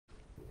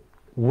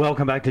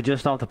Welcome back to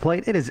Just Off the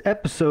Plate. It is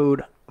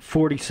episode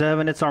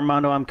 47. It's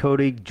Armando. I'm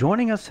Cody.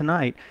 Joining us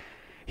tonight,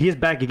 he is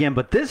back again,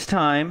 but this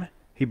time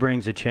he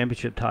brings a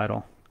championship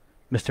title.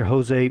 Mr.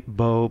 Jose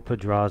Bo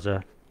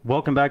Pedraza.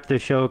 Welcome back to the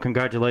show.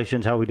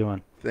 Congratulations. How are we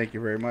doing? Thank you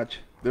very much.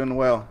 Doing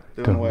well.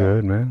 Doing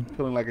good, man.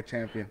 Feeling like a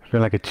champion.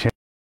 Feeling like a champion.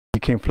 He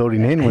came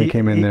floating in when he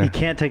came in there. He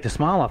can't take the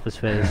smile off his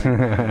face.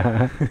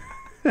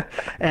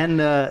 And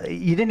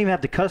you didn't even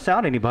have to cuss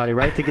out anybody,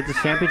 right, to get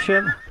this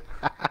championship?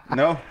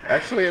 No,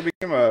 actually, it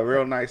became a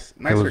real nicer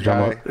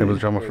guy. It was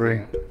drama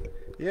free.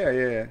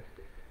 Yeah.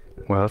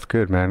 Well, that's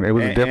good, man. It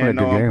was definitely a good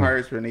no game.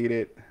 umpires were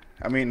needed.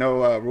 I mean,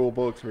 no rule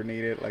books were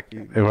needed, like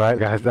you. Right,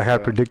 guys. I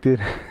had predicted.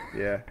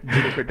 Yeah,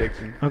 good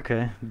prediction.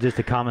 Okay, just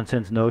a common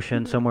sense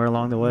notion somewhere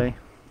along the way.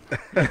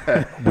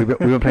 We've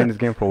been playing this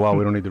game for a while.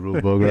 We don't need the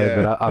rule book, right?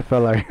 Yeah. But I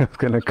felt like it was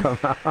gonna come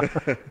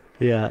out.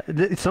 Yeah,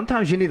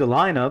 sometimes you need the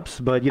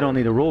lineups, but you don't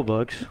need the rule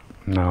books.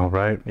 No,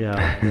 right?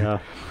 Yeah.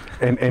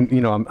 And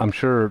you know, I'm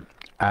sure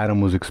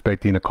Adam was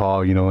expecting a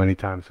call, you know,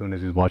 anytime soon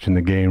as he's watching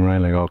the game, right?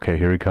 Like, okay,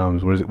 here he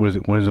comes. When's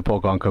the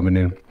Pokemon coming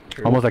in?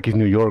 True. Almost like he's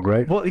New York,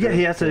 right? Well, yeah,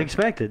 he has to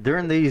expect it.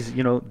 During these,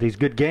 these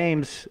good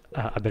games,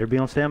 I better be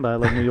on standby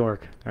like New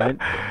York, right?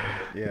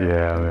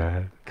 Yeah,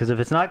 man. Because if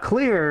it's not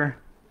clear,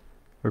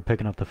 we're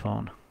picking up the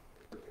phone.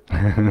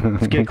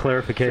 Let's get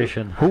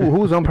clarification. Who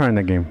was umpiring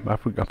that game? I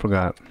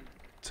forgot.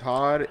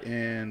 Todd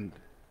and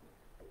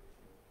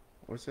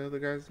what's the other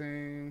guy's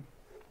name?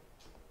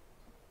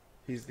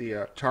 He's the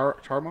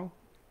Charmo.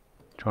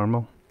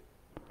 Charmo.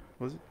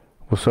 Was it?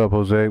 What's up,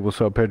 Jose?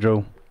 What's up,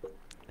 Pedro?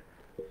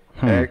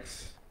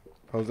 X,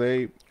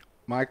 Jose,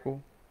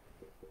 Michael,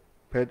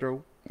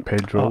 Pedro.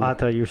 Oh, I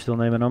thought you were still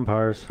naming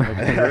umpires.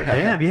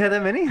 Damn, you had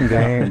that many?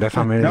 Damn, that's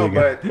how many. No,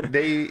 but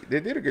they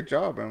did a good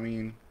job. I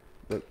mean,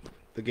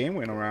 the game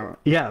went around.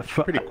 Yeah,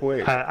 pretty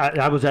quick.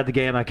 I was at the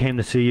game. I came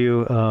to see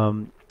you.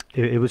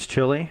 It was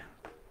chilly,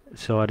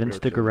 so I didn't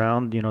stick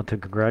around, to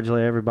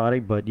congratulate everybody.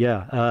 But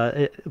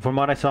yeah, from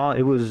what I saw,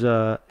 it was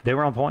they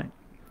were on point.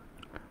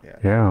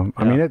 Yeah,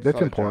 I mean that's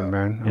job. important,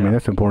 man. I mean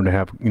that's important to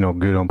have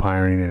good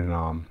umpiring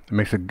and it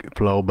makes it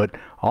flow. But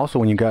also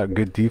when you got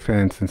good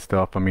defense and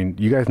stuff, I mean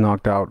you guys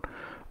knocked out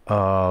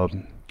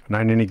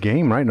 9-inning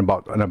game, right? In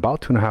about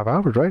 2.5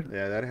 hours, right?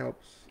 Yeah, that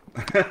helps.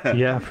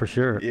 Yeah, for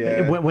sure.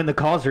 Yeah. When the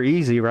calls are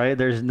easy, right?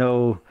 There's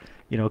no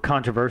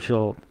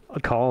controversial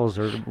calls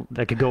or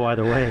that could go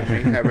either way.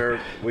 I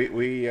mean,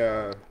 we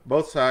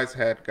both sides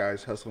had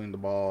guys hustling the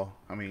ball.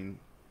 I mean,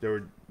 they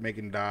were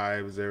making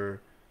dives.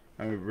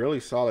 Really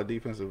solid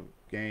defensive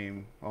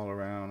game all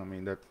around. I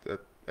mean, that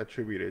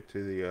attributed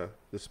to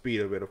the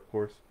speed of it, of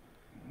course.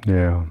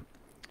 Yeah.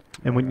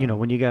 And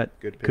when you got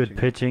good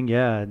pitching,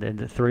 yeah, and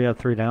the 3 up,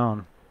 3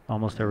 down,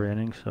 almost every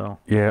inning. So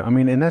yeah, I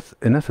mean, and that's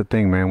the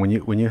thing, man.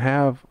 When you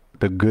have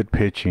the good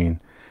pitching,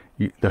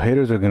 the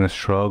hitters are gonna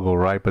struggle,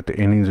 right? But the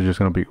innings are just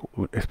gonna be,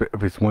 if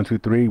it's 1, 2,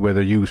 3,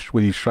 whether you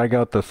strike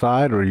out the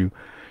side or you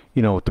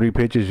 3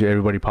 pitches,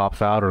 everybody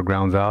pops out or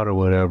grounds out or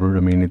whatever.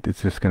 I mean,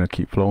 it's just gonna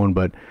keep flowing.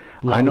 But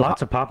I know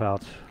lots of pop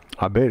outs.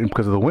 I bet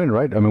because of the wind,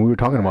 right? I mean, we were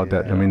talking about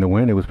that. I mean, the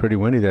wind, it was pretty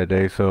windy that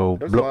day. So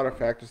there's a lot of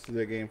factors to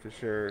the game for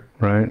sure.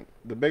 Right.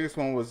 The biggest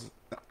one was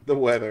the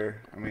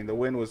weather. I mean, the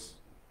wind was,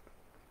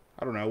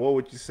 I don't know, what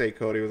would you say,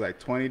 Cody? It was like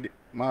 20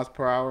 miles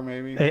per hour,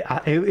 maybe.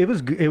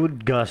 It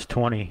would gust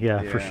 20,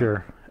 yeah, for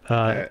sure.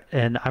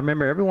 And I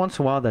remember every once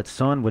in a while that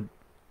sun would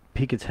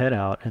peek its head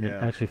out, and it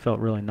actually felt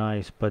really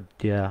nice. But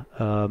yeah,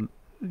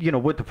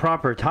 with the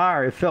proper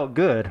attire, it felt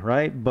good,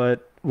 right?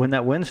 But when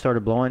that wind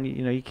started blowing,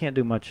 you can't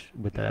do much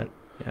with that.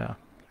 Yeah.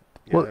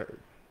 Well,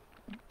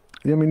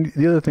 I mean,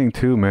 the other thing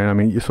too, man. I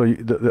mean, it's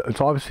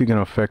obviously going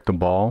to affect the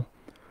ball,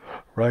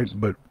 right?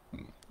 But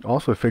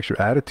also affects your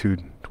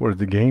attitude towards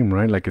the game,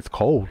 right? Like it's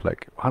cold.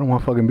 Like I don't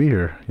want to fucking be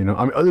here. I mean,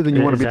 other than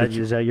you want to be.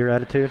 Is that your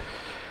attitude?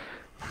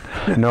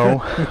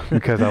 No,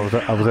 because I was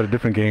at a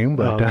different game.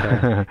 But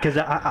because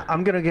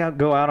I'm gonna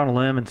go out on a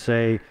limb and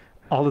say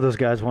all of those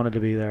guys wanted to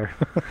be there.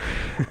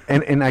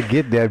 and I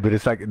get that, but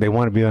it's like they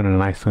want to be on a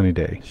nice sunny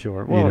day.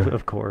 Sure. Well,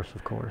 of course.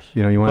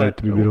 You want it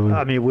to be beautiful.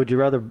 I mean, would you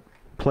rather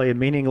play a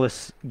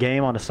meaningless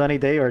game on a sunny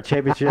day or a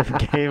championship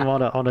game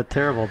on a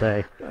terrible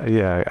day?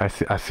 Yeah,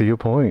 I see your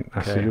point.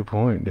 I see your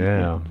point.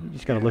 Yeah. You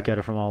just got to look at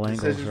it from all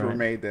angles. Decisions were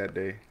made that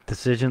day.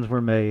 Decisions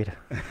were made.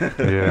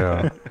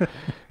 Yeah.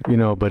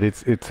 But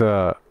it's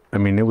I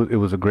mean, it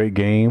was a great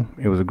game.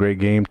 It was a great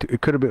game.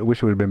 It could have been.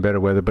 Wish it would have been better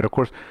weather, but of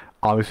course,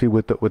 obviously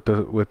with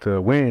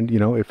the wind,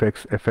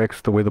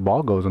 affects the way the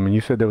ball goes. I mean,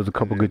 you said there was a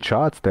couple good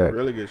shots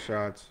really good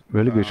shots.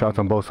 Really good shots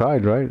on both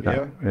sides, right?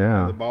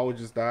 Yeah. The ball would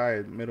just die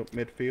at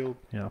midfield.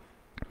 Yeah.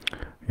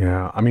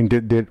 Yeah. I mean,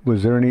 did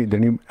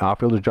any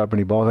outfielders drop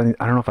any balls?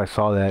 I don't know if I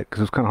saw that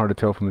because it was kind of hard to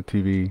tell from the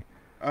TV.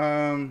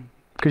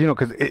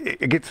 Because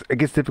it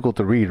gets difficult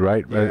to read,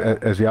 right? Yeah.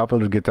 As the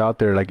outfielder gets out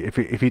there, like if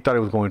he thought it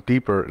was going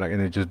deeper, like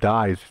and it just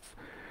dies,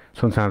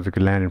 sometimes it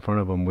could land in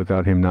front of him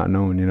without him not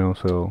knowing,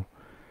 So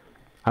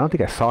I don't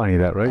think I saw any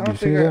of that, right? Did you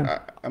see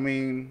that? I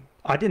mean,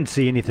 I didn't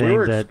see anything We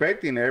were that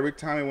expecting every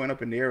time we went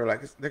up in the air,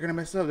 like they're gonna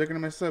mess up, they're gonna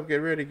mess up. Get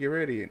ready, get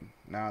ready. And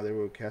now they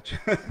will catch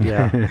us.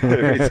 yeah.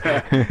 Every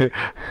time.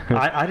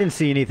 I didn't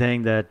see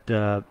anything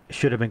that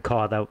should have been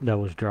caught that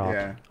was dropped.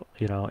 Yeah.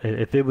 You know,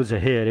 if it was a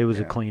hit, it was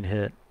a clean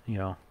hit. You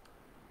know.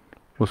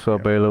 What's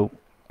up, Balo?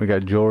 We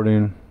got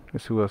Jordan.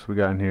 Let's see who else we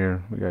got in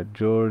here. We got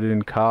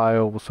Jordan,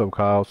 Kyle. What's up,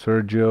 Kyle?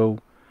 Sergio.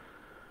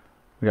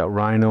 We got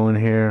Rhino in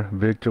here.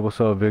 Victor.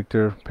 What's up,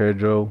 Victor?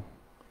 Pedro.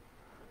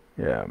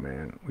 Yeah,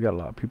 man. We got a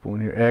lot of people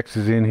in here. X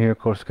is in here. Of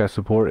course, got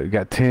support. You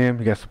got Tim.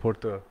 You got to support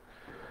the.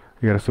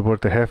 You got to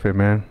support the Jefe,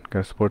 man.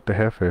 Got to support the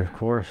Jefe. Of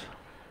course.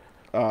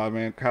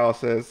 Man, Kyle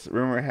says,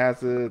 rumor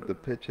has it the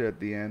pitcher at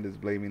the end is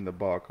blaming the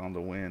balk on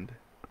the wind.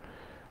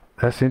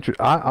 That's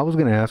interesting. I was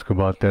gonna ask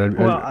about that.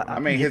 Well, I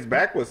mean, his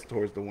back was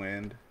towards the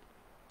wind.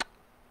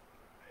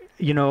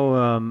 You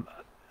know,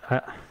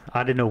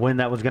 I didn't know when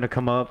that was going to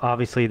come up.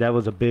 Obviously, that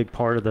was a big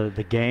part of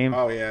the game.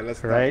 Oh yeah,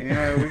 let's right. You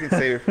know, we can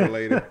save it for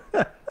later.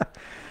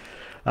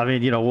 I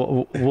mean, you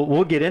know,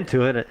 we'll get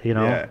into it. You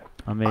know, Yeah.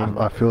 I mean,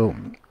 I feel.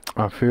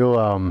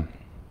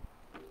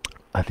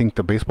 I think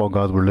the baseball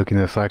gods were looking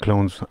at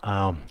Cyclones'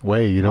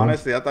 way. You know.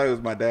 Honestly, I thought it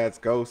was my dad's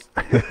ghost.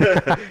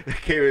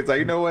 It's like,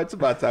 you know what? It's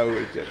about time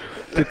we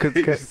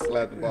just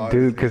slap the ball.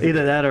 Dude, cause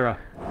either that or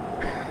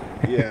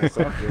yeah,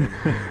 something.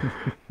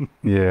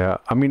 yeah,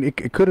 I mean,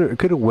 it could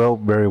have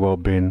very well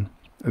been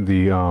the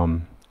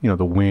you know,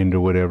 the wind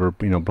or whatever,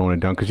 you know, blowing it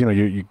down, because you know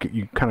you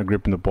kind of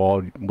gripping the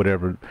ball,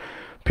 whatever.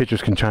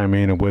 Pitchers can chime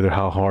in on whether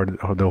how hard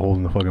they're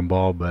holding the fucking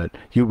ball, but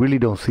you really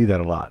don't see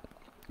that a lot,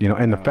 you know.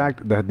 And the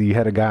fact that you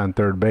had a guy on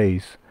third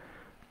base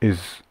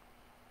is,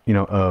 you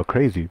know,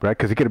 crazy, right?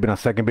 Because he could have been on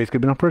second base, could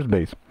have been on first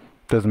base.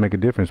 Doesn't make a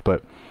difference,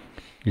 but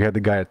you had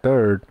the guy at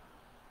third,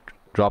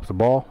 drops the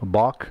ball, a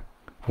balk,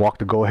 walk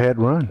to go ahead,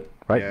 run.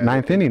 Right, Yeah,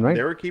 ninth inning, right?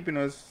 They were keeping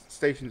us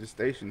station to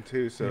station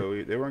too,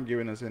 so they weren't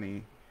giving us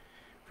any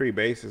free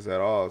bases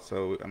at all.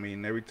 So I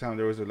mean, every time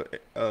there was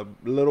a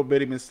little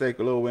bitty mistake,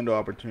 a little window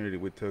opportunity,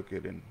 we took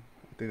it, and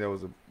I think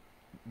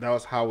that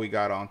was how we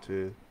got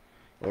onto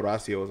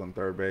Horacio was on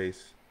third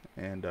base,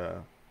 and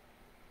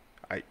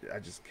I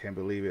just can't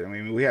believe it. I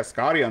mean, we have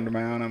Scotty on the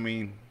mound. I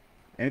mean,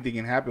 anything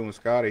can happen with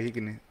Scotty. He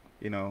can,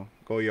 you know,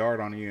 go yard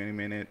on you any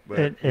minute.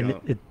 But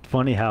it's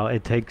funny how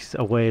it takes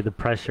away the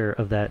pressure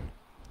of that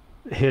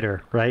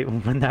hitter, right?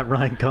 When that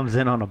run comes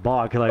in on a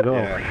balk, you're like,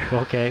 oh,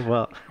 okay,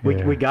 well,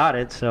 we got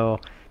it. So,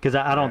 because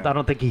I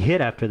don't think he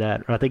hit after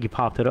that. I think he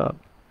popped it up.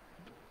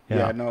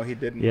 Yeah, no, he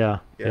didn't. Yeah.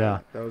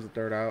 That was the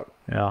third out.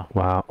 Yeah.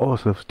 Wow. Oh,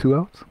 so it's 2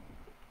 outs?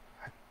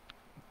 I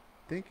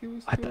think it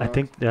was. I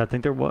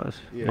think there was.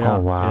 Yeah. Oh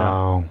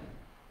wow. Yeah.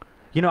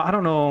 You know, I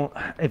don't know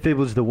if it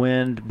was the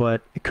wind,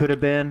 but it could have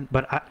been.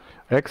 But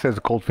X has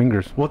cold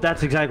fingers. Well,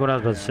 that's exactly what I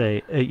was about to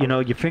say. You know,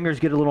 your fingers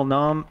get a little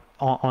numb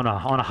on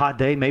a hot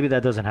day. Maybe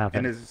that doesn't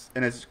happen.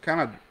 And it's kind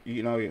of,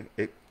 you know,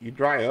 you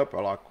dry up a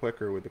lot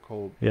quicker with the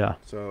cold. Yeah.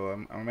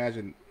 So I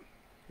imagine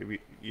if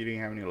you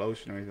didn't have any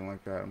lotion or anything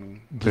like that. I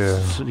mean,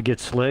 it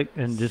gets slick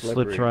and just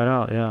slips right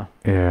out. Yeah.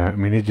 Yeah. I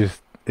mean, it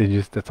just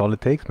that's all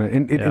it takes,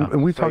 man.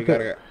 And we talked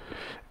about.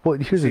 Well,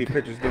 here's the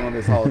pitchers doing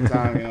this all the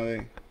time. You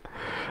know,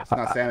 it's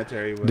not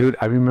sanitary. But. Dude,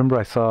 I remember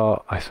I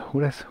saw who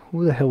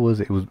the hell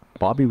was it? It was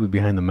Bobby was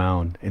behind the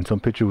mound, and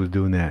some pitcher was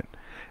doing that.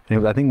 And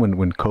it was, I think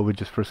when COVID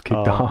just first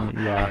kicked off,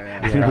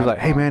 he was like,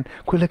 "Hey man,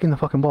 quit licking the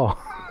fucking ball."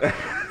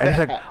 And he's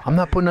like, "I'm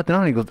not putting nothing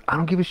on." He goes, "I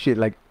don't give a shit.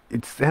 Like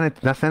it's not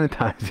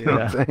sanitized." You know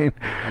what I'm saying?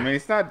 I mean,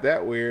 it's not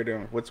that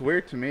weird. What's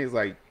weird to me is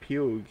like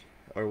Puig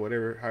or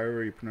whatever,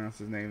 however you pronounce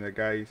his name. That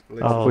guy.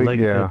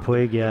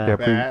 Puig,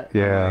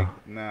 yeah.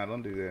 Like, nah,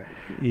 don't do that.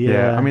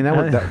 Yeah. I mean,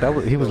 that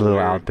was he was a little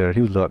out there.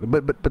 He was a little,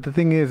 but the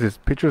thing is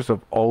pitchers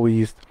have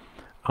always,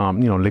 you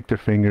know, licked their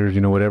fingers, you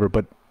know, whatever.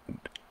 But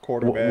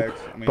quarterbacks.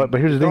 I mean, but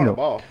here's the thing,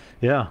 though.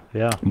 Yeah.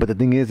 But the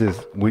thing is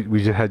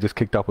we just had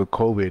kicked off with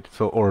COVID,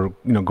 so or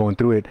you know going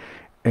through it,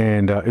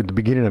 and at the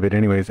beginning of it,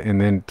 anyways, and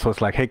then so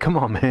it's like, hey, come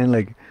on, man,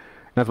 like,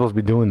 not supposed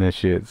to be doing that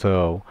shit.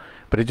 So,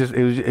 but it just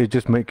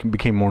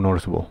became more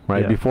noticeable,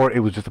 right? Yeah. Before it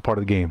was just a part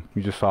of the game.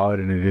 You just saw it,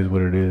 and it is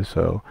what it is.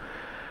 So,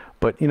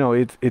 but you know,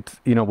 it's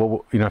you know,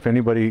 well, you know, if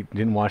anybody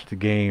didn't watch the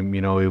game,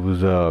 you know, it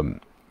was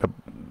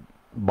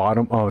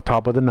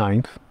top of the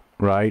ninth,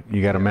 right?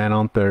 You got a man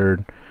on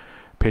third,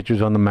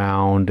 pitcher's on the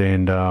mound,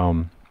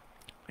 and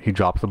he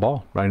drops the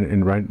ball, right,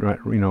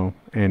 you know,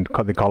 and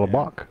they call a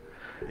balk,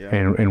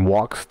 and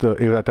walks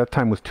at that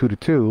time was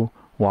 2-2,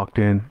 walked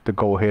in the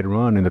go-ahead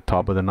run in the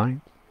top of the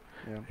ninth,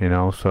 you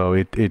know, so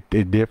it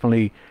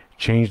definitely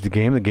changed the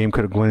game. The game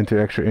could have gone into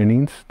extra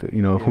innings,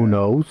 you know, who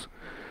knows,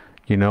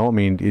 you know, I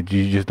mean, you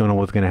just don't know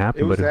what's going to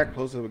happen. It was that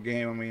close of a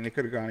game. I mean, it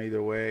could have gone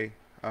either way.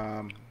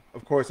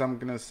 Of course, I'm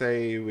going to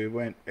say we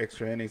went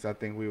extra innings. I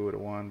think we would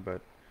have won,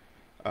 but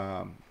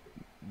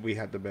we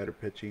had the better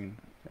pitching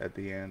at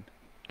the end.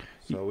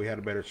 So we had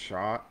a better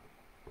shot,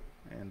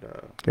 and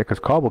because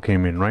Coble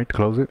came in, right, to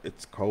close it.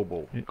 It's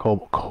Coble.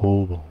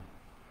 Coble.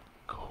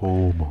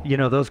 You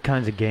know, those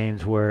kinds of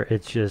games where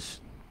it's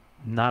just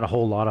not a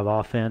whole lot of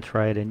offense,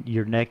 right, and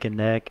you're neck and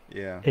neck.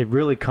 Yeah. It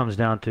really comes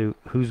down to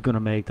who's going to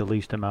make the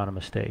least amount of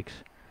mistakes.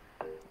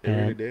 It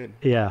really did.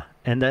 Yeah,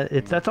 and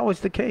that's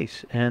always the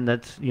case, and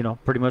that's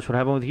pretty much what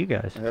happened with you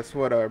guys. And that's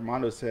what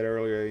Armando said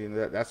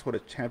earlier. That's what a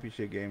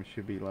championship game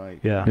should be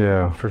like.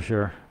 Yeah, for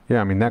sure.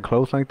 Yeah, I mean that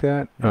close like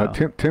that.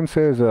 Tim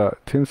says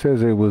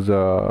it was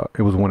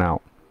 1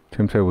 out.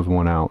 Tim said it was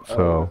 1 out.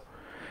 So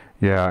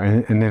yeah,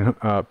 and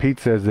then Pete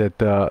says that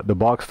the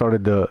Bucs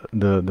started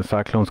the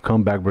Cyclones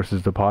comeback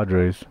versus the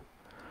Padres.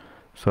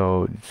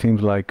 So it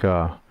seems like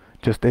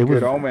just it was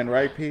good omen,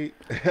 right, Pete?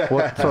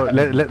 Well, so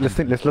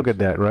let's look at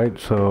that, right?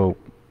 So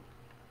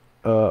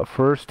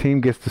first team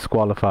gets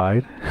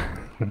disqualified,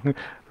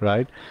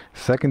 right?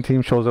 Second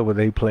team shows up with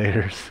 8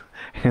 players,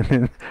 and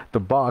then the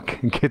Buck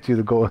gets you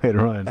the go-ahead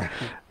run.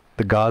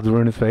 The gods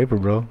were in his favor,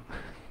 bro.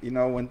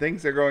 When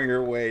things are going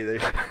your way, they're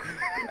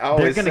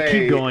going to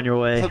keep going your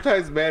way.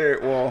 Sometimes better.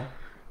 Well,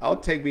 I'll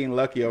take being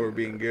lucky over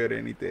being good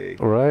any day.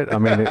 Right. I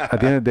mean, at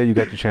the end of the day, you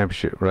got the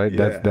championship, right?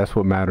 Yeah. That's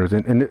what matters.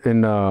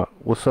 And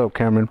what's up,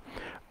 Cameron?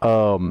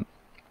 Well,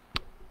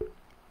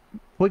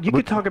 you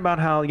could talk about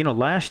how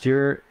last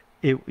year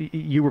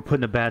you were put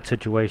in a bad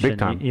situation. Big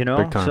time. Big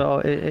time.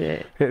 So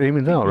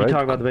even now, right? You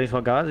talk about the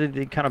baseball guys,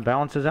 it kind of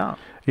balances out.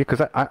 Yeah,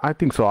 because I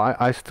think so.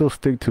 I still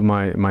stick to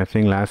my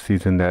thing last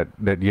season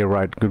that you're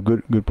right.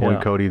 Good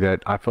point, Cody.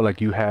 That I feel like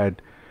you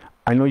had.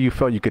 I know you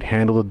felt you could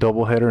handle the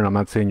doubleheader, and I'm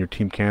not saying your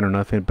team can or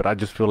nothing, but I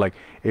just feel like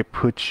it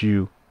puts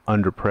you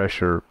under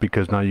pressure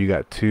because now you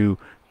got two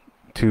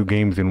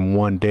games in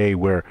one day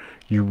where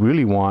you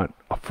really want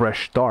a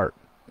fresh start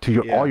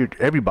to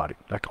everybody,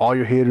 like all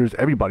your hitters,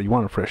 everybody. You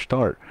want a fresh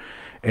start,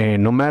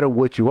 and no matter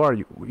what you are,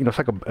 it's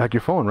like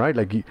your phone, right?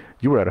 Like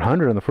you were at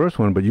 100 on the first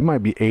one, but you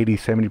might be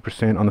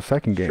 80-70% on the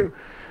second game.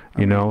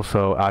 True.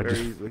 So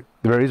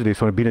very easily.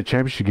 So to beat a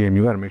championship game,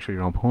 you got to make sure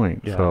you're on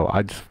point. Yeah. So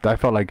I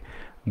felt like.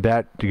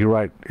 That you're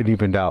right, it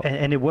evened out,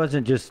 and it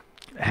wasn't just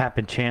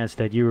happen chance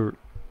that you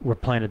were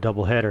playing a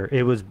doubleheader.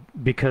 It was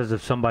because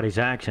of somebody's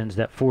actions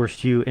that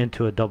forced you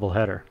into a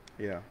doubleheader.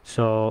 Yeah.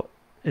 So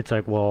it's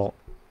like, well,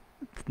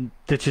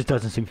 this just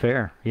doesn't seem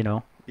fair,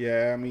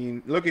 Yeah, I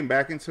mean, looking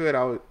back into it,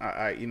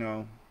 I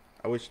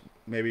wish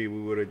maybe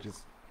we would have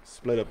just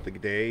split up the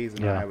days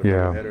and have a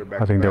doubleheader back.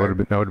 I think that would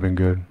have been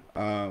good.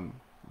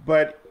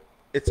 But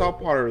it's all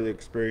part of the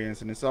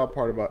experience, and it's all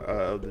part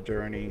of the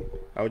journey.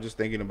 I was just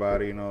thinking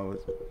about it.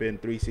 It's been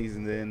 3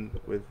 seasons in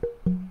with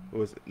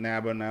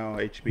NABL now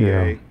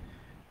HBA,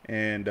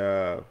 and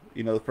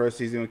the first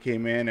season we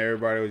came in,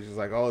 everybody was just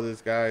like, "Oh,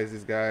 these guys,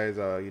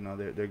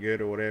 they're good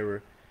or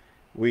whatever."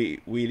 We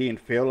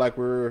didn't feel like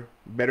we were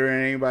better than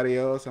anybody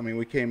else. I mean,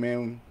 we came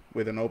in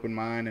with an open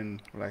mind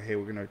and we're like, "Hey,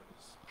 we're gonna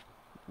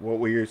what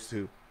we're used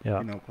to."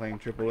 Playing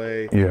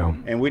AAA. Yeah.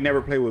 And we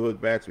never played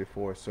with bats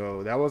before,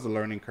 so that was a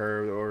learning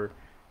curve or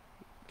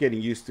getting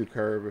used to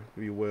curve,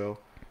 if you will,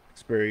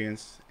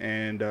 experience.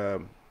 And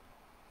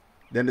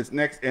then this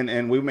next,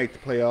 and we make the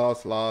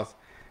playoffs, lost.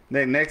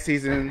 Then next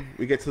season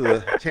we get to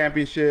the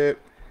championship,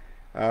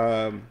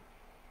 and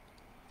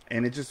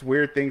it just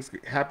weird things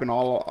happen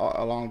all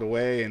along the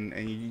way,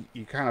 and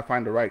you kind of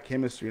find the right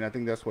chemistry, and I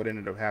think that's what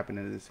ended up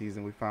happening this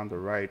season. We found the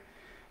right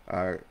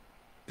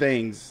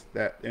things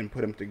and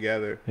put them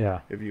together,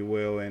 if you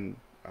will, and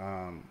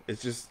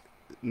it's just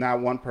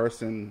not one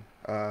person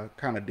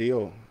kind of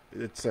deal.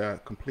 It's a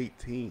complete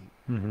team,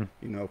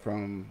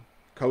 from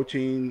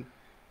coaching,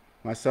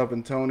 myself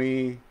and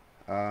Tony,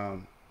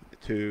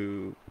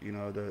 to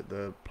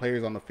the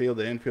players on the field,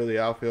 the infield, the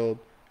outfield.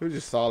 It was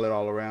just solid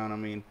all around. I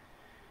mean,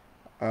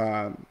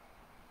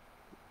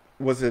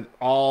 was it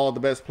all the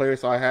best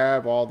players I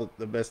have, all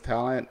the best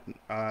talent?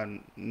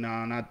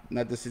 No,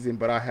 not this season,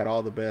 but I had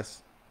all the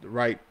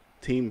right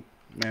team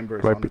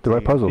members,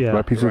 right puzzle,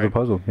 right pieces of the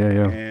puzzle.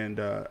 Yeah. And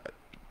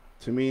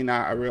to me,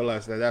 now I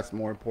realize that's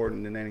more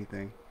important than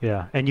anything.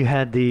 Yeah, and you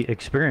had the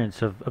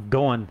experience of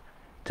going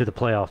to the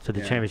playoffs, to the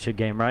championship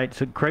game, right?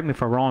 So correct me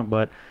if I'm wrong,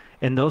 but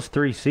in those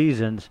 3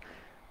 seasons,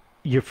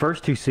 your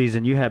first 2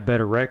 seasons, you had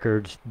better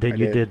records than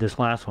you did this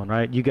last one,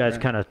 right? You guys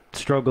kind of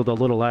struggled a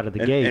little out of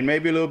the gate. And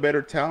maybe a little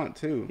better talent,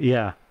 too.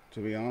 Yeah. To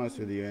be honest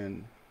with you.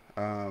 And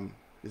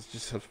it's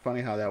just so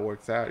funny how that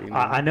works out.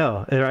 I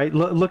know, right?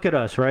 Look at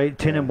us, right?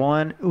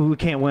 10-1, we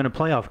can't win a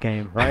playoff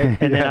game, right?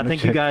 And then I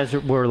think you guys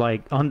were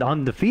like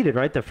undefeated,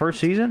 right? The first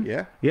season.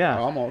 Yeah.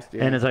 Almost.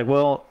 Yeah. And it's like,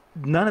 well,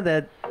 none of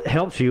that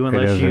helps you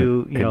unless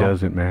it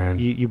doesn't, man.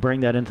 You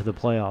bring that into the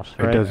playoffs,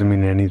 right? It doesn't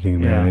mean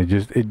anything, man.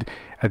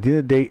 At the end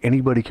of the day,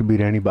 anybody can beat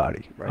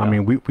anybody. Right. I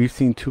mean, we've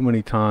seen too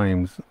many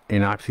times,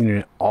 and I've seen it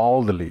in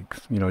all the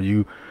leagues.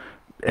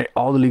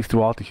 All the leagues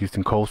throughout the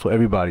Houston Coastal,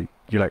 everybody.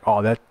 You're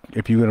like,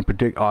 if you're going to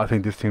predict, I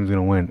think this team's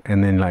going to win.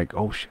 And then like,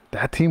 oh, shit,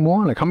 that team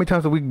won? Like, how many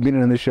times have we been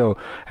on this show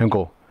and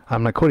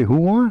I'm like, Cody, who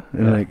won?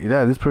 And like,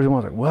 this person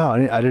won. I was like, wow,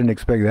 I didn't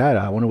expect that.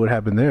 I wonder what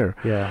happened there.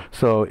 Yeah.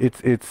 So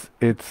it's.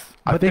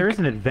 But there is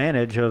an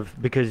advantage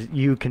because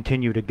you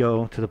continue to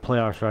go to the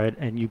playoffs, right?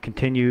 And you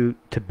continue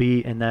to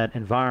be in that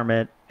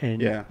environment,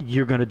 and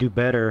you're going to do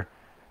better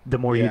the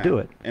more you do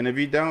it. And if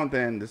you don't,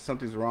 then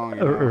something's wrong.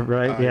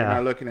 Right? You're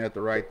not looking at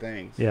the right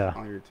things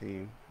on your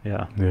team.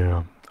 Yeah.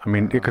 Yeah. I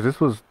mean, because this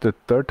was the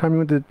third time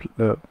you did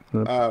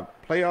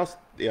playoffs.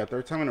 Yeah,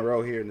 third time in a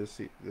row here in this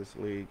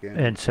league.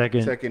 And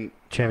second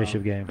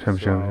championship game.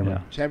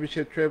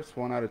 Championship trips,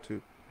 1 out of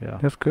 2. Yeah,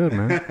 that's good,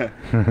 man.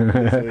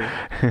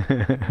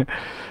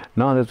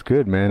 No, that's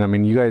good, man. I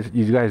mean, you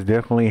guys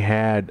definitely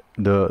had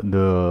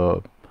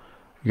the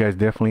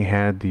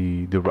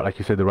like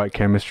you said, the right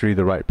chemistry,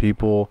 the right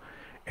people,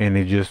 and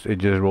it just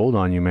rolled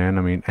on you, man.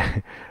 I mean,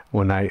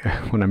 when I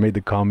made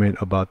the comment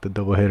about the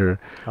doubleheader,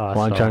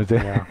 Juan chimes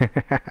in.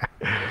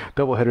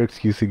 Doubleheader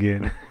excuse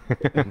again.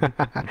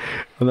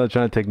 I'm not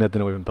trying to take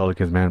nothing away from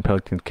Pelicans, man.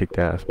 Pelicans kicked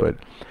ass, but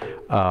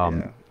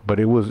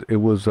it was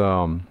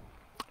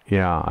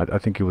I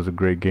think it was a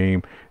great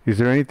game. Is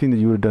there anything that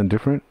you would have done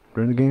different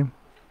during the game?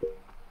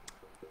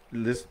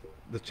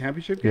 The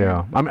championship game?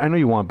 Yeah, I know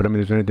you want, but I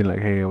mean, is there anything like,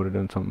 hey, I would have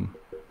done something?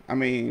 I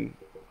mean,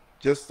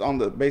 just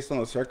based on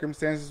the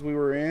circumstances we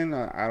were in,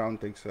 I don't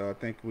think so. I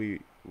think we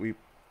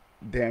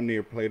damn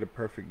near played a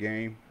perfect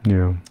game.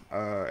 Yeah.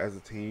 As a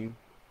team.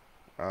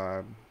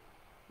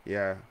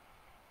 Yeah.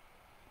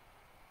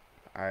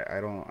 I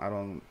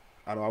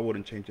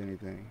wouldn't change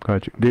anything.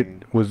 Gotcha.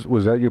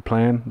 Was that your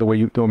plan? The way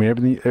you told me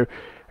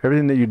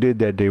everything that you did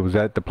that day, was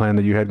that the plan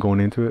that you had going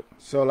into it?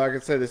 So, like I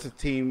said, it's a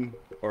team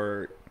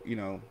or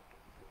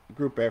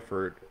group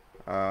effort.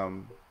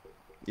 The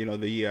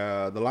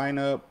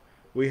lineup,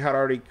 we had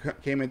already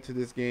came into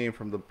this game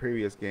from the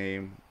previous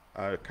game,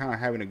 kind of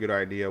having a good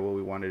idea what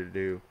we wanted to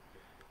do,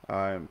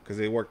 because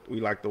we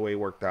liked the way it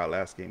worked out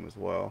last game as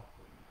well.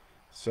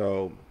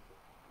 So,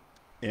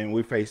 and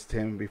we faced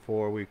him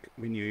before. We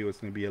knew he was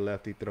going to be a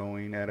lefty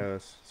throwing at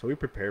us, so we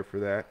prepared for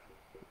that,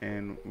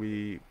 and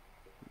we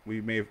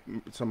made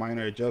some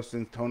minor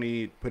adjustments.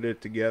 Tony put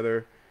it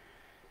together,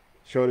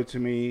 showed it to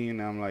me,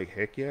 and I'm like,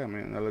 heck yeah,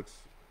 man, that looks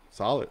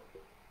solid.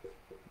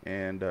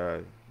 And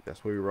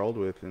that's what we rolled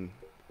with. And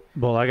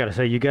well, I got to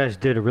say, you guys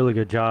did a really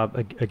good job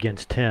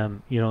against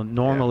Tim.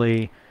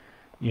 Normally,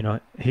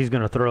 he's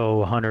going to throw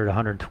 100,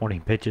 120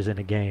 pitches in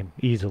a game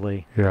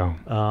easily. Yeah.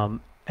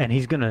 And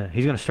he's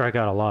gonna strike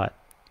out a lot.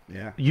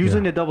 Yeah.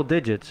 Using the double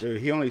digits.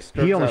 Dude, he only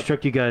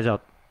struck you guys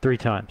out 3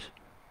 times.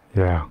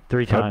 Yeah.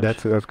 3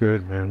 times. That's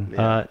good, man.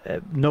 Yeah.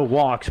 No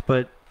walks,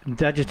 but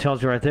that just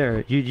tells you right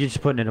there, you're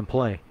just putting it in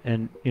play,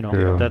 and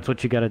that's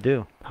what you got to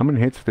do. How many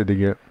hits did they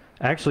get?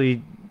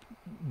 Actually,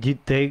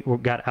 they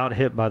got out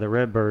hit by the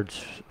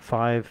Redbirds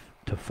 5-4.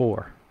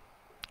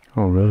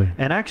 Oh, really?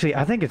 And actually,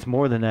 I think it's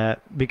more than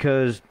that,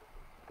 because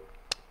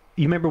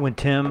you remember when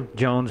Tim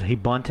Jones, he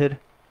bunted?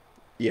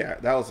 Yeah,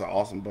 that was an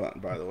awesome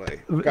bunt, by the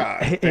way.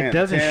 God, it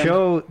doesn't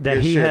show that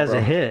he has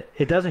a hit.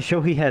 It doesn't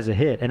show he has a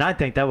hit, and I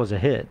think that was a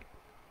hit.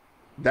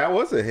 That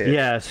was a hit.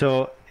 Yeah,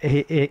 so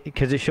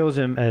because it shows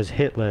him as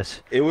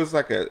hitless. It was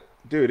like a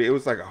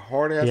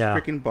hard ass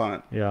freaking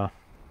bunt. Yeah,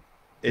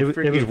 it was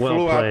well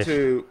flew placed. Out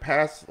to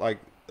pass like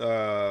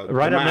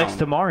right up next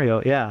to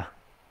Mario. Yeah,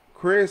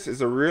 Chris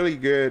is a really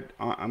good.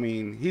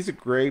 He's a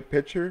great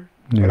pitcher,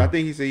 but I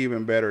think he's an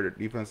even better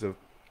defensive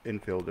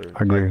infielder.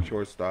 I agree. Like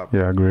shortstop.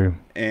 Yeah, I agree.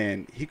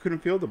 And he couldn't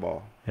field the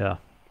ball. Yeah,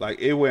 like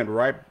it went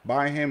right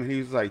by him, and he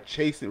was like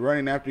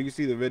running after. You can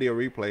see the video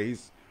replay.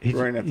 He's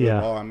running after the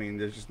ball.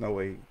 There's just no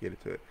way he can get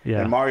it to it.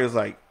 Yeah. And Mario's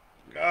like,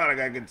 God, I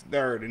gotta get to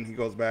third, and he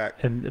goes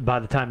back. And by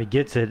the time he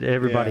gets it,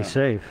 everybody's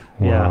safe.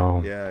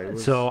 Wow. Yeah. Yeah.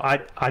 So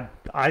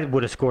I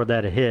would have scored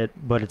that a hit,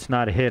 but it's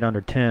not a hit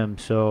under Tim.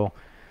 So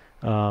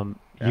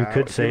you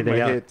could say they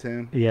hit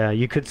Tim. Yeah,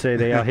 you could say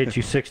they out hit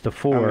you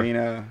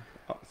 6-4.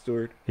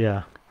 Stewart.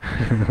 Yeah.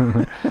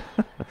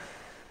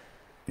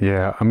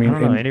 Yeah. I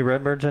don't know. Any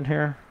Redbirds in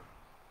here?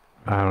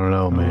 I don't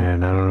know,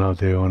 man. I don't know if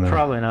they want to.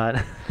 Probably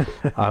not.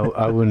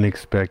 I woun't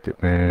expect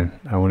it, man.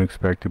 I wouldn't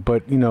expect it.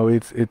 But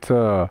it's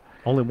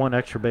only 1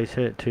 extra base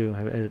hit too,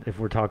 if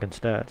we're talking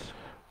stats.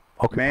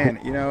 Okay. Man,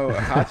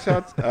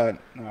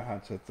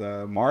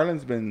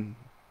 Marlon's been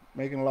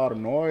making a lot of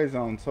noise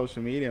on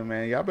social media,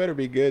 man. Y'all better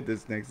be good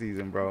this next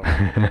season, bro.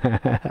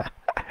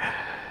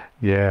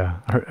 Yeah,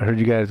 I heard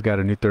you guys got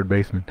a new third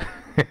baseman.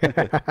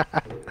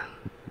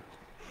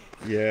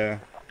 Yeah.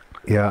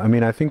 Yeah,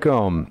 I think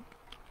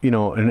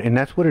and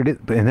that's what it is,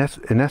 and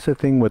that's the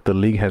thing what the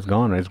league has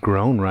gone. It's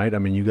grown, right?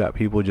 You got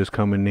people just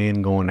coming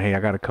in, going, "Hey, I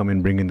got to come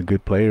in, bring in the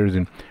good players,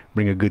 and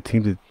bring a good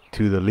team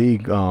to the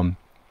league."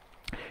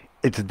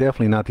 It's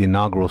definitely not the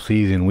inaugural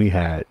season we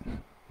had,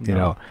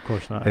 of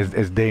course not.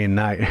 As day and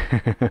night.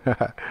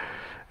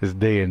 It's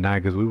day and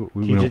night because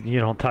you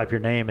don't type your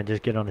name and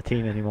just get on the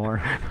team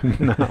anymore.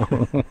 No.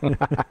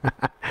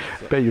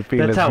 Bet your feet.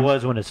 That's how it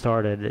was when it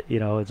started.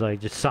 It's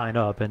like just sign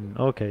up and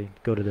okay,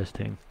 go to this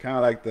team. Kind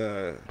of like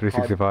the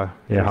 365.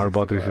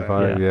 Hardball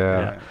 365.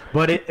 Yeah.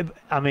 But it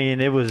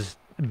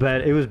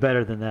was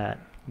better than that.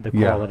 The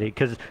quality,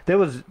 because there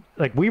was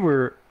we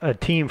were a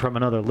team from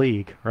another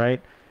league,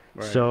 right?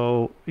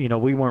 So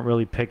we weren't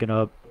really picking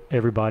up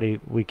everybody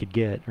we could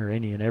get or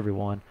any and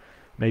everyone.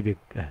 Maybe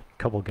a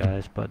couple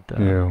guys, but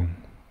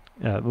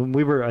when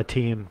we were a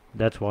team,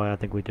 that's why I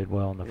think we did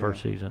well in the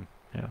first season.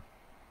 Yeah,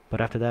 but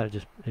after that,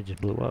 it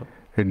just blew up.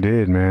 It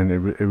did, man.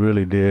 It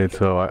really did.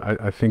 So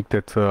I think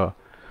that's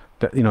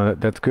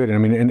that's good. I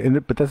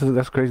mean, but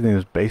that's crazy thing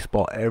is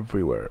baseball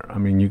everywhere. I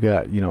mean, you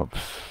got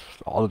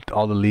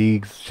all the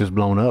leagues just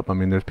blown up. I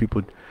mean, there's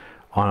people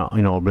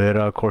on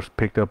Brera, of course,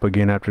 picked up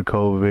again after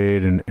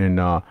COVID,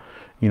 and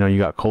you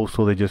got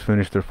Coastal. They just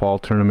finished their fall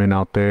tournament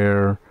out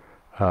there.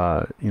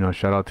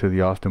 Shout out to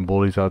the Austin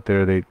Bullies out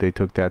there. They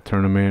took that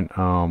tournament,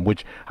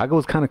 which I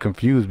was kind of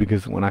confused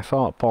because when I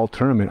saw a fall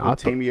tournament,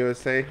 Team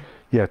USA.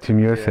 Yeah, Team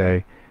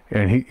USA,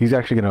 and he's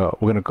actually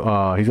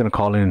he's gonna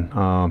call in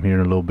here in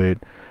a little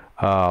bit,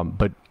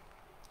 but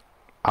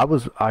I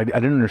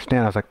didn't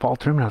understand. I was like fall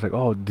tournament. I was like,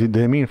 oh, did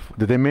they mean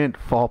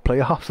fall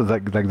playoffs? I was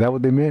like that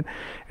what they meant?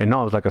 And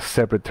no, it was like a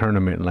separate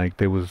tournament. Like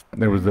there was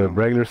the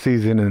regular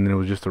season, and then it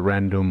was just a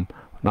random.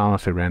 No, I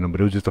don't say random, but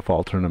it was just a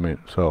fall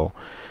tournament. So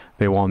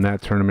they won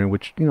that tournament,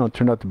 which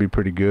turned out to be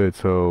pretty good.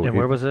 So and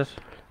where was this?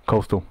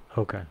 Coastal.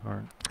 Okay, all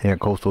right. Yeah,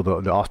 Coastal.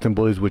 The Austin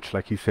Bullies, which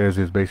like he says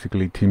is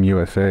basically Team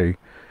USA.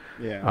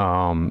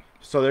 Yeah.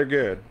 So they're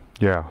good.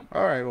 Yeah.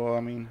 All right. Well,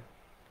 I mean,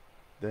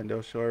 then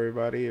they'll show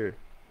everybody, or.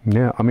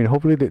 Yeah, I mean,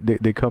 hopefully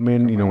they come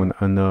in,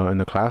 in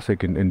the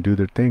classic and do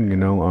their thing.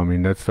 I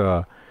mean, that's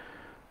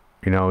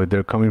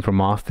they're coming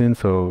from Austin,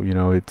 so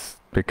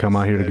they come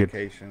out here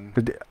dedication.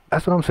 to get.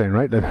 That's what I'm saying,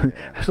 right? There's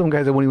some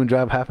guys that won't even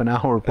drive half an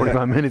hour or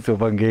 45 minutes to a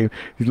fucking game.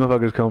 These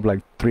motherfuckers come for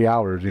like 3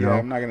 hours. You know.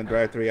 I'm not gonna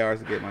drive 3 hours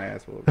to get my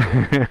ass whooped.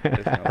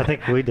 I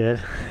think we did.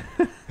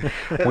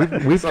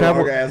 We've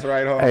traveled. Ass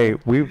right home. Hey,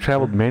 we've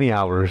traveled many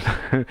hours,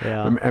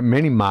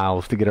 many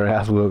miles to get our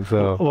ass whooped.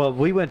 So. Well,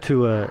 we went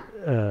to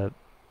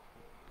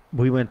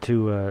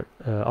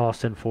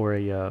Austin for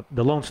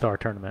the Lone Star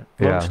tournament.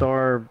 Lone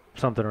Star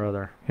something or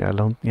other.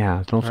 Lone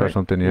Star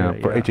something. Yeah,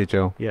 for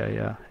HHO.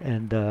 Yeah,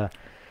 and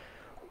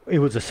it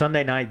was a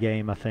Sunday night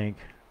game, I think.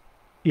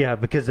 Yeah,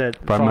 because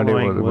that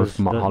following was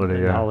the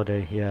holiday.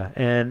 Holiday, yeah.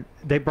 And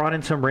they brought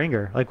in some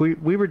ringer. Like we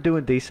were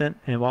doing decent,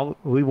 and while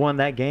we won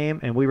that game,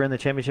 and we were in the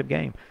championship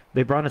game,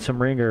 they brought in some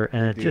ringer,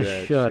 and it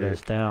just shut us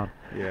down.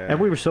 Yeah. And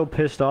we were so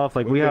pissed off.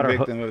 Like we had our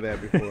victim of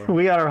that before.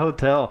 we had our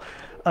hotel.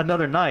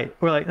 Another night,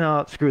 we're like,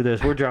 no, screw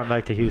this. We're driving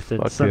back to Houston.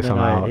 Fuck Sunday this, I'm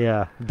night, out.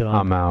 yeah, done.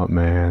 I'm out,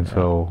 man.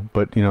 So,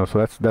 but so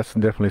that's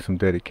definitely some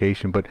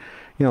dedication. But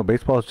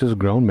baseball is just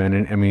grown, man.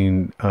 And I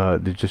mean,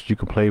 you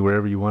can play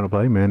wherever you want to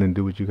play, man, and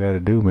do what you got to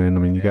do, man. I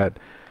mean, you got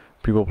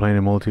people playing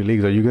in multi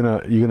leagues. Are you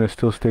gonna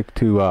still stick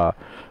to? Are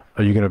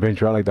you gonna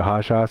venture out like the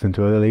hot shots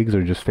into other leagues,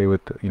 or just stay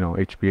with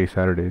HBA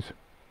Saturdays?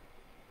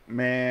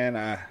 Man,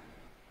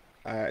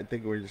 I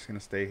think we're just gonna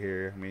stay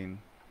here. I mean.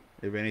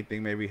 If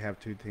anything, maybe have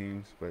 2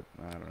 teams, but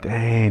I don't know.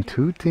 Dang,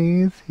 2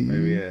 teams?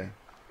 Maybe, yeah.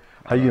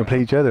 How you going to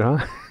play each other,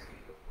 huh?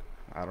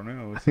 I don't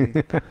know. We'll see.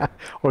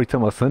 Or you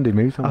talking about Sunday,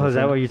 maybe? Is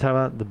that what you're talking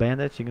about? The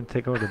Bandits? You can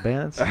take over the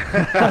Bandits?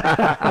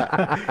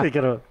 They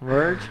going to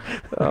merge?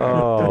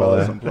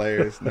 Develop some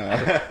players.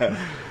 No.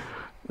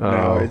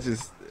 No, it's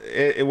just,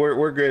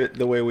 we're good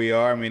the way we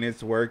are. I mean,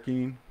 it's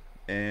working.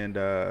 And,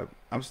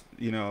 it's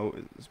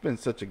been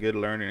such a good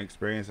learning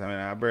experience. I mean,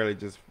 I barely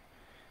just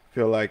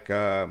feel like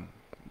we're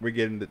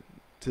getting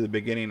to the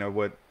beginning of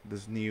what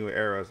this new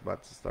era is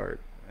about to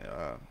start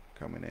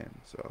coming in.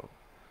 So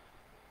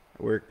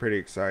we're pretty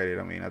excited.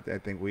 I mean, I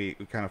think we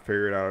kind of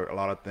figured out a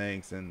lot of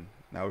things, and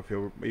now we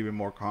feel even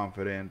more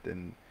confident,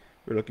 and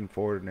we're looking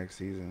forward to next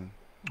season.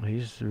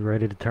 He's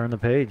ready to turn the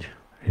page.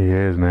 He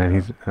is, man.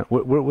 He's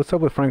what's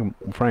up with Frank?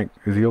 Frank,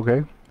 is he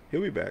okay?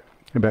 He'll be back.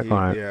 He's back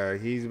on it. Yeah,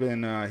 he's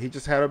been. He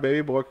just had a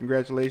baby boy.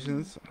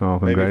 Congratulations. Oh,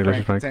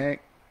 congratulations, Frank the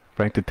Tank.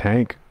 Frank the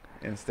Tank.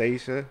 And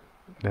Stacia.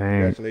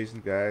 Dang.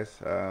 Congratulations, guys.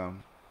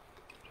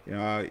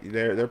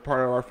 They're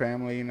part of our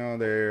family.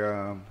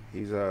 They're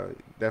he's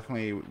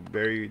definitely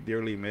very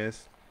dearly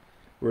missed.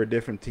 We're a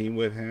different team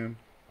with him.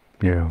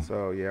 Yeah.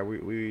 So yeah,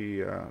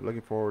 we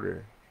looking forward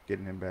to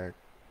getting him back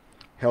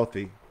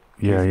healthy.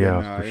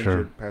 Yeah, for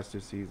sure. Past 2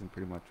 seasons,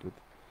 pretty much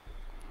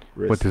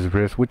with his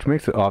wrist, which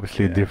makes it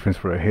obviously a difference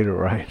for a hitter,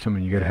 right? I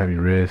mean, you gotta have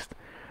your wrist.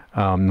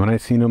 When I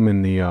seen him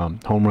in the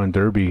home run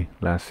derby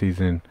last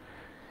season.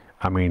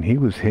 I mean, he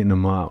was hitting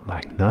them out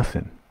like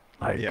nothing.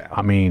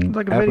 I mean,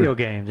 like a video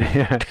game.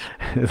 Yeah.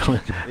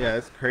 Yeah,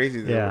 it's crazy.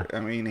 Yeah. I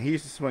mean, he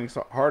used to swing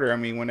harder. I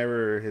mean,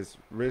 whenever his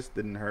wrist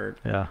didn't hurt.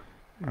 Yeah.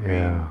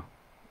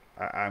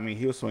 I mean,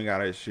 he'll swing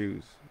out of his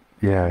shoes.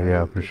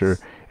 Yeah, for sure.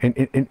 And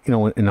in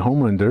the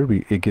home run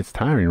derby, it gets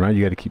tiring, right?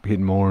 You got to keep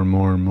hitting more and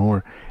more and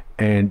more.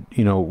 And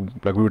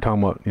like we were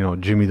talking about,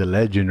 Jimmy the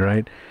Legend,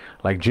 right?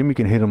 Like Jimmy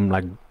can hit him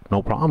like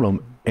no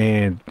problem,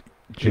 and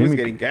Jimmy, he was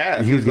getting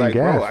gas. He was like,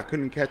 bro, I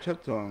couldn't catch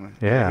up to him.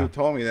 Yeah. He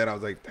told me that. I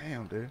was like,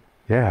 damn, dude.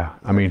 Yeah.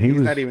 I mean, he's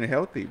not even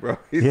healthy, bro.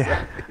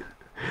 Yeah.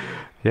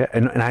 Yeah.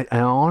 And I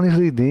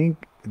honestly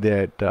think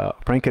that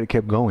Frank could have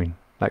kept going.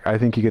 Like, I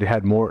think he could have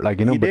had more. Like,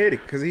 he did,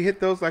 because he hit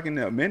those like in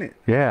a minute.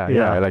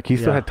 Yeah. Like, he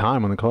still had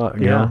time on the clock.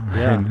 You know?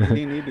 Yeah. He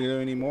didn't need to do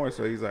any more.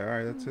 So he's like, all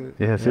right, that's it.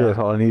 Yeah. So that's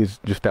all I need is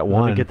just that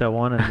one. To get that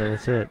one, and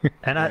that's it.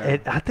 And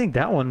I think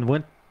that one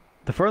went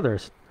the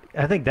furthest.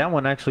 I think that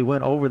one actually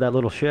went over that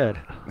little shed.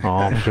 Oh,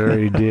 I'm sure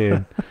he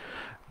did.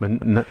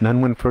 But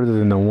none went further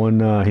than the one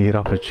he hit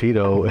off a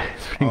Cheeto.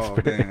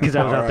 Because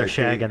I was out there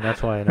shagging.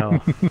 That's why I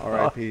know.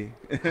 R.I.P.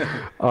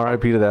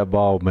 R.I.P. to that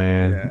ball,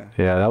 man.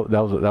 Yeah,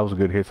 that was a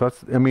good hit. So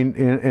that's, I mean,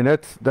 and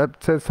that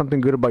says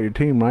something good about your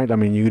team, right? I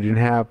mean, you didn't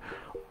have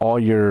all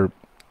your,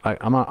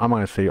 I'm not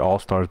gonna say all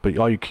stars, but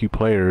all your key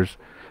players.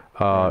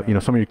 You know,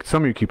 some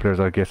of your key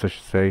players, I guess I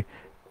should say,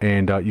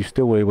 and you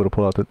still were able to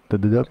pull out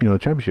the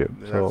championship.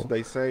 That's So what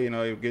they say. You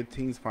know, good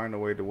teams find a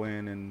way to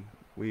win, and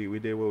we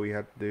did what we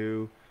had to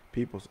do.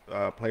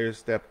 Players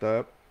stepped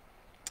up,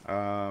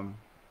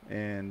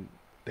 and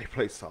they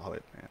played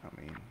solid, man. I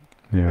mean,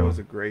 it was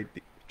a great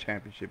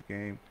championship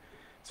game.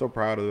 So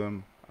proud of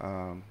them.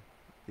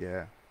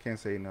 Yeah, can't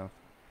say enough.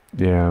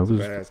 Yeah, it was a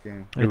badass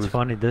game. It's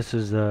funny. This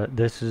is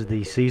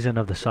the season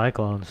of the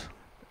Cyclones.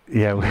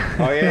 Yeah.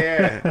 Oh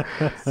yeah.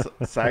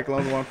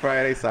 Cyclones one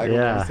Friday,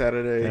 Cyclones one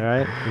Saturday.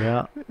 Right.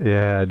 Yeah.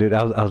 Yeah, dude.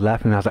 I was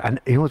laughing. I was like,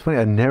 you know what's funny?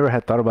 I never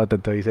had thought about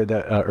that though. He said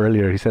that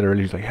earlier. He's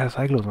like, yeah,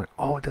 Cyclones. I'm like,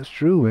 oh, that's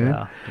true, man.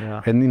 Yeah.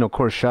 Yeah. And you know, of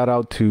course, shout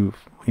out to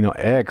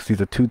X.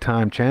 He's a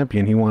 2-time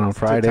champion. He won on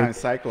Friday. 2-time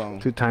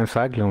Cyclone. 2-time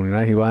Cyclone.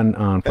 Right? He won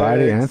on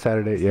Friday and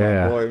Saturday. That's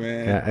yeah. my boy,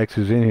 man. Yeah. X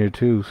was in here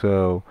too.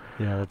 So.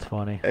 Yeah, that's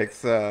funny.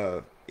 X.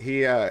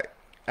 He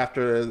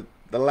after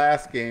the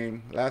last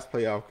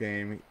playoff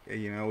game,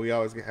 you know, we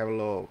always have a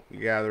little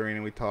gathering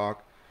and we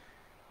talk,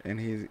 and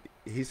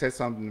he said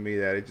something to me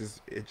that it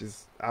just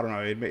I don't know,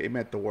 it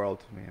meant the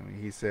world to me. I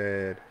mean, he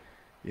said,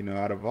 you know,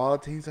 out of all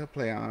the teams I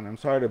play on, I'm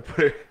sorry to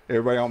put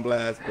everybody on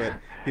blast, but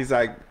he's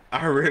like,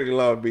 I really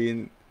love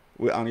being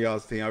on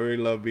y'all's team. I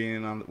really love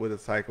being with the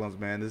Cyclones,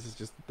 man. This is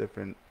just a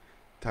different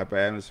type of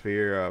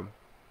atmosphere. I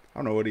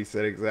don't know what he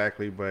said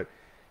exactly, but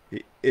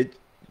it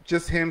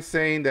just him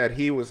saying that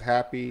he was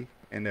happy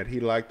and that he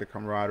liked the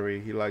camaraderie,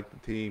 he liked the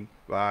team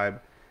vibe,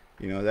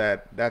 you know,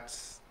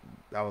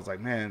 I was like,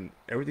 man,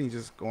 everything's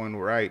just going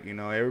right, you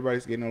know,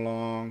 everybody's getting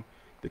along,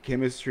 the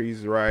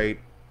chemistry's right,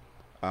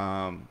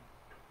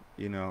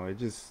 you know, it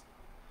just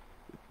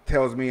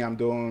tells me I'm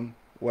doing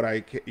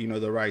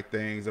the right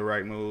things, the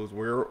right moves.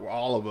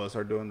 All of us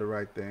are doing the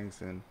right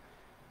things, and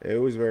it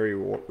was very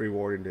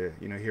rewarding to,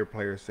 you know, hear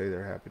players say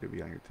they're happy to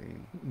be on your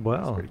team.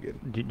 Well, pretty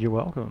good. You're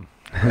welcome.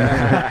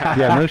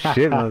 Yeah, no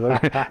shit,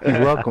 motherfucker.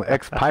 You're welcome.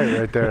 Ex-pirate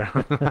right there.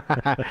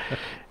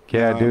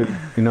 Yeah, dude.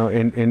 You know,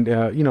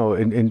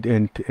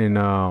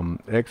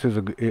 X is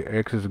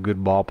a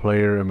good ball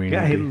player. I mean,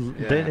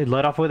 he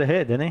led off with a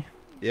hit, didn't he?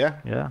 Yeah.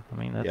 Yeah. I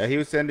mean, that's... yeah. He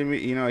was sending me.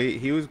 You know,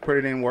 he was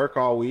putting in work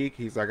all week.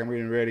 He's like, I'm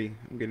getting ready.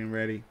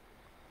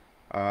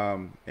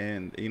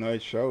 And you know,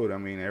 it showed. I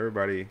mean,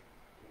 everybody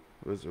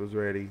was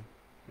ready.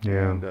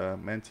 Yeah.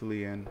 And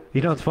mentally and.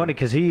 You know, it's funny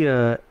because he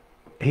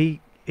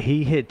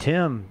hit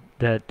Tim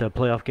that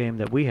playoff game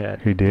that we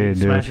had. He did.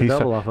 He smashed a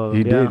double off of him.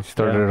 He did.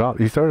 Started it off.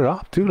 He started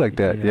off too like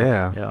that.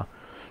 Yeah. Yeah.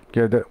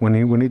 Yeah,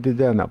 when he did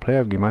that in that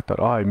playoff game, I thought,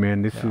 oh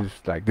man, this is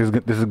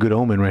a good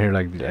omen right here.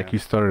 Like you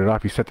started it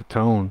off, you set the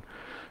tone.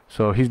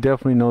 So he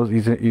definitely knows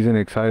he's an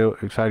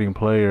exciting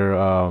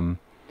player.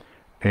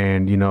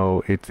 And you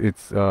know, it's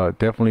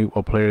definitely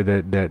a player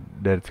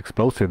that's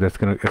explosive. It's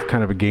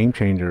kind of a game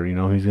changer. You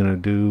know, he's gonna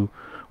do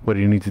what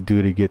he needs to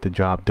do to get the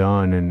job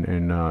done,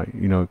 and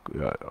you know,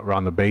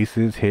 around the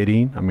bases,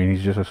 hitting. I mean,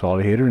 he's just a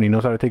solid hitter, and he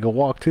knows how to take a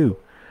walk too.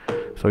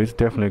 So he's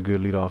definitely a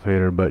good leadoff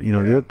hitter. But you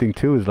know, the other thing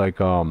too is like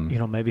you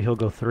know, maybe he'll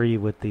go 3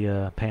 with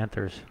the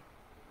Panthers.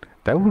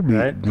 That would be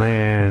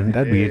man.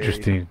 That'd be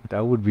interesting.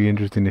 That would be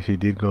interesting if he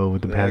did go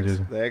with the Panthers.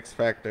 The X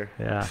factor.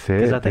 Yeah,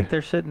 because I think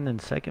they're sitting in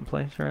second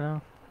place right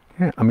now.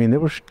 Yeah, I mean they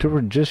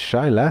were just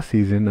shy last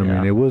season. I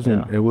mean it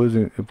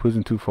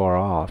wasn't too far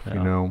off, you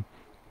know.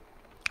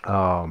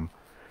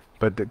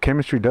 But the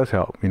chemistry does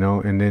help, you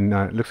know. And then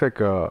it looks like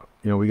you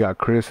know, we got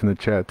Chris in the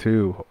chat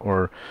too,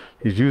 or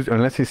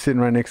unless he's sitting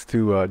right next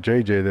to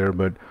JJ there,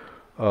 but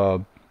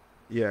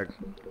yeah.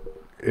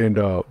 And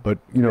but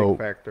you know,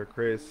 factor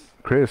Chris,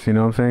 you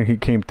know what I'm saying? He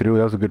came through.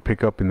 That was a good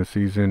pickup in the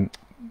season.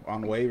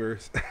 On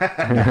waivers.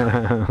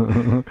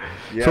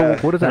 Yeah. So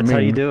what does that mean? That's how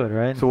you do it,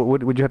 right? So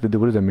what would you have to do?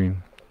 What does that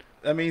mean?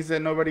 That means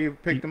that nobody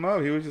picked him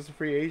up. He was just a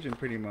free agent,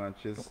 pretty much,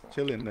 just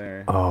chilling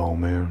there. Oh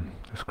man,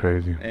 that's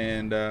crazy.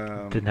 And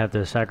didn't have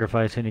to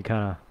sacrifice any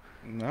kind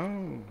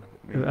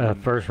of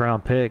first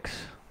round picks.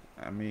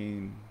 I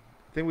mean,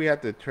 I think we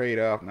had to trade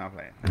off. Not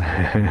playing.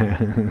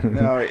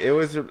 No, it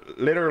was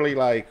literally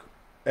like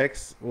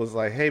X was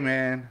like, "Hey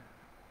man,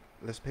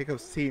 let's pick up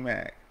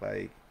C-Mac.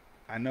 Like,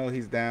 I know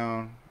he's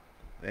down,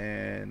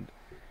 and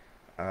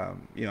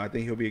you know, I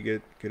think he'll be a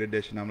good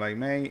addition." I'm like,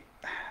 "Man,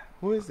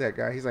 who is that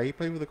guy?" He's like, "He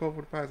played with the Colts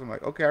for the Pies." I'm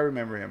like, "Okay, I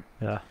remember him."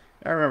 Yeah.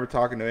 I remember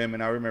talking to him,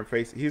 and I remember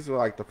he's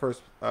like the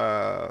first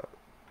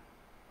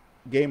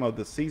game of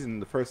the season,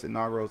 the first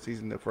inaugural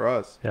season for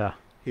us. Yeah.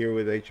 Here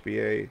with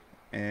HBA,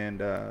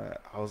 and I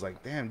was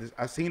like, "Damn,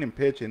 I seen him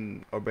pitch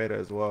in Orbeta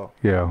as well."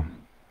 Yeah.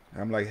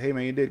 I'm like, "Hey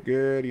man, you did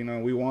good. You know,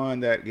 we won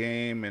that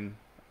game, and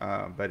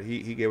but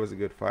he gave us a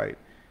good fight."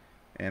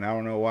 And I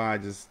don't know why, I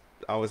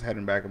always had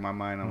him back in my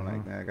mind. I'm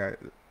like, "That guy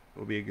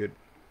will be a good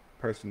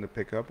person to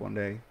pick up one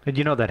day." And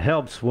you know that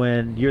helps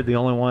when you're the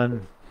only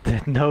one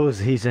that knows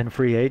he's in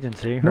free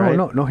agency, No,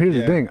 right? no. Here's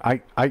the thing.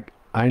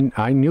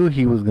 I knew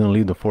he was gonna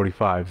leave the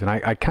 45s, and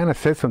I kind of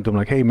said something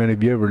like, "Hey, man,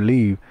 if you ever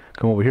leave,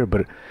 come over here."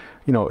 But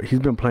he's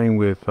been playing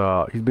with,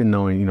 he's been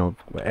knowing,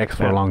 X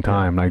for a long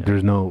time. Like,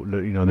 there's no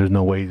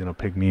way he's gonna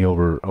pick me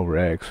over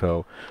X.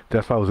 So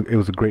that's why it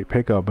was a great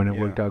pickup, and it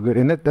worked out good.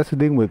 And that's the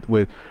thing with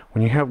when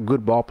you have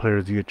good ball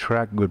players, you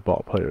attract good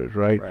ball players,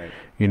 right? Right.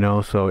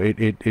 So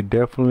it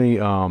definitely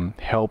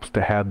helps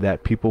to have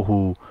that people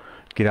who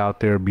get out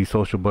there, be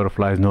social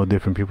butterflies, know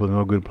different people,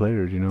 know good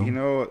players.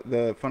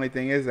 The funny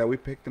thing is that we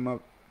picked him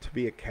up to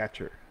be a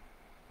catcher.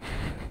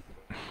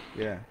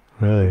 Yeah.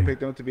 Really? We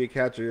picked him up to be a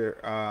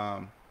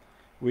catcher.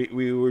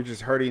 We were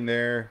just hurting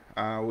there.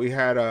 We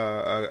had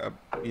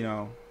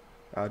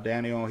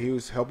Daniel. He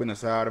was helping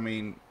us out. I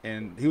mean,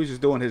 and he was just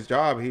doing his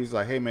job. He was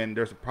like, "Hey, man,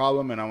 there's a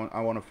problem, and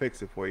I want to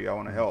fix it for you. I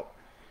want to help."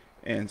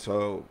 And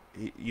so,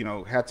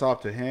 hats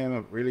off to him.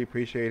 I really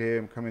appreciate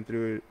him coming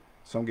through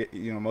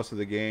most of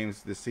the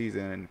games this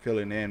season and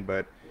filling in.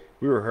 But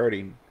we were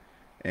hurting,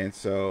 and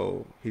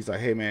so he's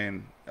like, "Hey,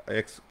 man,"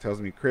 X tells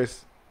me,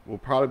 "Chris will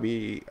probably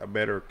be a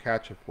better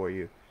catcher for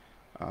you."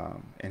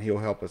 And he'll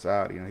help us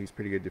out. He's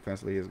pretty good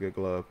defensively. He has a good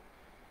glove.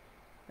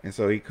 And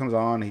so he comes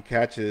on, he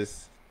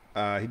catches,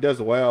 he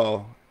does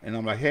well. And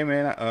I'm like, "Hey,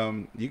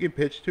 man, you can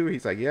pitch too?"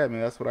 He's like, "Yeah,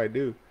 man, that's what I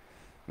do."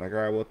 I'm like, "All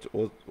right,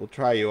 we'll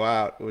try you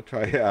out. We'll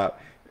try you out."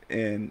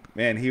 And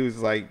man, he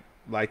was like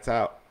lights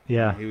out.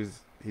 Yeah.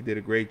 He did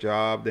a great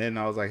job. Then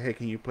I was like, "Hey,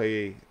 can you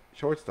play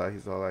shortstop?"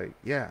 He's all like,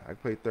 "Yeah, I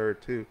play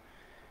third too."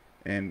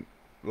 And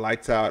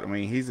lights out. I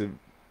mean, he's a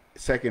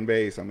second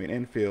base. I mean,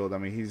 infield. I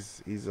mean,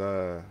 he's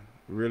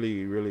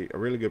really, really a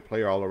really good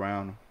player all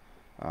around,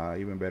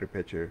 even better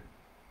pitcher.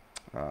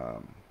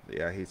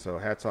 So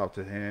hats off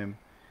to him.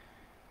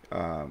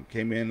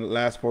 Came in the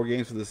last 4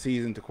 games of the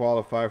season to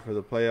qualify for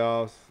the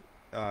playoffs.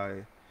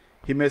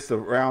 He missed the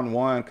round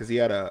 1 because he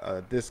had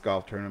a disc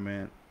golf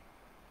tournament.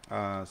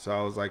 So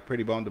I was like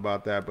pretty bummed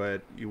about that,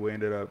 but we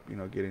ended up,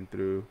 getting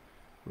through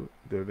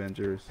the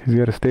Avengers. He's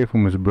got to stay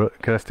from his brother.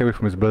 Got to stay away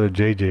from his brother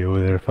JJ over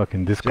there,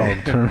 fucking disc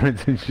golf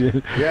tournaments and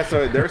shit. Yeah,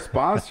 so they're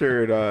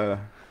sponsored.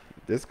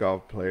 Disc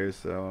golf players,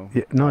 so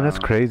that's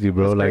crazy,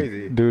 bro. Like,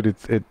 crazy. Dude,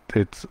 it's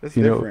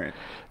different.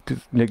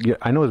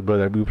 I know his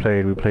brother. We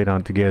played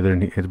on together,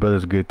 and his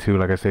brother's good too.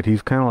 Like I said,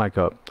 he's kind of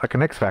like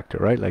an X factor,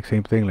 right? Like,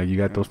 same thing. Like, you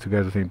got those two guys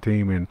on the same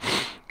team, and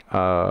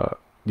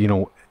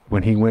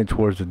when he went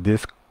towards the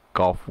disc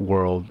golf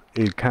world,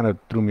 it kind of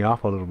threw me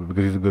off a little bit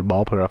because he's a good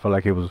ball player. I felt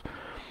like it was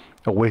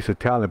a waste of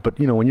talent. But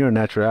when you're a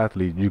natural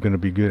athlete, you're gonna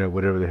be good at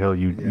whatever the hell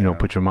you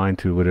put your mind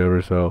to,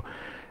 whatever. So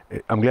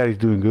I'm glad he's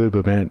doing good,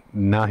 but man,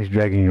 now he's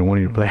dragging one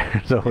of your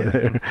players over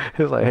there.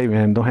 It's like, hey,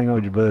 man, don't hang out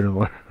with your brother no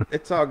more.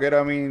 It's all good.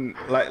 I mean,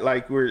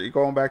 like we're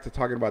going back to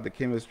talking about the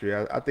chemistry.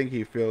 I think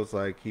he feels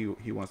like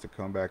he wants to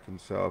come back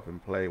himself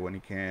and play when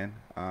he can.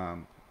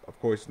 Of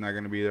course, he's not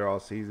going to be there all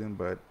season,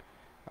 but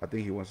I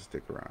think he wants to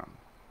stick around.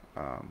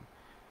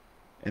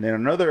 And then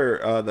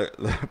another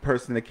the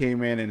person that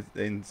came in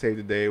and saved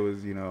the day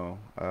was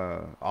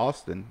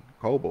Austin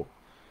Coble.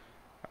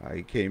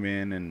 He came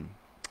in and.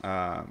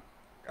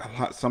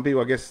 Some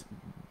people, I guess,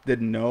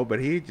 didn't know, but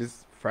he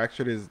just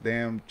fractured his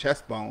damn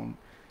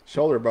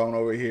shoulder bone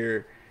over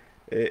here,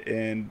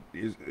 and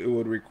it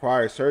would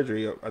require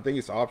surgery. I think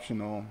it's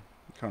optional,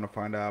 trying to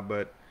find out,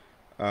 but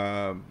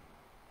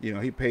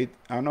he paid.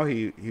 I know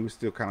he was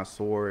still kind of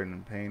sore and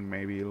in pain,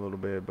 maybe a little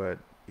bit, but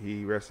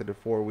he rested it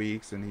 4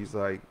 weeks, and he's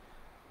like,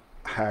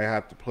 "I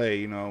have to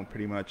play."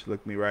 Pretty much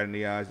looked me right in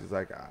the eyes. He's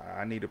like,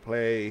 "I need to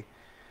play."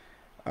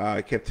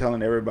 I kept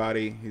telling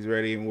everybody he's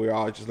ready, and we were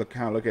all just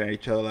kind of looking at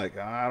each other like,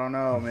 "I don't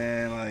know,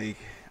 man." Like,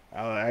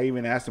 I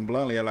even asked him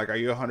bluntly, I'm like, "Are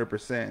you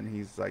 100%?" And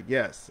he's like,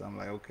 "Yes." I'm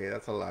like, "Okay,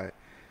 that's a lie.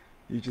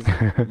 You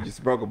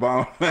just broke a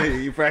bone.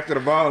 You fractured a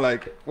bone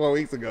like 4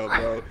 weeks ago,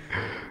 bro."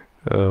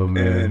 Oh,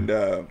 man.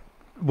 And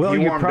well,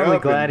 you're probably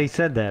glad he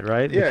said that,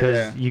 right? Yeah,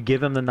 because you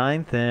give him the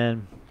 9th,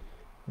 and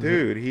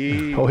dude,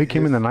 he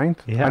came in the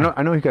 9th. Yeah,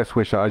 I know he got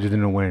switched out. I just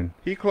didn't know when.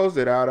 He closed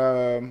it out.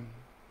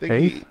 I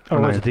think 8th?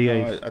 Or was it the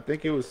 8th? I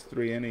think it was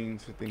 3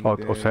 innings. I think.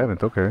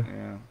 7th. Okay.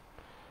 Yeah,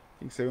 I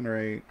think 7 or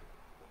 8.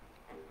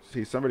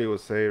 See, somebody will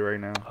say it right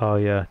now. Oh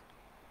yeah.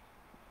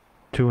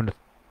 2 and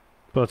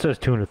well, it says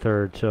 2 and a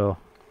third. So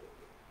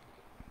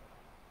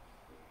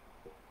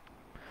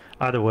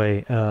either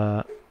way,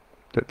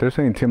 they're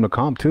saying Tim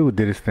LeComp too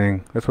did his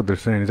thing. That's what they're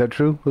saying. Is that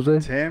true, Jose?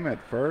 Tim at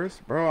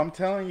first, bro. I'm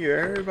telling you,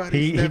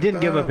 everybody. he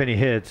didn't give up any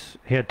hits.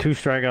 He had 2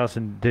 strikeouts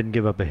and didn't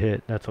give up a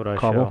hit. That's what I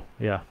show.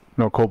 Yeah.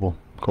 No, Coble.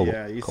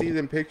 Yeah, you see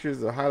them pictures,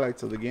 the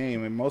highlights of the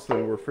game, and most of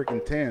them were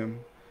freaking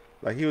Tim.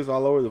 Like, he was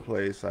all over the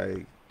place.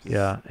 Like, he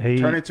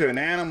turned into an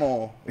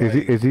animal.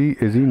 Is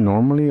he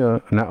normally a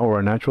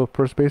natural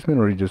first baseman,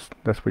 or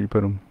that's where you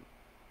put him?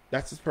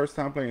 That's his first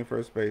time playing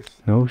first base.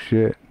 No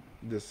shit.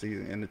 This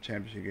season in the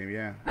championship game,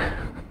 yeah.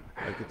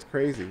 Like, it's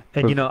crazy.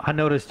 And I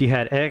noticed you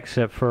had X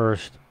at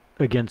first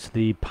against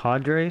the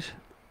Padres.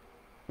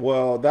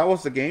 Well, that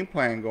was the game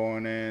plan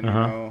going in.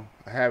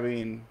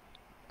 Having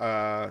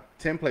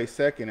Tim play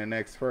second and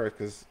X first,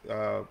 because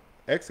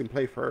X can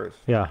play first.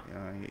 Yeah.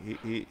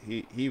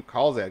 He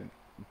calls that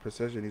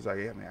precision. He's like,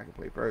 yeah, man, I can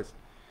play first.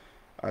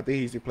 I think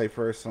he used to play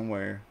first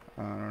somewhere.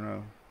 I don't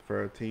know,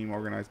 for a team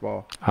organized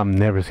ball. I've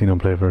never seen him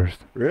play first.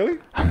 Really?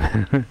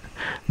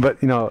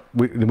 But we know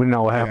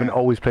what happened.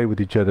 Always played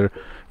with each other.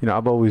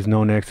 I've always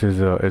known X as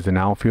an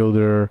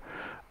outfielder.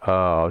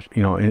 Middle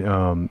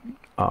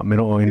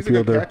infielder. He's a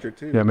good catcher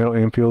too. Yeah, middle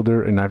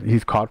infielder, and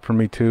he's caught for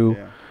me too.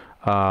 Yeah.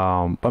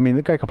 I mean,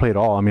 the guy can play it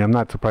all. I mean, I'm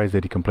not surprised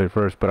that he can play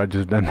first, but I've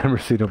never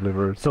seen him play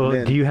first.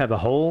 So, do you have a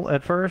hole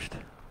at first?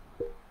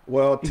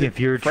 Well, if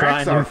you're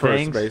Frank's trying our new first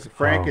things, base.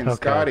 Frank and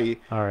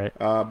Scotty. All right.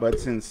 But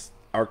since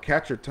our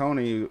catcher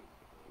Tony,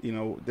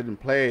 didn't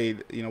play,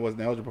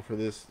 wasn't eligible for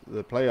the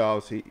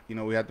playoffs,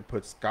 we had to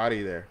put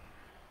Scotty there.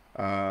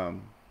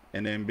 And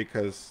then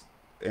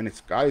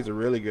Scotty's a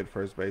really good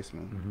first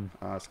baseman.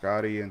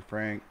 Scotty and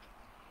Frank.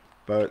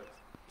 But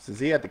since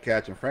he had to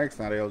catch and Frank's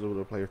not eligible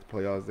to play for the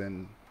playoffs,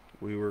 then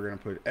we were going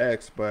to put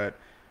X. But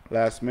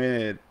last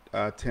minute,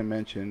 Tim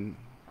mentioned,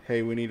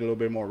 hey, we need a little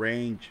bit more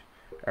range.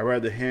 I'd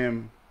rather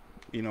him,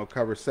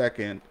 cover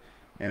second,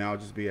 and I'll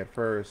just be at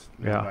first.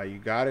 And I'm like, you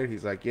got it?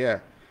 He's like, yeah.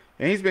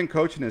 And he's been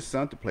coaching his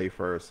son to play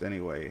first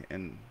anyway,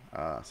 and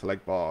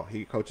select ball.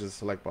 He coaches a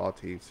select ball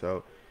team.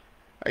 So,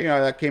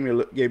 that gave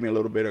me a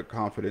little bit of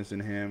confidence in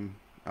him,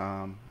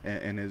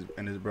 and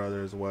his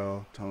brother as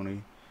well,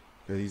 Tony.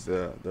 He's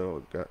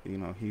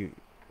he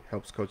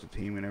helps coach the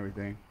team and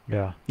everything.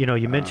 Yeah,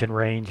 you mentioned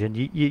range, and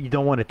you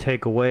don't want to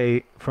take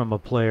away from a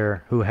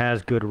player who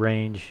has good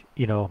range,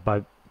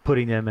 by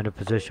putting them in a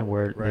position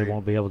where they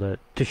won't be able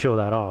to show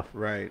that off.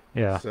 Right.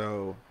 Yeah.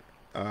 So,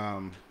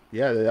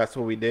 that's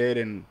what we did,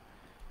 and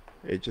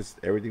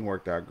everything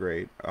worked out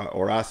great.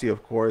 Horacio,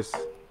 of course,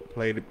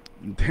 played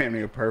damn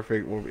near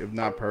perfect, if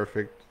not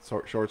perfect,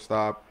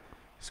 shortstop,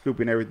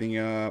 scooping everything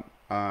up.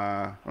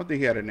 I don't think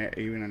he had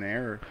even an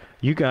error.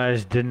 You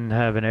guys didn't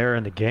have an error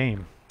in the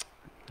game,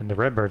 and the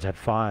Redbirds had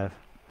 5.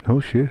 Oh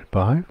shit,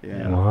 5?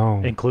 Yeah.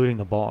 Wow. Including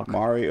the balk.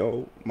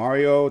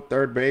 Mario,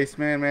 third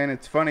baseman, man.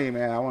 It's funny,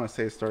 man. I want to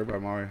say a story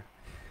about Mario.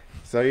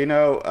 So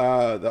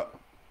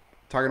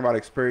talking about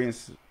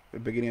experience at the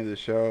beginning of the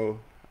show,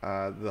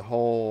 the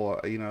whole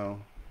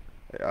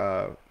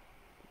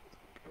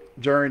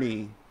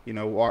journey,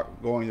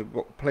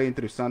 playing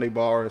through Sunday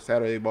ball or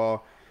Saturday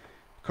ball.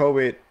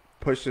 COVID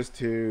pushed us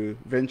to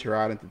venture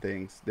out into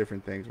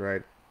different things,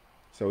 right?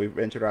 So we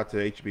ventured out to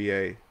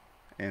HBA,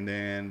 and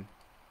then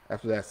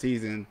after that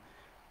season,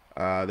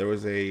 there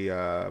was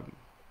a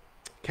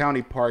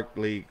county park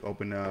league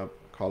opened up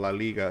called La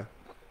Liga,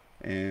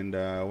 and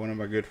one of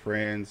my good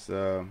friends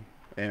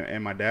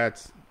and my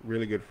dad's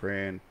really good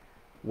friend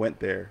went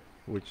there,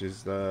 which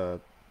is the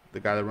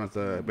guy that runs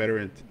the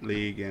veteran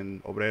league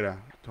in Obrera,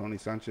 Tony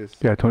Sanchez.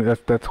 Yeah, Tony.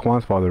 That's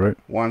Juan's father, right?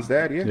 Juan's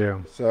dad, yeah. Yeah.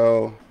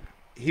 So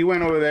he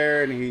went over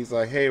there and he's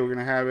like, "Hey, we're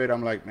gonna have it."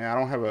 I'm like, "Man, I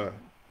don't have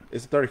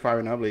It's a 35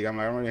 and up league." I'm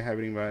like, "I don't really have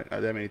anybody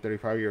that many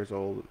 35 years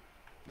old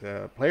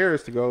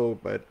players to go,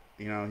 but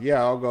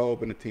I'll go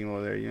open a team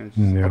over there.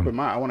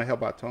 I want to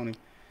help out Tony."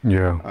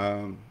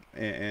 Yeah.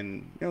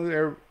 And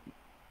they're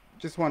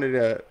just wanted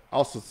to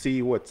also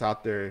see what's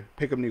out there,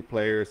 pick up new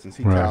players and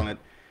see talent.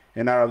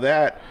 And out of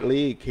that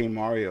league came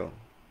Mario.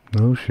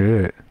 No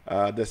shit.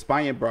 The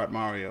Spaniard brought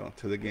Mario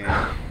to the game.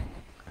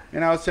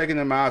 And I was checking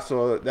them out,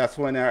 so that's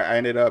when I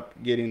ended up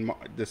getting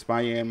the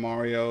Spaniard and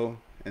Mario.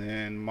 And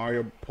then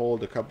Mario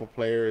pulled a couple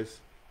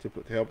players to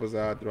help us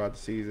out throughout the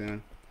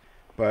season.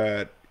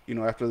 But,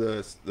 after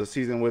the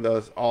season with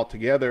us all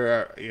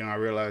together, I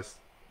realized,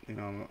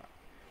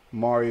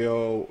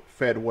 Mario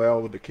fed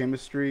well with the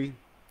chemistry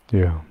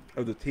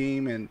of the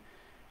team. And,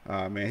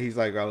 man, he's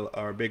like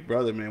our big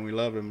brother, man. We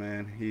love him,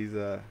 man. He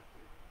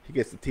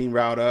gets the team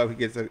riled up. He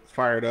gets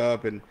fired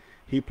up, and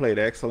he played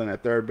excellent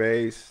at third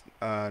base.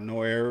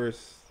 No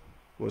errors.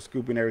 Was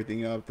scooping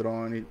everything up,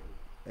 throwing.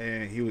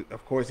 And he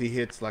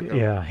hits like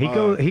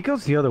he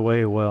goes the other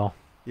way well.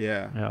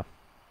 Yeah.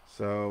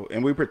 So,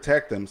 and we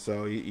protect him,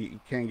 so you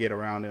can't get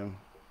around him.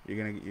 You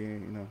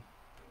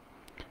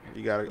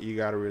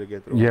gotta really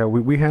get through. Yeah,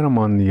 we had him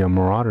on the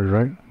Marauders,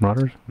 right?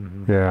 Marauders.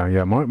 Mm-hmm.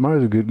 Yeah.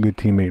 Mario's a good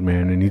teammate,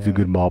 man, and he's a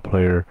good ball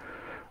player.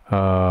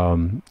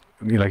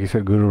 Like you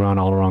said, good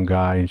all around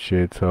guy and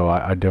shit. So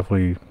I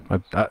definitely,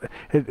 and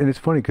it's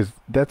funny because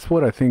that's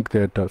what I think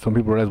that some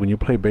people realize when you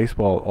play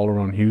baseball all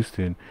around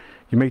Houston,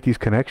 you make these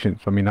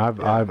connections. I mean,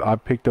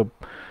 I've picked up,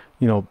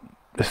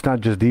 it's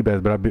not just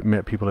D-bats, but I've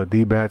met people at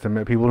D-bats. I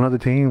met people in other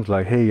teams.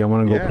 Like, hey, I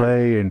want to go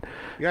play, and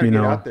you gotta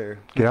get out there.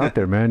 Get out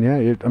there, man. Yeah,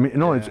 it's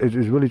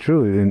really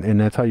true, and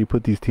that's how you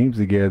put these teams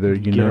together.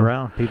 Get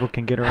around. People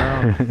can get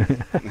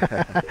around.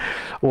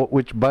 Well,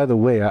 which, by the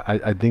way,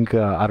 I think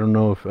I don't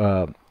know if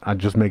I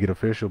just make it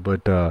official,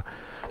 but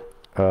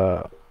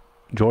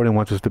Jordan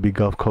wants us to be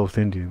Gulf Coast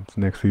Indians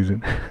next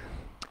season.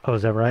 Oh,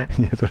 is that right?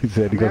 Yeah, that's what he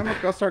said. Man,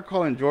 I'm gonna start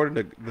calling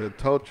Jordan the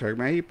tow truck.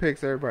 Man, he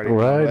picks everybody.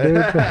 Right,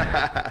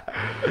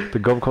 dude. The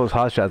Gulf Coast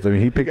hot shots. I mean,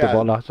 he picked up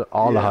all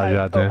the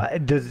hot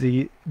shots.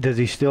 Does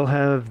he still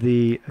have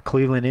the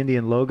Cleveland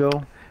Indian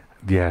logo?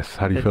 Yes.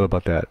 How do you feel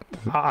about that?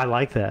 I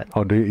like that.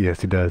 Oh, do you?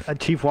 Yes, he does.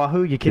 Chief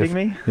Wahoo, you kidding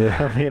me?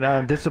 Yeah. I mean,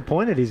 I'm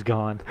disappointed he's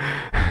gone.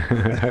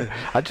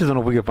 I just don't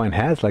know if we can find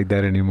hats like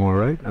that anymore,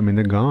 right? I mean,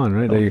 they're gone,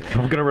 right?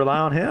 I'm gonna rely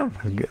on him.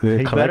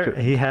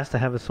 He has to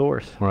have a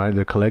source. Right,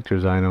 the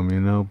collector's item, you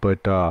know. But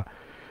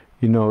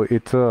you know,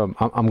 it's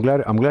I'm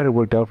glad it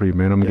worked out for you,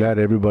 man. I'm glad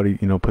everybody,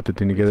 you know, put the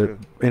thing together.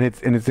 And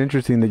it's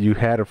interesting that you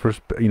had a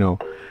first, you know,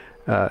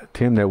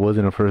 Tim that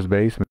wasn't a first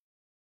baseman.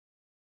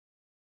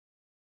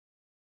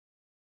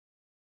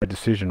 A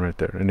decision right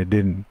there, and it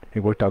didn't. It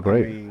worked out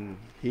great. I mean,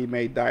 he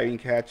made diving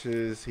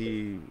catches.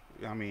 He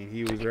was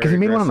very because he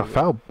made one on the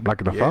foul,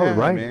 like the foul,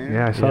 right? Man.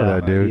 Yeah, I saw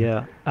that, dude.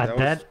 Yeah, that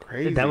was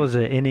crazy. That was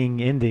an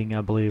inning ending, I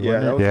believe. Yeah,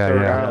 wasn't that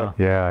was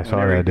yeah, I saw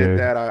Whenever that, dude. He did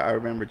that, I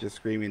remember just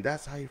screaming,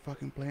 "That's how you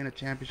fucking playing a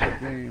championship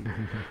game."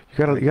 you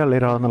gotta lay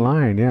it out on the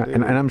line, yeah.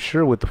 And I'm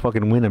sure with the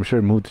fucking win, I'm sure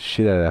it moved the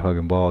shit out of that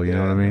fucking ball. You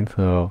know what I mean?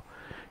 So,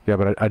 yeah,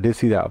 but I did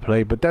see that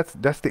play. But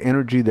that's the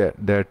energy that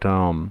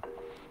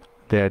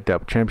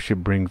championship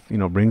brings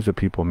to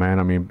people, man.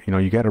 I mean, you know,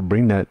 you got to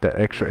bring that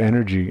extra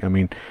energy. I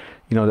mean,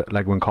 you know,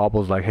 like when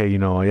Copple's like, hey, you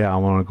know, yeah, I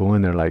want to go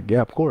in there. Like,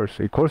 yeah, of course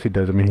he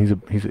does. I mean,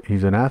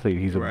 he's an athlete.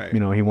 He's you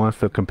know, he wants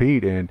to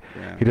compete, and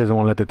he doesn't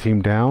want to let the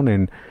team down.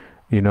 And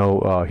you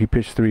know, he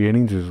pitched 3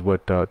 innings, is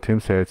what Tim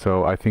said.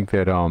 So I think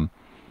that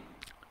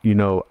you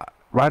know,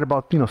 right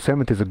about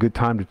 7th is a good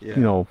time to you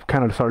know,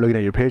 kind of start looking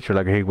at your pitcher,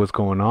 like, hey, what's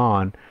going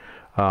on?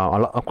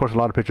 Of course, a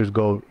lot of pitchers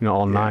go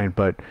all 9,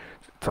 but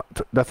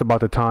that's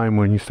about the time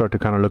when you start to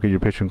kind of look at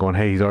your pitcher and going,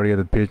 hey, he's already at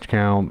the pitch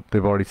count.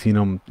 They've already seen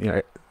him,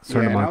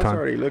 certain amount of time. I was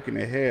already looking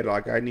ahead.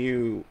 Like, I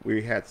knew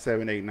we had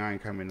 7, 8, 9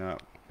 coming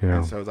up. Yeah.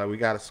 And so I was like, we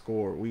got to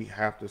score. We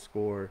have to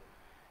score.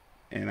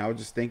 And I was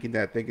just thinking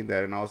that,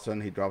 and all of a sudden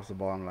he drops the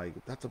ball. I'm like,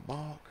 that's a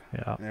balk.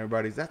 Yeah. And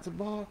everybody's, that's a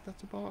balk.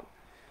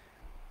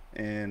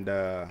 And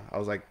I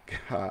was like,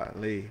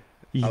 golly.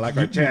 I like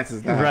our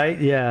chances now. Right?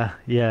 Yeah.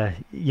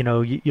 You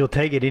know, you'll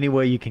take it any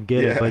way you can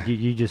get it, but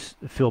you just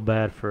feel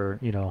bad for,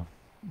 you know,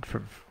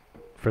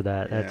 for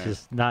that. That's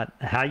just not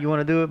how you want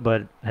to do it,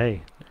 but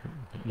hey,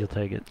 you'll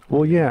take it.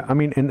 Well, yeah, I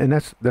mean, and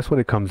that's what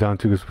it comes down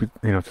to, because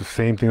you know, it's the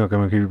same thing. Like I'm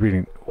gonna keep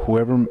repeating.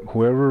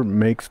 Whoever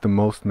makes the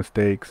most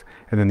mistakes,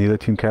 and then the other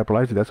team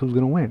capitalizes, that's who's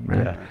gonna win,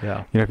 man.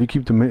 Yeah. You know, if you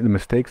keep the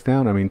mistakes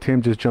down, I mean,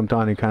 Tim just jumped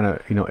on and kind of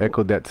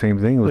echoed that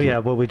same thing. Well, yeah,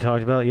 what we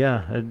talked about.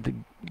 Yeah,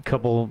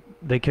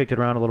 they kicked it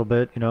around a little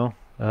bit, you know,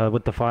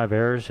 with the 5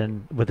 errors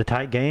and with the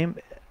tight game.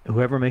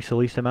 Whoever makes the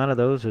least amount of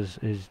those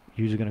is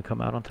usually going to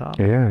come out on top.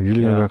 Yeah,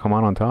 usually going to come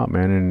out on top,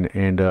 man.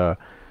 And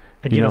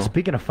you know,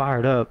 speaking of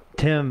fired up,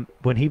 Tim,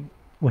 when he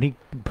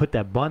put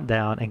that bunt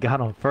down and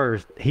got on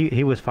first,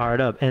 he was fired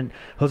up. And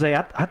Jose,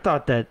 I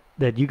thought that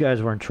you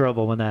guys were in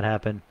trouble when that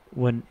happened.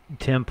 When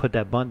Tim put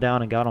that bunt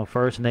down and got on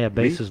first, and they had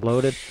bases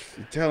loaded.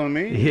 You telling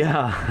me?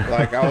 Yeah.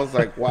 Like, I was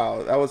like,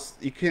 wow,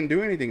 you couldn't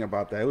do anything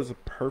about that. It was a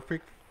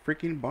perfect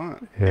freaking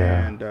bunt.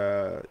 Yeah. And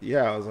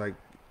I was like,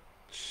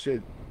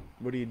 shit.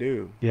 What do you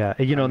do? Yeah,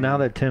 you know, now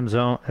that Tim is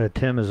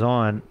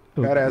on.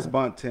 Badass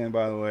bunt, Tim,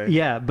 by the way.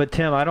 Yeah, but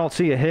Tim, I don't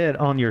see a hit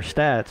on your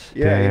stats.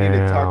 Yeah, you need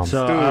to talk to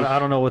So Stu. I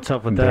don't know what's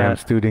up with that. Damn,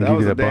 Stu didn't give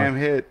you the bunt. That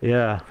was a damn hit.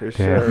 Yeah, for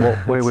sure.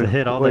 Well, wait, a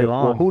hit all day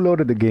long. Well, who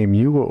loaded the game,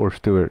 you or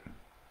Stewart?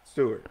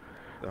 Stewart.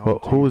 Well,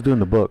 who was doing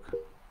the book?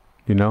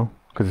 You know,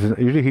 because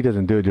usually he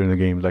doesn't do it during the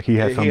game. Like he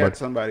had somebody. He had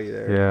somebody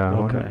there. Yeah.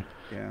 Okay.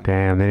 Yeah.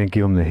 Damn, they didn't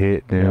give him the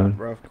hit, dude. Yeah,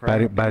 rough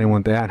crowd. Batting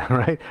one that,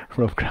 right?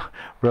 Rough.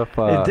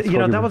 You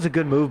know, that was a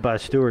good move by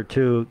Stewart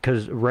too,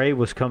 because Ray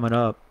was coming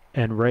up,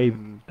 and Ray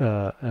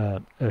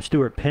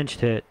Stewart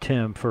pinched hit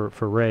Tim for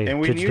Ray and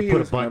we to knew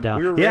put a bunt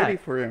down. We were ready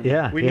for him.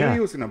 Yeah, we knew he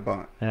was gonna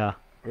bunt. Yeah,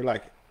 we're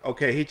like,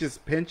 okay, he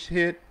just pinch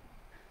hit.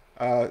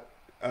 Tim,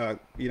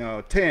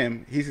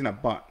 he's gonna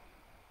bunt.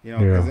 You know,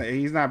 because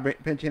he's not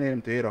pinching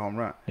him to hit a home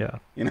run. Yeah,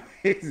 you know,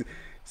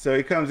 so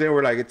he comes in.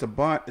 We're like, it's a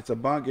bunt.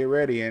 Get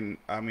ready. And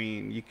I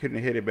mean, you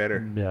couldn't hit it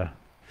better. Yeah,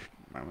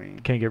 I mean,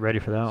 can't get ready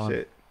for that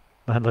shit.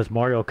 one unless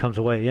Mario comes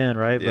away in,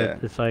 right? Yeah.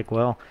 But it's like,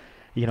 well,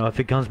 you know, if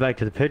it comes back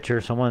to the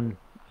pitcher, someone,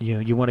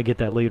 you want to get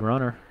that lead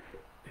runner.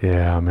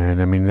 Yeah, man.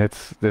 I mean,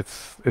 it's.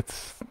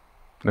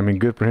 I mean,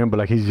 good for him, but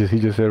like he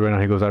just said right now,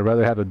 he goes, I'd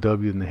rather have a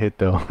W than the hit,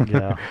 though.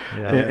 Yeah.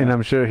 And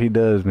I'm sure he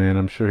does, man.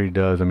 I'm sure he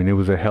does. I mean, it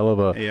was a hell of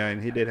a. Yeah,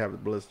 and he did have a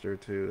blister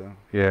too,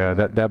 though. Yeah,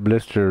 that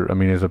blister. I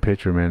mean, as a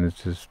pitcher, man,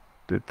 it's just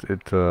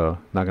it's not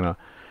gonna.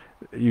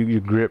 You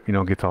grip,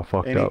 gets all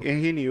fucked up.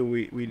 And he knew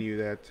we knew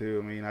that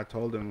too. I mean, I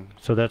told him.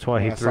 So that's why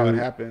he saw it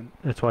happen.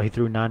 That's why he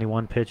threw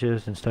 91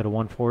 pitches instead of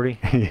 140.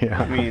 Yeah.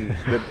 I mean,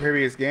 the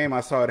previous game, I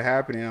saw it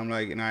happening. I'm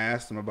like, and I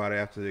asked him about it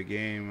after the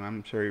game.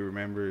 I'm sure he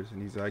remembers,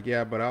 and he's like,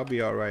 "Yeah, but I'll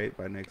be all right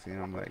by next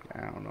game." I'm like,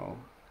 I don't know.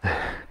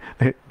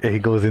 He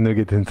goes in there,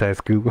 gets inside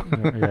scoop.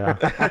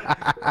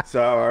 Yeah.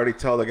 So I already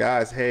told the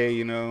guys,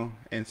 hey,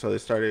 and so they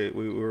started.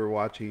 We were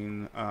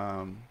watching.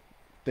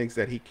 Things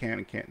that he can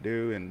and can't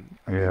do, and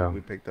I think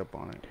we picked up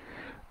on it.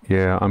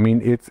 Yeah, I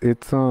mean it's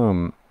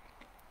I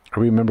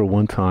remember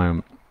one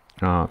time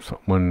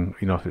when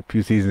a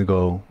few seasons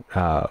ago,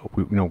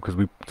 we because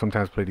we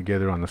sometimes play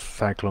together on the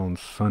Cyclone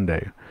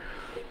Sunday,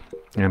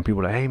 And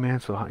people are like, hey man,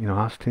 so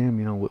how's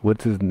Tim?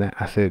 What's his name?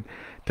 I said,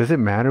 does it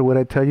matter what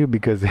I tell you?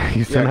 Because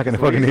he's still not gonna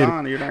fucking hit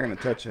it. You're not gonna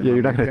touch him. Yeah,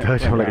 you're not gonna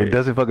touch him. Like it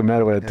doesn't fucking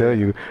matter what I tell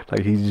you.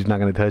 Like he's just not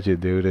gonna touch it,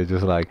 dude. It's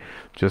just like,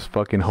 just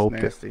fucking hope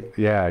that.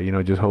 Yeah,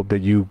 just hope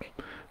that you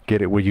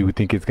get it where you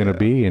think it's gonna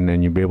be, and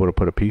then you'll be able to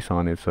put a piece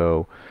on it.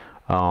 So,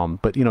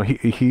 but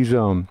he's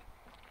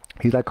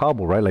like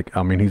Cobble, right? Like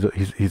I mean, he's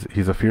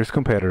a fierce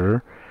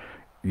competitor.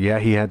 Yeah,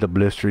 he had the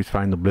blister. He's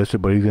fighting the blister,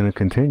 but he's gonna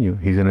continue.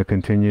 He's gonna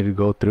continue to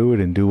go through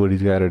it and do what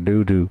he's got to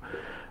do to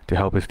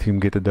help his team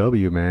get the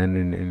W, man.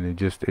 And it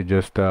just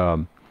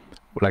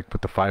like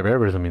with the 5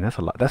 errors. I mean, that's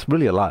a lot. That's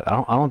really a lot.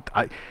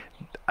 I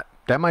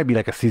that might be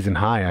like a season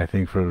high, I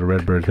think, for the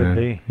Redbirds, man.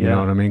 Be, yeah. You know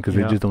what I mean? Because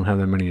they just don't have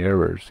that many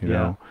errors. You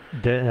know.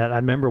 I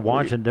remember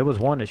watching. There was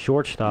one at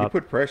shortstop. He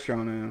put pressure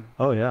on him.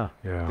 Oh yeah.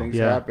 Yeah. Things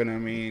happen. I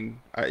mean,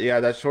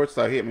 that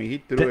shortstop hit me. He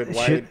threw it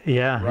wide.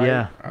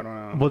 Yeah. I don't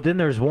know. Well, then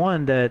there's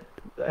one that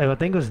I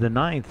think it was the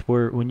 9th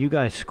where when you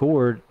guys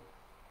scored,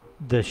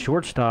 the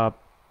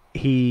shortstop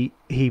he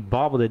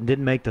bobbled it and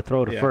didn't make the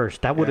throw to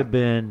first. That would have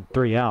been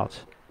 3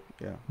 outs.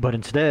 Yeah. But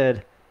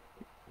instead,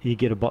 you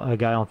get a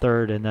guy on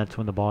third, and that's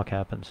when the balk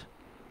happens.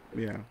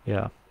 Yeah.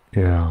 Yeah.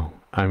 Yeah.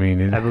 I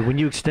mean, when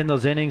you extend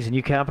those innings and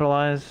you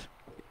capitalize.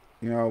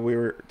 We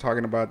were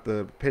talking about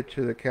the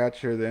pitcher, the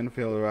catcher, the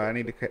infielder. I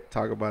need to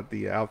talk about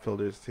the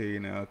outfielders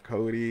too.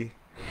 Cody,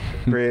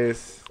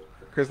 Chris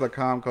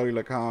Lacombe, Cody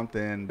Lacombe,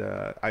 and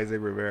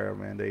Isaac Rivera.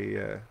 Man,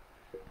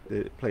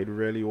 they played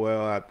really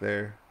well out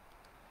there.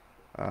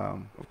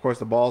 Of course,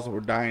 the balls were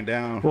dying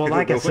down. Well,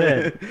 like I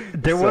said,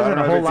 there wasn't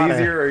a whole lot. It's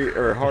easier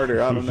or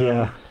harder. I don't know.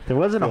 Yeah, there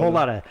wasn't a whole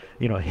lot of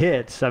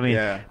hits. I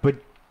mean, but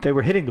they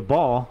were hitting the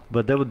ball,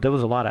 but there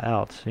was a lot of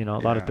outs. A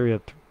lot of 3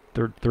 up,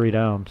 3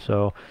 down.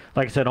 So,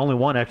 like I said, only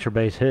 1 extra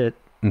base hit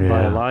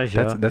by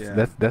Elijah.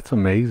 That's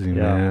amazing,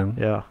 man.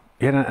 Yeah.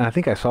 Yeah, and I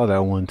think I saw that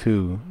one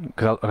too.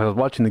 Cause I was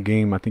watching the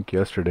game. I think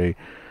yesterday,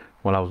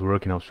 while I was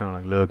working, I was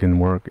trying to look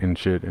and work and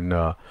shit, and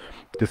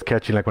just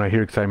catching when I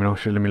hear excitement. Oh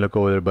shit, let me look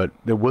over there. But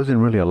there wasn't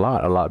really a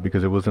lot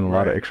because there wasn't a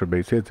lot of extra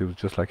base hits. It was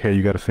just like, hey,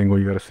 you got a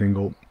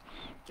single.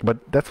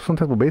 But that's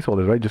sometimes what baseball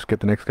is, right? Just get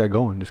the next guy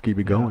going. Just keep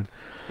it going.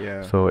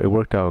 Yeah. So it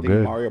worked out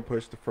good. Mario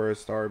pushed the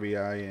first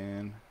RBI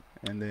in,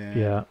 and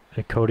then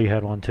and Cody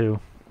had one too.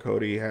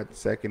 Cody had the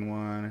second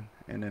one,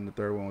 and then the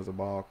third one was a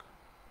balk.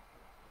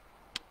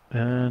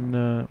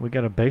 And we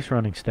got a base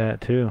running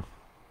stat too.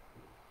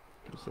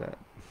 What's that?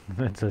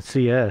 It's a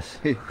CS.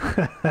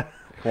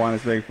 Juan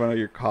is making fun of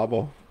your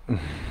Cobble.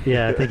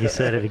 Yeah, I think he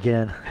said it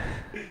again.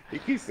 He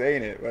keeps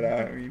saying it, but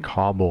I mean...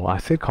 Cobble. I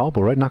said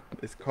Cobble, right? Not...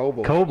 It's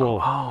Coble.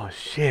 Coble. Oh,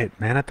 shit,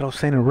 man. I thought I was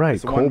saying it right.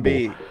 It's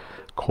 1B.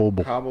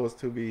 Coble. Cobble is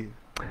 2B.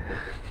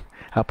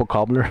 Apple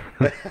cobbler.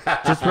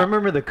 Just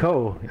remember the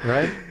co,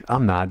 right?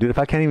 I'm not, dude. If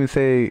I can't even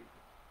say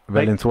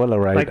Valenzuela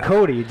right. Like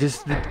Cody,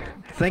 just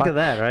think of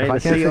that, right?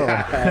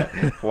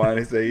 Juan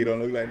is say you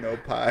don't look like no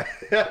pie.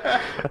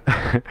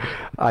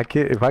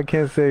 If I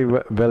can't say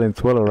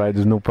Valenzuela right,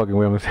 there's no fucking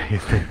way I'm gonna say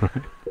his name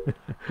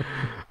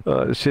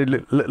right. Shit,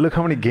 look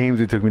how many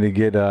games it took me to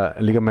get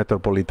Liga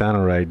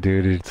Metropolitana right,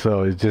 dude. It's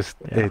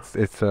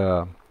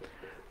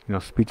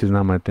speech is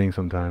not my thing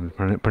sometimes.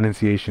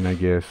 Pronunciation, I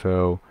guess.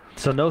 So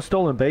no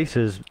stolen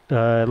bases.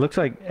 It looks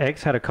like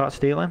X had a caught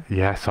stealing.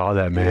 Yeah, I saw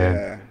that, man.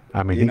 Yeah.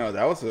 I mean,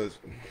 that was a.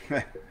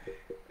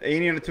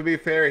 To be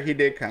fair, he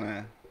did kind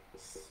of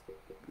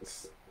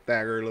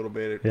stagger a little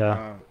bit.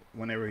 Yeah.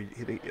 Whenever he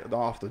hit it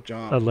off the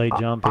jump. A late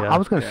jump. Yeah. I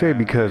was gonna say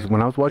because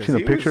when I was watching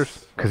the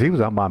pictures, because he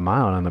was out by a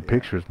mile on the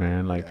pictures,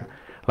 man. Like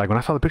when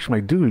I saw the picture, I'm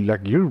like, dude,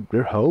 like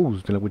you're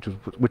hosed,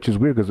 which is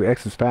weird because the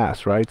X is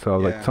fast, right? So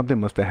like something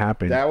must have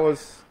happened. That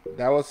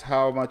was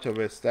how much of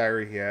a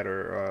stagger he had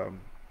or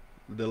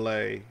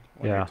delay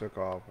when he took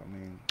off. I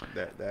mean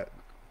that.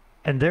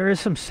 And there is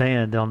some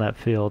sand on that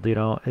field,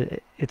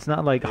 It's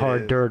not like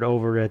hard dirt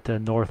over at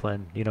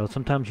Northland.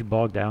 Sometimes you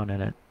bog down in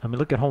it. I mean,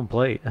 look at home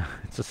plate.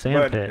 It's a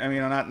sand pit. I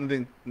mean, I'm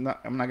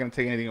not going to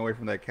take anything away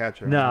from that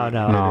catcher.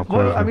 No.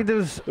 Well, I mean,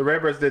 the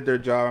Redbirds did their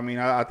job. I mean,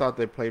 I thought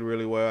they played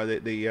really well. They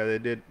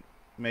did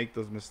make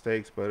those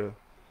mistakes, but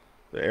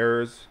the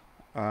errors.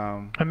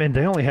 I mean,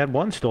 they only had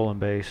 1 stolen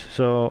base.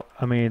 So,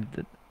 I mean,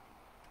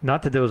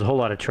 not that there was a whole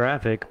lot of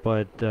traffic,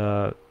 but,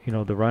 the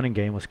running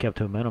game was kept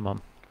to a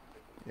minimum.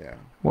 Yeah.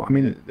 Well, I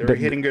mean, they were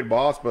hitting good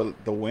balls,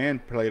 but the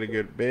wind played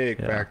a big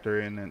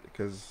factor in it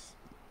because,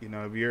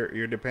 if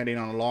you're depending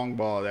on a long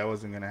ball, that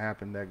wasn't going to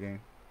happen that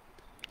game.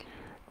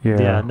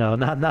 Yeah, no,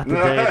 not the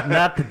day,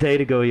 not the day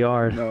to go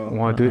yard. No.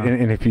 Well, dude,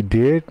 and if you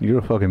did, you're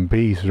a fucking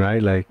beast,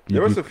 right? Like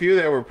there was a few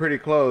that were pretty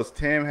close.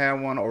 Tim had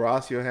one,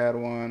 Horacio had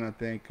one, I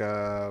think.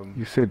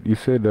 You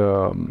said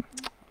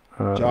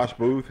Josh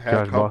Booth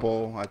had a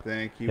couple. I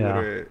think he would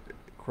have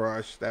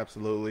crushed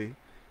absolutely,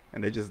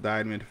 and they just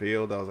died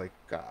midfield. I was like,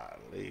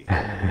 golly,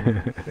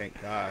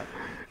 thank God.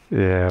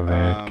 Yeah,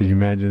 man. Can you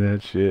imagine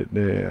that shit?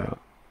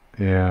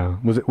 Yeah.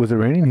 Was it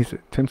raining?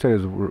 Tim said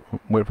it was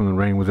away from the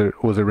rain. Was it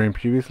rain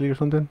previously or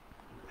something?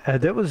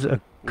 There was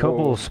a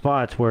couple of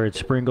spots where it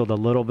sprinkled a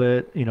little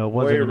bit. It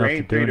wasn't enough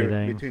to do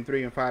anything. Between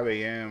 3 and 5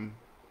 a.m.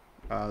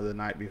 the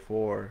night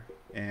before,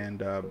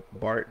 and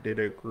Bart did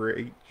a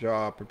great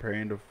job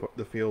preparing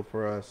the field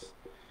for us.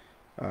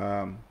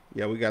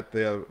 Yeah, we got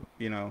the,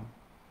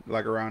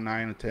 like around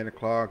 9 or 10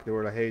 o'clock. They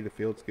were like, "Hey, the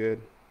field's good.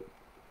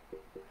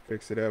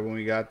 Fix it up." When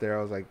we got there,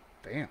 I was like,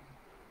 "Damn,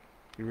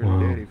 he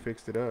really did. He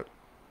fixed it up,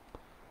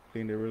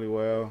 cleaned it really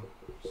well."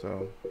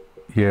 So.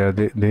 Yeah,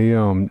 they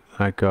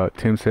like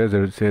Tim says,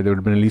 they said there would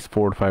have been at least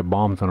 4 or 5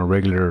 bombs on a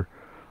regular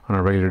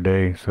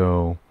day.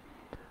 So,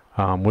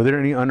 were there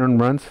any unearned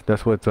runs?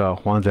 That's what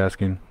Juan's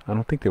asking. I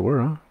don't think they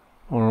were, huh?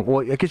 Or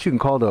well, I guess you can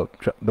call the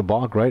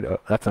balk, right?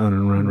 That's an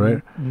unearned run,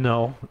 right?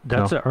 No,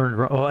 that's an earned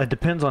run. Oh, it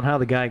depends on how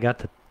the guy got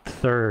to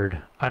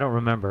third. I don't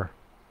remember.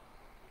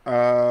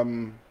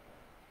 In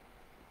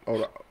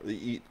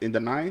the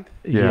ninth.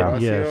 Yeah.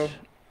 Yes.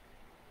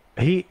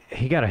 He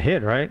got a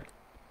hit, right?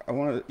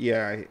 I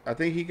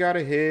think he got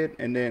a hit,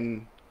 and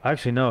then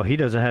Actually, no, he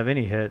doesn't have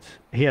any hits.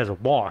 He has a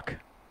walk.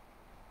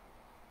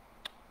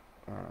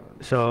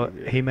 So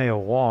he may have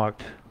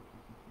walked.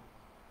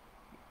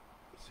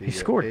 He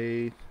scored.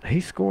 He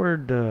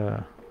scored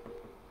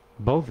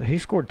both. He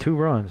scored 2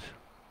 runs.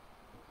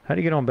 How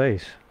do you get on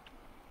base?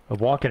 A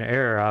walk and an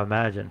error, I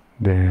imagine.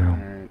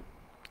 Damn.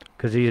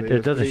 Because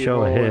it doesn't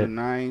show a hit. In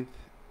the ninth,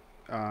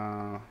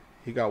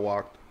 he got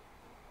walked.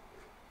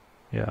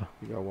 Yeah.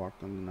 He got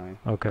walked on the ninth.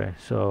 Okay,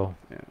 so.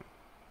 Yeah.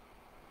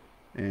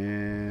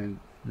 And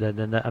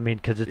then I mean,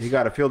 because he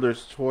got a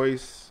fielder's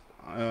choice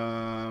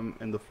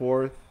in the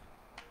 4th,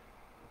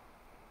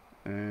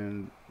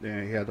 and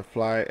then he had to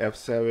fly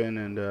F7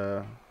 and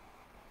a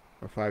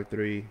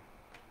 5-3.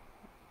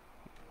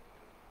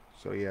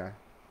 So yeah,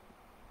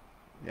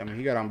 I mean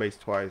he got on base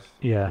twice.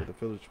 Yeah. With the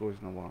fielder's choice,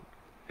 no walk.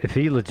 If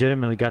he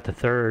legitimately got to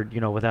third,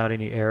 without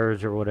any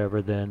errors or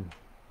whatever, then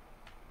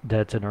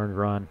that's an earned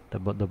run, the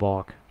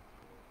balk.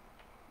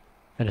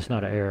 And it's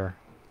not an error.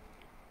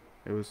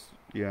 It was,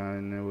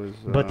 and it was.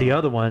 But the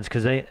other ones,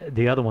 because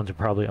the other ones are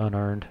probably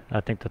unearned. I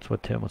think that's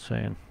what Tim was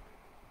saying.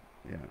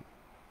 Yeah.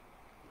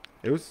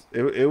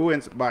 It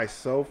went by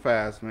so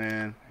fast,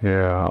 man.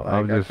 Yeah,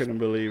 I couldn't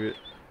believe it.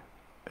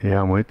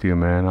 Yeah, I'm with you,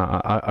 man.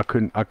 I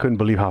couldn't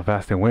believe how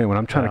fast it went. When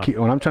I'm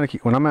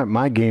at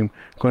my game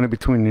going in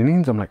between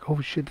innings, I'm like,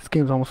 oh shit, this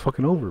game's almost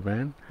fucking over,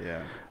 man.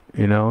 Yeah.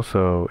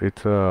 So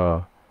it's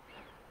one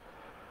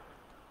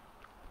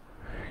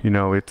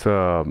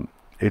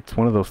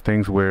of those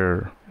things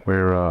where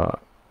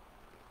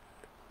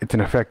it's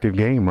an effective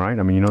game, right?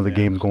 I mean, the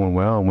game's going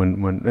well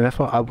and that's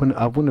why I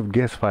wouldn't have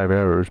guessed 5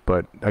 errors,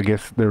 but I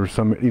guess there were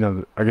some,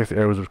 I guess the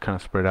errors were kind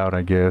of spread out,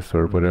 I guess,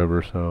 or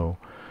whatever. So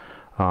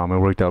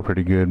it worked out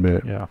pretty good,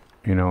 but yeah.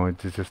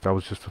 It's just I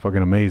was just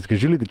fucking amazed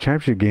because usually the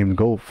championship games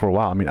go for a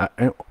while. I mean,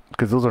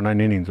 because those are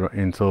 9 innings, right?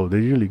 And so they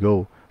usually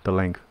go the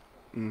length.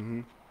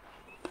 Mhm.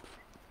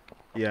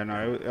 Yeah,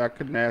 no, I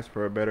couldn't ask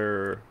for a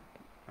better.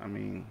 I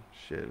mean,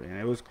 shit, man,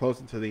 it was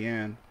closer to the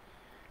end.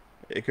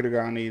 It could have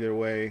gone either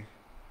way.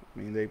 I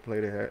mean, they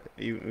played ahead.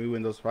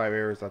 Even those 5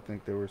 errors, I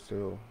think they were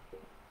still.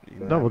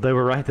 No, well, they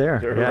were right there.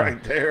 They were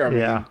right there. I mean,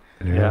 yeah.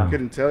 You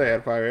couldn't tell they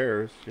had 5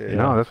 errors. Shit.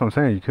 No, that's what I'm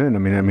saying. You couldn't. I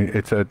mean,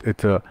 it's a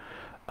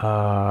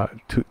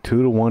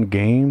 2-1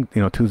 game.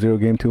 2-0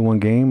 game, 2-1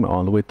 game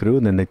all the way through,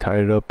 and then they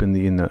tied it up in the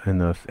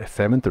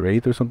 7th or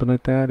 8th or something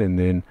like that, and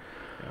then.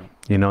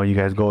 You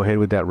guys go ahead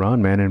with that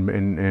run, man,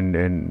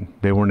 and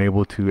they weren't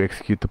able to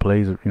execute the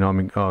plays,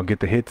 get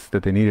the hits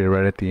that they needed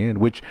right at the end,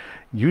 which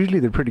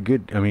usually they're pretty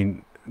good. I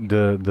mean,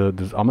 I'm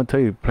gonna tell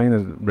you, playing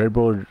as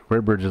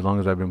Redbirds as long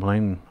as I've been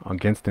playing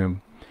against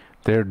them,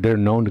 they're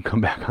known to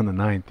come back on the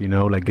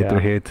 9th, get their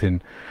hits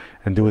and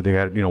do what they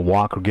got,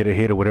 walk or get a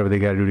hit or whatever they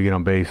got to do to get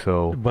on base.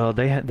 So well,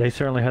 they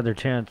certainly had their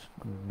chance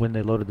when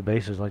they loaded the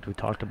bases, like we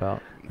talked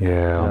about.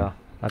 Yeah.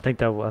 I think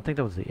that was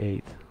the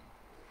 8th.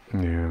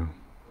 Yeah.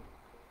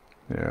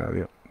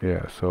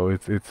 Yeah. So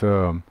it's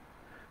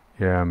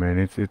yeah, man.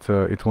 It's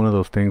one of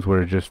those things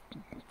where just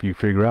you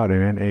figure out,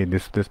 man. Hey,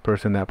 this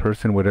person, that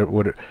person,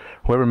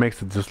 whoever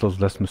makes just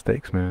those less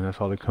mistakes, man. That's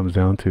all it comes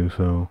down to.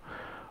 So,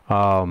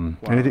 wow.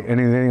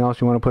 Anything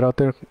else you want to put out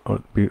there?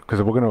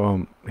 Because we're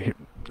gonna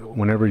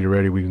whenever you're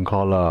ready, we can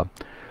call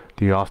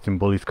the Austin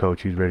Bullies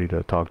coach. He's ready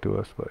to talk to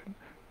us. But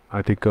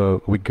I think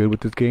we good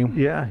with this game.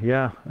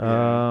 Yeah.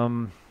 I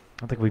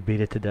think we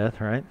beat it to death,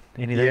 right?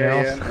 Anything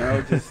else? Yeah.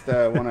 No, just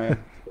want to.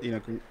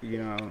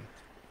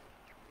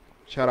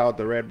 Shout out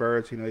the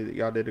Redbirds.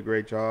 Y'all did a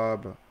great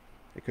job.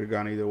 It could have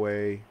gone either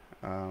way.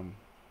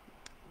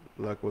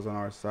 Luck was on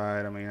our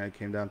side. I mean, it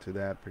came down to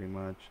that pretty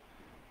much,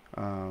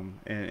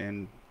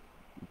 and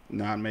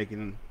not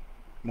making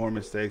more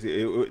mistakes.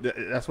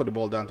 That's what it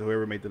boiled down to.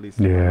 Whoever made the least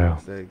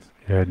amount of mistakes.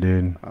 Yeah, it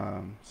did.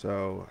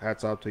 So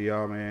hats off to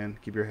y'all, man.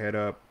 Keep your head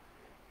up.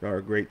 Y'all are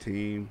a great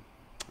team.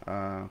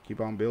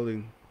 Keep on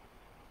building.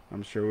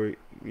 I'm sure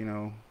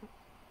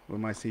we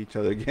might see each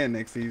other again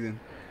next season.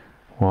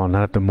 Well,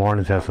 not if the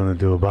Marlins have something to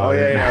do about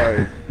it.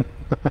 Yeah.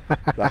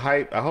 The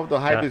hype. I hope the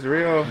hype is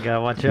real. You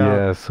gotta watch out.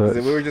 Yeah, so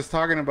we were just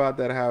talking about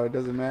that, how it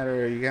doesn't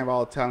matter. You can have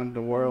all the talent in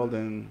the world,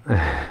 and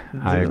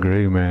I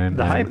agree, man.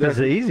 The hype is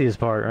the easiest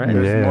part, right?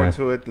 There's more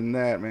to it than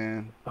that,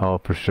 man. Oh,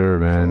 for sure,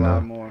 man. There's a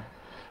lot more.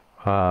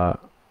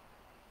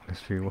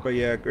 But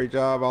yeah, great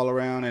job all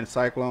around. And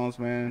Cyclones,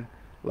 man,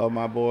 love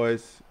my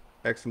boys.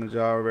 Excellent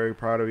job. Very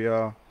proud of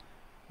y'all.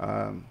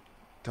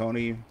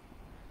 Tony,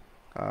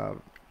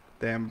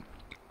 damn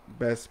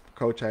best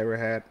coach I ever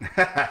had.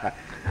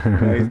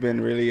 He's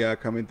been really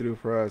coming through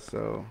for us.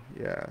 So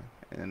yeah,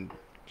 and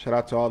shout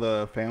out to all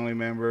the family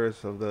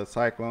members of the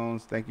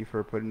Cyclones. Thank you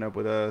for putting up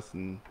with us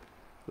and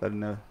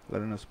letting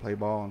us play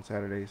ball on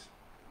Saturdays.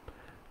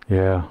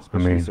 Yeah,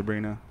 especially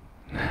Sabrina.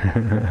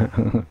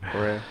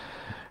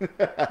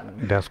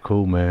 That's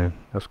cool, man.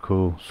 That's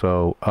cool.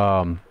 So,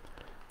 all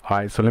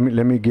right. So let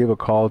me give a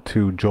call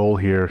to Joel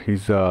here.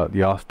 He's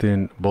the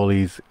Austin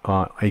Bullies,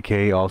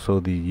 aka also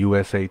the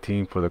USA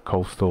team for the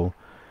Coastal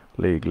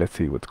League. Let's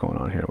see what's going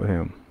on here with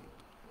him.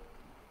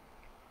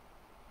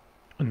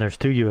 And there's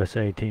 2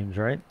 USA teams,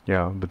 right?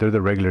 Yeah, but they're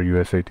the regular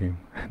USA team.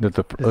 Is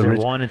there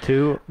 1 and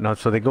 2? No,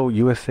 so they go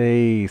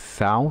USA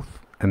South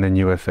and then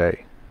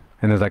USA,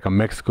 and there's like a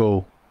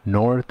Mexico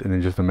North and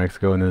then just a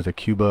Mexico, and there's a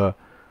Cuba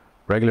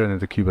regular and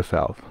there's a Cuba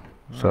South.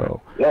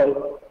 So,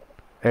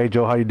 hey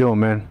Joe, how you doing,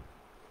 man?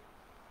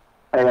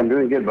 Hey, I'm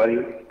doing good, buddy.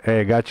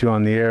 Hey, I got you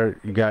on the air.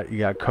 You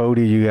got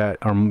Cody, you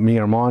got me,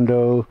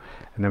 Armando,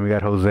 and then we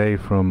got Jose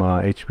from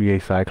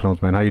HBA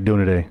Cyclones, man. How you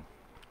doing today?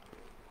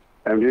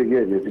 I'm doing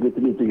good. It's good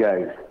to meet you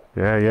guys.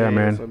 Yeah,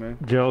 man. So, man.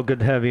 Joe, good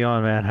to have you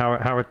on, man. How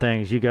are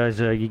things? You guys,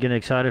 you getting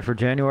excited for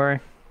January?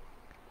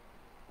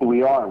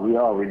 We are.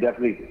 We're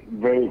definitely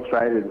very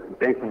excited,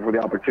 thankful for the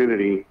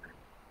opportunity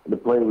to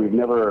play. We've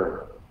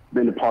never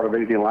been a part of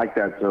anything like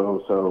that,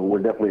 so we're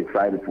definitely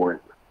excited for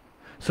it.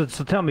 So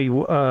tell me,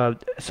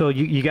 so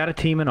you got a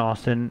team in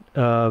Austin.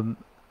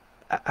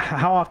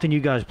 How often you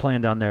guys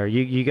playing down there?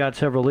 You got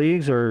several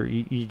leagues, or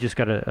you just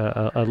got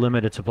a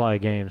limited supply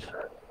of games?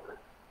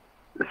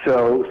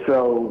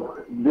 So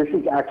this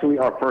is actually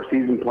our first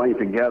season playing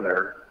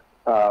together.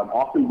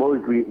 Austin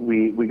Bullies,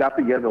 we got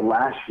together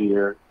last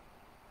year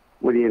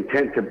with the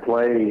intent to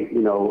play,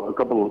 a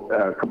couple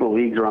of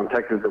leagues around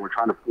Texas that we're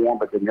trying to form,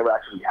 but they never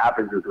actually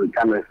happened. So we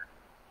kind of,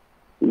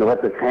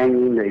 left us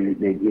hanging. They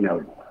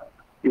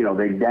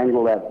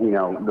dangle that,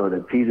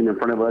 the season in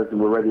front of us, and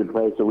we're ready to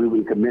play. So we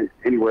wouldn't commit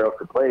anywhere else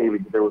to play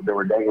because they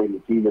were dangling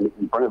the season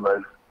in front of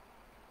us.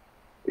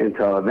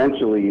 Until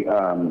eventually,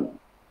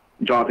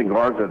 Jonathan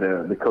Garza,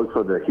 the coach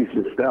for the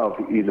Houston Stealth,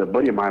 he's a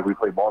buddy of mine. We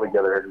played ball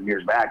together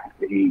years back.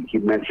 He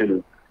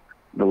mentioned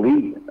the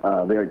league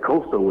there at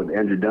Coastal with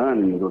Andrew Dunn,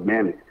 and he goes,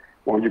 man,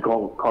 why don't you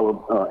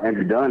call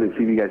Andrew Dunn and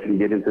see if you guys can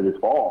get into this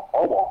fall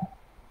ball.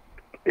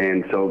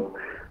 And so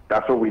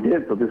that's what we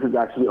did. So this is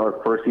actually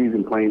our first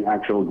season playing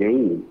actual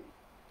games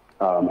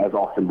as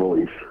Austin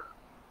Bullies.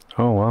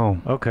 Oh, wow.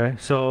 Okay.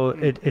 So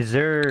is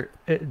there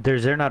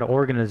not an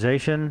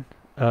organization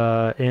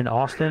in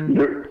Austin?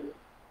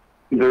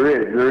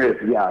 There is,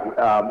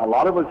 yeah. A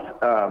lot of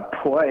us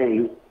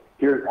play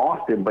here in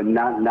Austin, but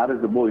not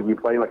as the Bullies. We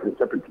play like in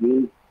separate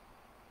teams.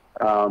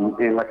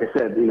 And like I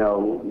said, the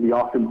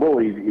Austin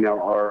Bullies,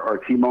 our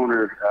team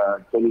owner,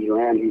 Tony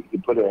Duran, he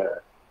put an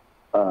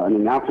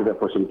announcer there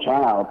for some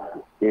tryouts,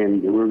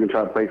 and we were going to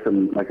try to play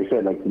some, like I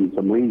said, like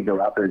some leagues that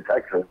were out there in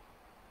Texas.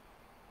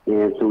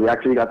 And so we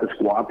actually got the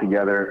squad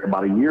together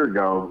about a year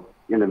ago,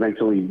 and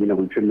eventually,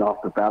 we trimmed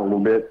off the fat a little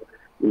bit.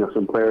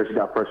 Some players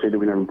got frustrated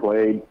we never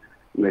played.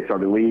 And they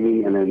started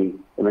leaving, and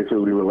then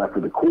eventually we were left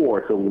with the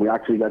core. So when we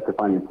actually got to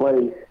finally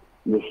play,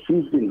 the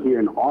season here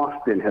in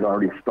Austin had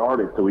already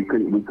started, so we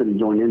couldn't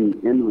join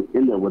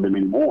in there with them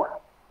anymore.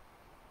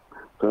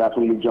 So that's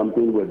when we jumped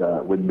in with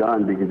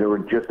Dunn, because they were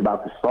just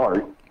about to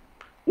start,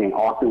 and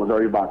Austin was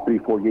already about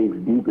 3-4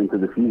 games deep into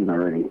the season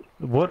already.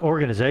 What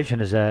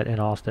organization is that in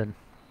Austin?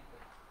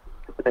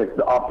 It's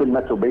the Austin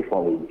Metro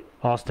Baseball League.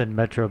 Austin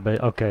Metro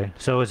okay.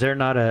 So is there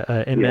not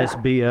a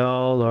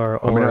MSBL or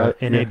a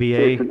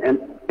NABA?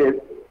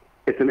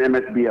 It's an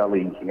MSBL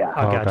league, yeah.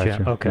 I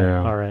gotcha. Okay,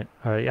 yeah. All right.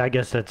 I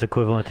guess that's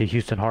equivalent to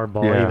Houston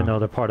Hardball, even though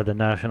they're part of the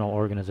national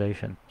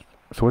organization.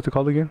 So what's it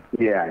called again?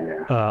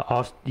 Yeah.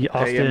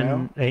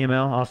 Austin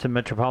AML, Austin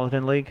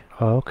Metropolitan League.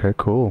 Oh, okay,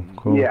 cool.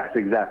 Yes,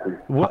 exactly.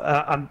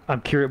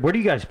 I'm curious. Where do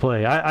you guys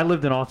play? I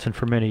lived in Austin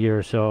for many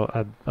years, so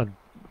I'm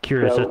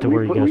curious as to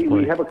where you guys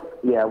play.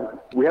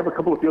 We have a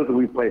couple of fields that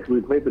we play. So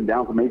we play the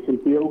Downtown Mason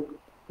Field,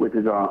 which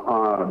is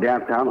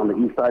downtown on the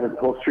east side of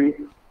 12th Street.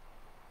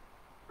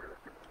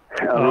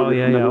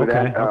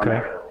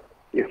 Okay.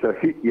 So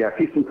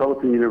Houston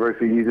Tulsa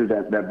University uses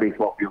that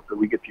baseball field, so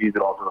we get to use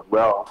it also as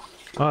well.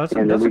 Oh, that's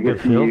a good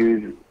field.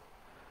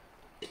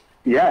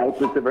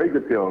 It's a very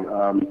good field.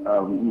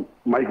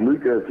 Mike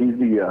Lucas, he's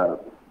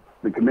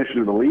the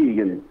commissioner of the league,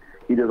 and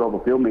he does all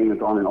the field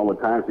maintenance on it all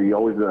the time. So he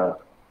always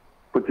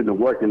puts in the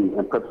work and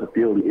preps the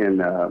field,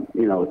 and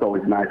it's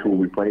always nice when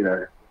we play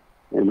there.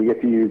 And we get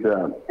to use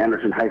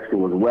Anderson High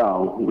School as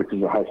well, which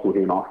is a high school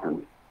here in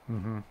Austin.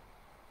 Mm-hmm.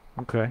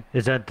 Okay.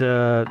 Is that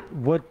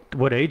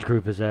what age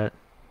group is that?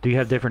 Do you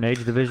have different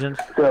age divisions?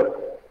 So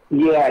So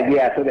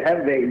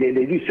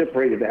they do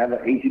separate it. They have an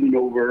 18 and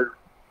over,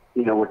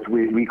 which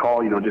we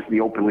call just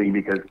the open league,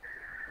 because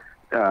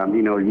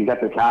you got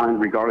the talent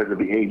regardless of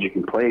the age you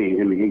can play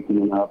in the 18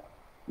 and up.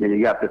 Then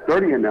you got the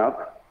 30 and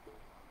up,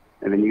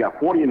 and then you got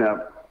 40 and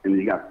up, and then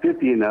you got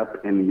 50 and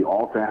up, and you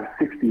also have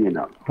 60 and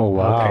up. Oh,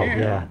 wow. Okay,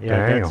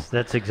 yeah.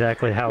 That's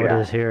exactly how it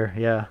is here.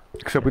 Yeah.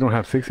 Except we don't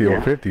have 60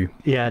 or 50.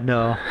 Yeah,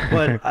 no.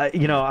 But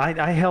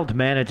I helped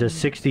manage a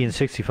 60 and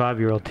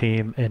 65-year-old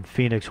team in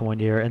Phoenix one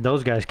year, and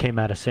those guys came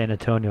out of San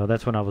Antonio.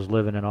 That's when I was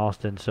living in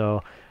Austin.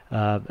 So,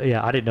 I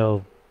didn't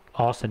know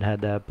Austin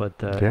had that, but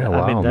wow,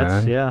 I mean,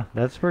 man.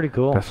 that's pretty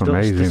cool. That's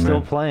amazing, man.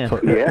 Still playing. So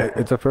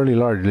it's a fairly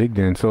large league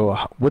then. So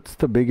what's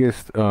the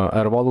biggest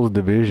out of all those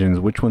divisions?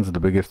 Which one's the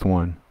biggest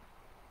one?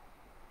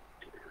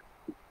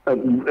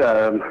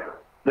 The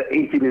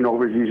 18 and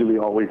over is usually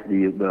always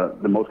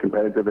the most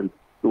competitive and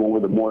the one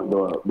with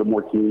the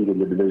more teams in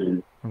the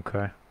division.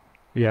 Okay.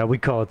 Yeah, we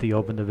call it the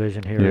open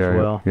division here as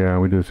well. Yeah,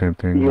 we do the same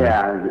thing.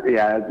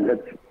 Yeah.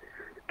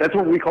 That's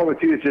what we call it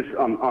too. It's just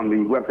on the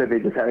website they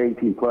just have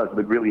 18 plus,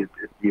 but really it's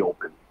the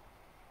open.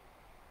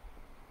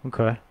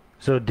 Okay.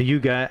 So do you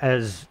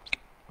guys,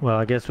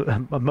 I guess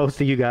most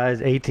of you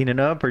guys 18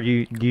 and up, or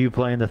do you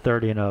play in the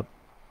 30 and up?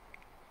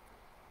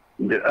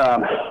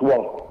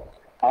 Well,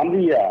 I'm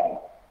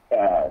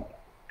the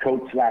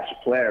coach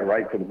 / player,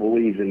 right, for the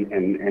Bullies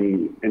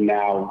and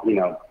now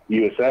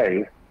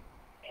USA.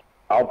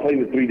 I'll play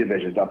in the 3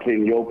 divisions. I'll play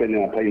in the open,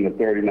 and I'll play in the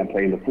 30, and I'll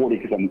play in the 40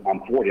 because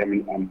I'm 40. I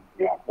mean, I'm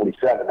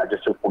 47. I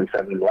just turned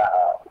 47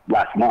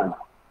 last month.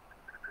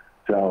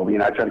 So,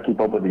 I try to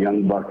keep up with the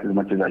young bucks as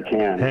much as I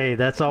can. Hey,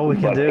 that's all we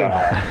can do.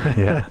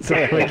 Yeah. That's all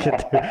we can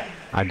do.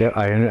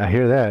 I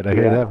hear that. I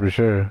hear that for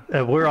sure.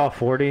 We're all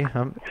 40.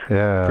 I'm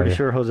pretty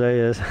sure Jose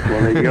is.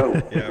 Well, there you go.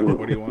 Yeah,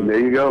 41. There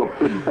you go.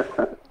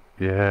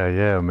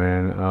 Yeah,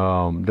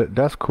 man.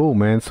 That's cool,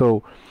 man.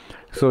 So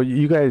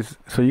you guys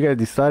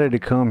decided to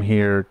come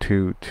here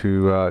to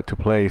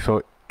play.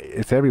 So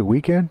it's every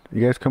weekend.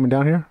 You guys coming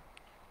down here?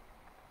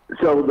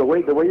 So the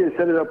way they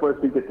set it up was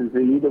because since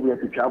they knew that we had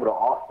to travel to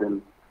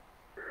Austin,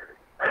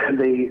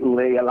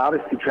 they allowed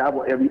us to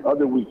travel every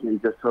other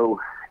weekend just so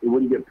it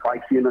wouldn't get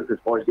pricey enough as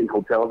far as getting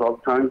hotels all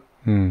the time.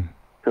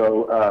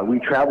 So we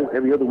traveled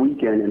every other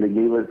weekend, and they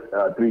gave us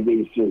 3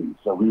 games in.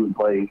 So we would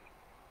play,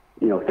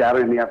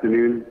 Saturday in the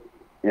afternoon,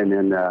 and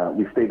then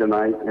we stayed the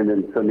night, and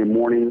then Sunday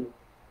morning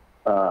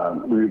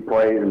we would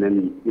play, and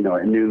then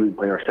at noon we'd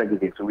play our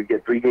second game. So we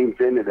get 3 games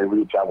in, and then we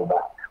would travel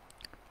back.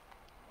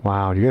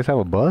 Wow, do you guys have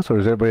a bus, or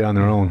is everybody on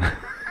their own?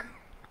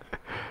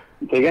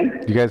 Say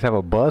again? Do you guys have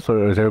a bus,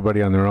 or is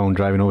everybody on their own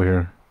driving over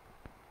here?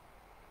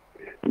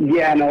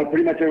 Yeah, no,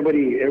 pretty much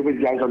everybody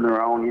drives on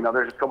their own.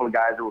 There's a couple of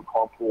guys that would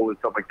carpool and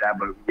stuff like that,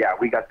 but yeah,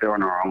 we got there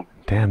on our own.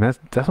 Damn, that's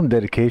some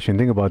dedication.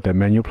 Think about that,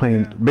 man. You're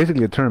playing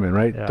basically a tournament,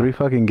 right? Yeah. 3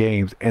 fucking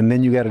games, and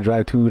then you got to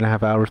drive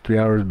 2.5 hours, 3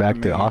 hours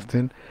back to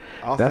Austin.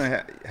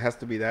 Austin has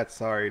to be that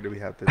sorry that we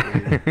have to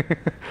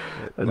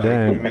do.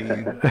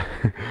 Damn.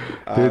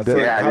 How's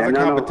the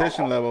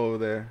competition level over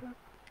there?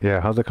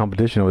 Yeah, how's the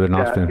competition over there in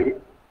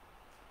Austin?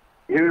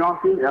 Here in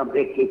Austin,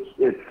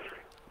 it's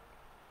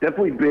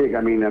definitely big.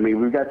 I mean,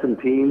 we've got some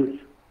teams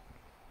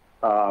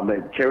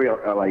that carry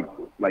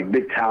like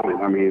big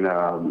talent. I mean,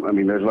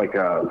 there's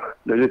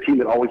a team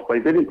that always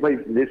plays. They didn't play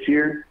this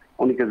year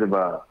only because of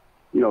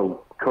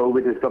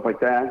COVID and stuff like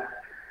that.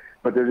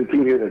 But there's a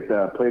team here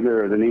that play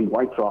there. They're named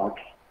White Sox,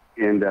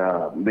 and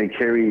they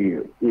carry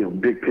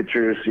big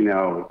pitchers.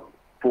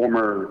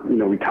 Former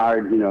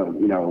retired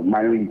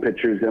minor league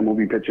pitchers,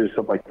 MLB pitchers,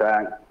 stuff like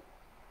that.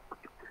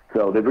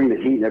 So they bring the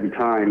heat every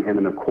time, and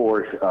then of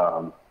course.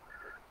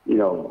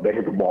 They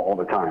hit the ball all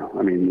the time.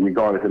 I mean,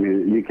 regardless. I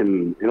mean, it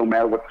don't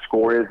matter what the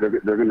score is. They're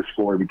going to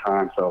score every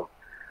time. So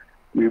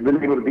we've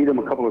been able to beat them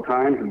a couple of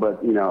times,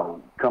 but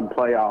come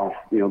playoff,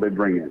 they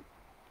bring it.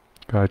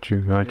 Got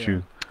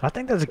you. I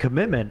think that's a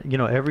commitment.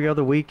 Every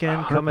other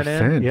weekend coming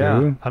in. Yeah.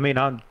 Dude. I mean,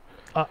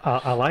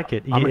 I like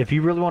it. If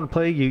you really want to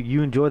play,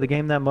 you enjoy the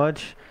game that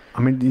much.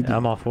 I mean,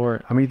 I'm all for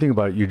it. I mean, think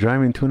about it. You're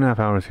driving 2.5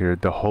 hours here.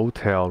 The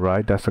hotel,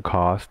 right? That's the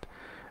cost.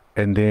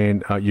 And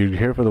then you're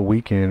here for the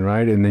weekend,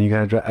 right? And then you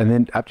gotta drive. And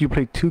then after you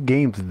play 2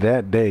 games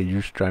that day,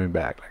 you're just driving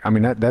back. Like, I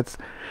mean, that's.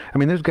 I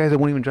mean, there's guys that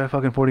won't even drive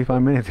fucking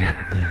 45 minutes here.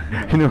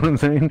 You know what I'm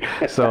saying?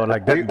 So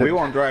like that. We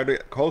won't drive to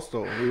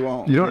Coastal. We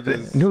won't. You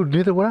don't. No,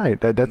 neither would I.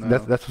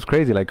 That's what's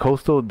crazy. Like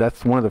Coastal,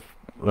 that's one of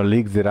the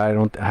leagues that I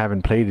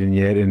haven't played in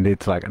yet, and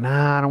it's like,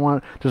 nah, I don't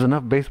want. There's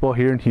enough baseball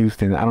here in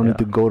Houston. I don't need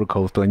to go to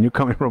Coastal, and you're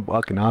coming from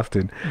fucking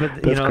Austin.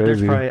 But that's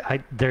crazy. There's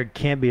probably there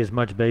can't be as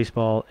much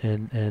baseball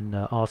in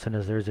Austin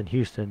as there is in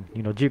Houston.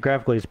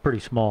 Geographically it's pretty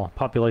small,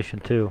 population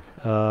too.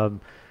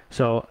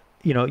 So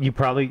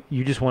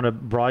you just want to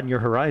broaden your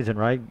horizon,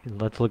 right?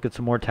 Let's look at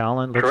some more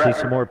talent. Let's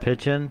see some more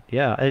pitching.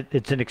 Yeah,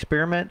 it's an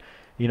experiment.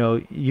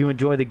 You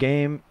enjoy the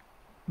game.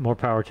 More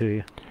power to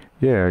you.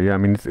 Yeah. I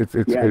mean, it's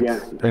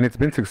and it's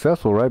been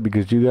successful, right?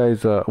 Because you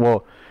guys, so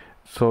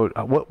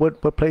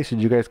what place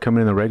did you guys come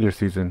in the regular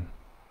season?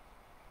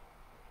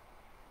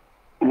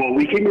 Well,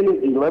 we came in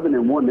at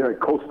 11-1 there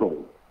at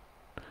Coastal.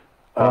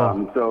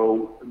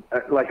 So,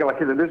 like I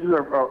said,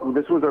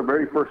 this was our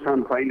very first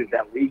time playing in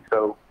that league.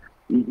 So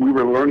we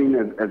were learning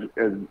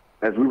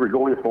as we were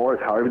going as far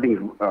as how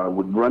everything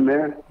would run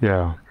there.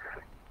 Yeah.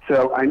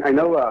 So I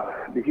know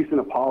the Houston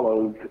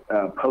Apollos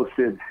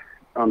posted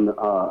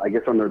I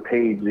guess on their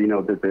page,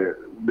 that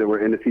they were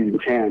in the season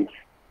champs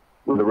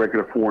with a record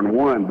of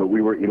 4-1, but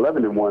we were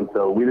 11-1,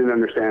 so we didn't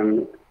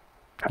understand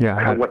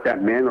what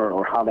that meant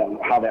or how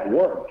that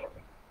worked.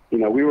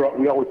 We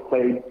always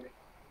played.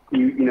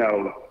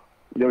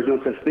 There was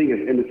no such thing as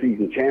in the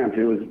season champs.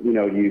 It was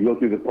you go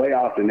through the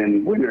playoffs and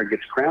then winner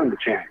gets crowned the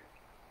champ.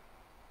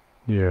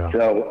 Yeah.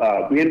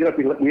 So we ended up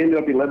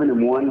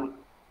 11-1.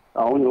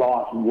 Our only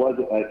loss was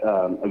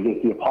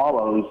against the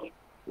Apollos.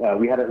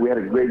 We had a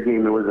great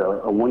game. There was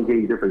a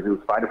 1-game difference. It was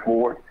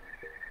 5-4.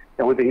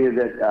 The only thing is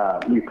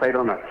that we played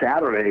on a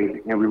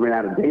Saturday and we ran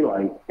out of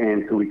daylight,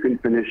 and so we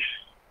couldn't finish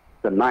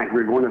the ninth.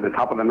 We were going to the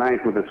top of the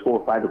ninth with a score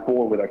of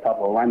 5-4 with our top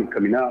of the line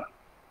coming up.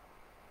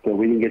 So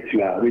we didn't get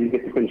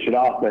to finish it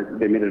off, but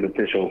they made it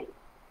official,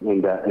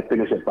 and it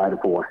finished at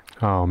 5-4.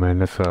 Oh man,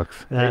 that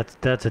sucks.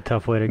 That's a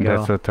tough way to go.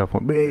 That's a tough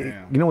one. But you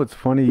know what's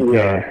funny?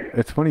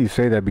 It's funny you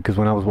say that, because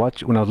when I was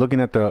looking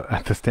at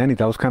the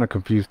standings, I was kind of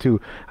confused too.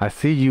 I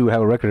see you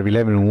have a record of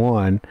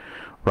 11-1,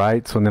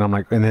 right? So then I'm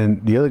like, and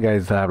then the other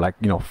guys have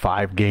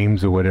 5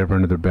 games or whatever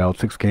under their belt,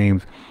 6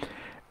 games,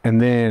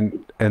 and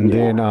then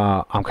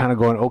I'm kind of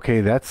going,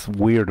 okay, that's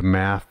weird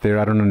math there.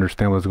 I don't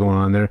understand what's going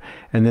on there.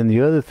 And then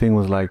the other thing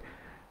was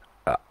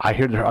I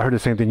heard the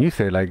same thing you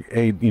said,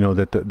 hey,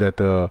 that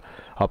the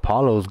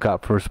Apollos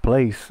got first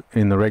place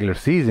in the regular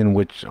season,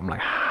 which I'm like,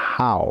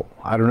 how?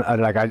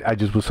 I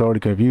just was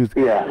already confused.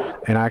 Yeah.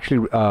 And I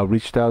actually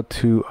reached out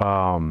to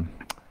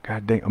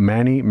God dang,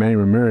 Manny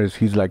Ramirez.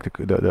 He's like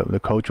the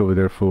coach over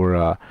there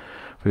for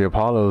the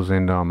Apollos,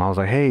 and I was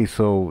like, hey,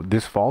 so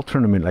this fall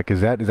tournament, is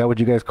that what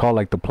you guys call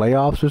the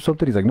playoffs or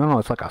something? He's like, no,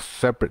 it's like a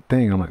separate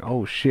thing. I'm like,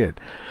 oh shit.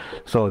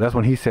 So that's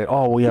when he said,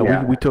 oh well,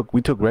 yeah. we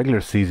took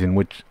regular season,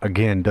 which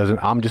again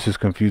I'm just as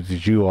confused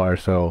as you are.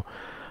 So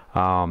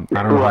I don't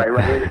know.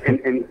 Right.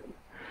 And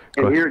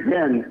here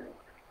again,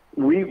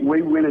 we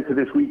went into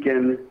this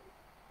weekend,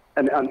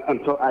 and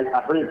so I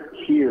heard it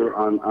here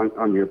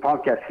on your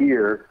podcast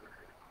here,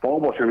 fall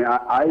ball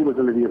tournament. I was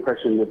under the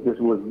impression that this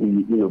was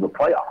the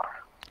playoffs.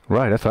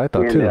 Right, that's what I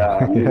thought too.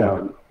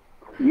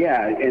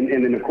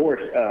 And then of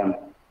course,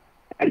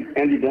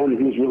 Andy Dunn,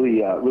 he was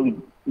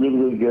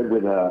really good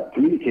with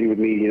communicating with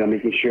me,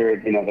 making sure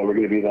that we're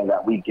going to be there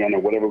that weekend or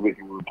whatever we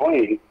were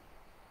playing.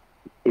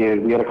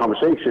 And we had a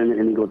conversation,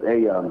 and he goes,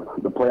 "Hey,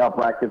 the playoff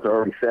brackets are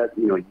already set.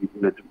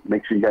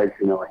 Make sure you guys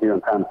are here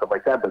on time and stuff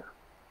like that." But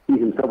he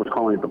himself was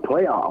calling it the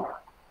playoff.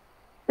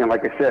 And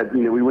like I said,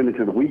 we went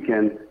into the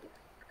weekend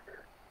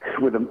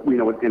with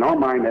in our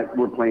mind that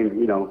we're playing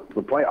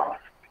the playoffs.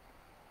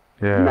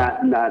 Yeah.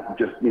 Not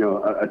just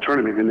a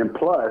tournament, and then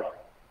plus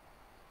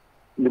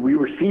we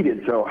were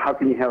seeded. So how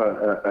can you have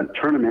a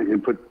tournament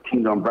and put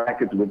teams on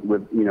brackets with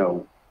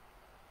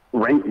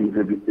rankings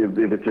if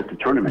it's just a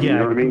tournament? Yeah, you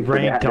know what I mean?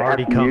 ranked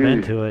already come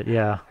into it.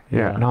 Yeah.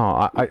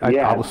 No,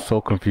 I was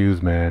so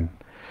confused, man.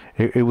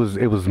 It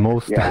was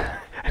most. Yeah.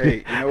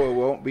 Hey, what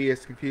won't be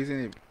as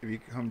confusing if you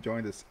come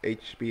join this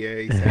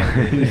HBA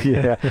Saturday?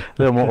 Yeah, a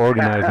little more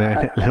organized,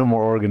 man. A little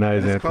more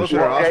organized. It's closer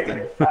to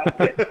Austin.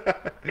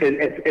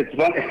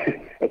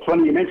 It's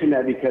funny you mentioned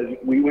that, because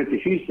we went to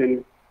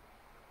Houston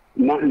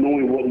not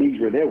knowing what leagues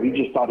were there. We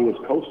just thought it was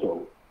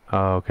Coastal.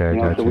 Oh, okay.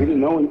 So we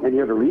didn't know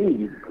any other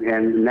leagues.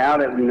 And now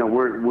that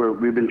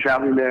we've been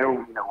traveling there,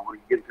 we're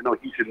getting to know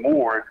Houston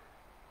more.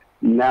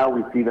 Now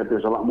we see that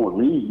there's a lot more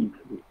leagues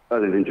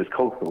other than just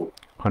Coastal.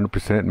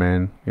 100%,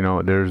 man.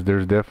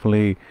 There's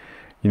definitely,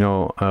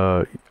 like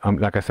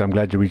I said, I'm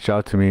glad you reached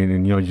out to me,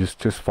 and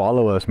just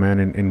follow us, man.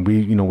 And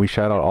we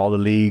shout out all the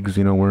leagues.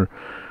 We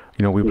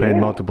play in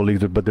multiple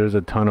leagues, but there's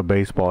a ton of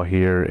baseball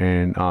here,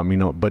 and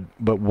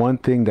but one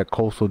thing that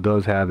Coastal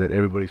does have that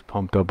everybody's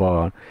pumped up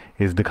on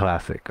is the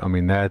Classic. I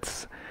mean, right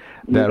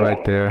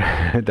there,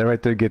 that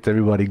right there gets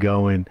everybody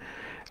going.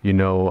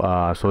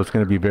 So it's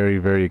going to be very,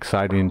 very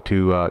exciting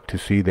to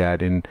see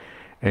that. And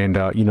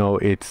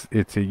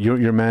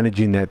you're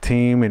managing that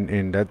team,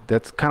 and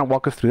that's kind of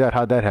walk us through that.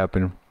 How'd that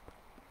happen?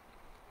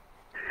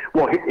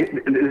 Well,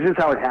 this is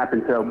how it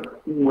happened. So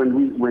when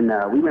we went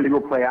to go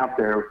play out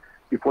there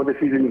before the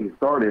season even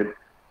started,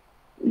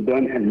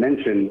 Dunn had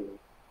mentioned,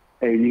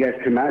 "Hey, you guys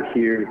come out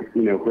here.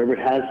 Whoever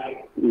has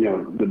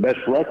the best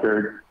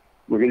record,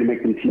 we're going to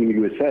make them Team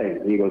USA."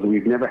 And he goes,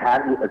 "We've never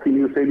had a Team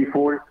USA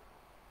before."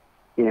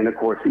 And of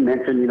course, he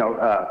mentioned,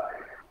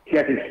 he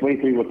had to explain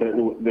to me what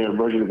their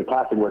version of the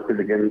Classic was,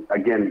 because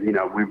again,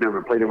 we've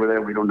never played over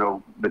there. We don't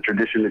know the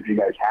tradition that you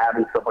guys have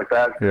and stuff like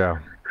that. Yeah.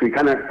 So he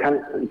kind of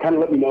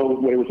let me know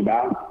what it was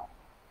about.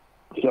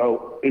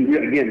 So, and we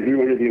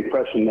were under the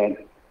impression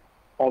that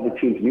all the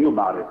teams knew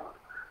about it.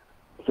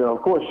 So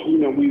of course,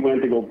 we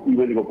went to go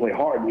play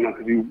hard,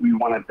 because we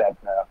wanted that,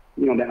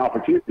 that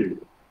opportunity.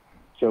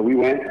 So we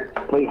went,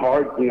 played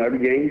hard, every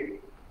game,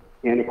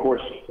 and of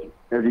course,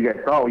 as you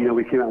guys saw,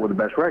 we came out with the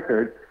best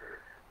record.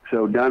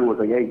 So Dunn was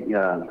like, "Hey,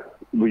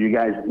 will you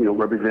guys,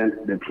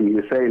 represent the Team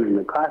USA in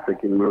the Classic?"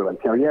 And we were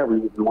like, "Hell yeah, we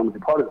want to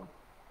be part of it."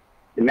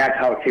 And that's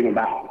how it came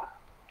about.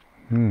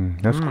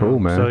 That's cool,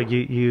 man. So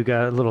you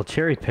got a little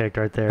cherry picked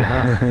right there,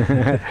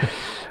 huh?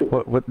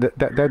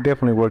 That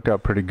definitely worked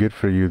out pretty good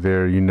for you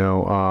there. You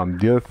know,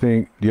 the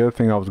other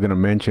thing I was gonna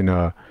mention,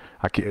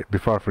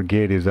 before I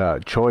forget, is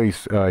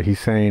Choice. He's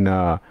saying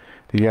that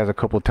he has a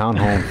couple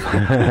townhomes.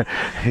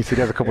 He said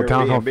he has a couple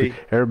townhomes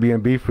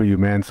Airbnb for you,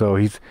 man. So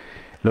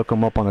look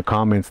him up on the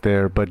comments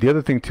there. But the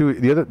other thing too,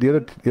 the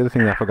other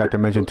thing I forgot to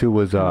mention too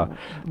was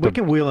we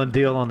can wheel and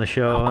deal on the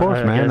show. Of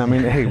course, man. I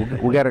mean, hey,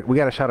 we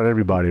gotta shout out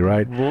everybody,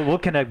 right? We'll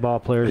connect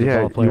ball players.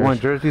 Yeah, with ball players. You want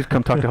jerseys?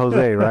 Come talk to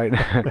Jose, right?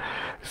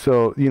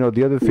 So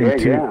the other thing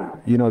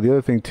the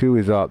other thing too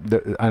is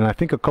and I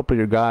think a couple of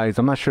your guys,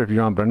 I'm not sure if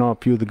you're on, but I know a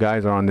few of the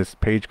guys are on this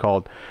page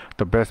called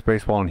The Best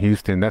Baseball in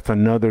Houston. That's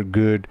another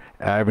good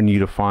avenue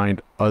to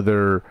find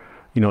other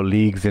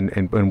leagues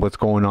and what's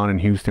going on in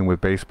Houston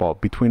with baseball.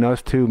 Between us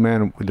two,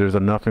 man, there's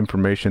enough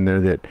information there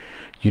that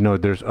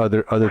there's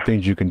other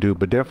things you can do.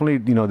 But definitely,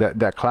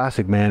 that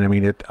classic, man. I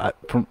mean, I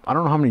don't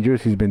know how many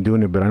years he's been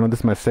doing it, but I know this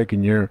is my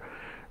second year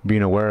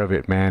being aware of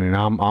it, man, and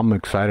I'm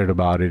excited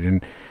about it.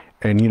 And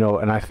I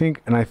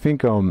think there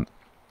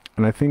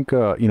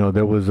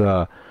was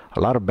a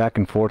lot of back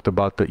and forth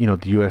about the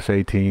the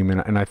USA team,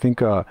 and I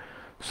think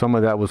some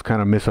of that was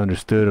kind of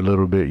misunderstood a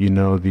little bit.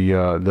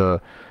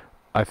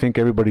 I think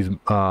everybody's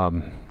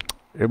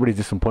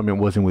disappointment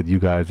wasn't with you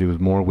guys. It was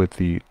more with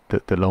the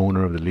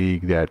owner of the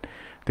league, that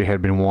they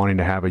had been wanting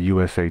to have a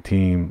USA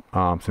team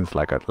since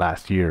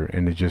last year,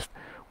 and it just,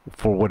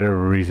 for whatever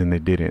reason, they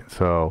didn't.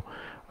 So,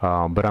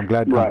 but I'm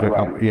glad.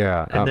 Right.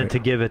 Yeah. And then to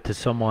give it to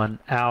someone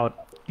out,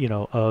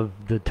 of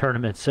the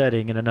tournament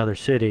setting in another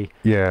city.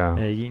 Yeah.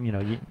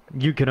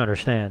 You can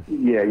understand.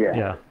 Yeah.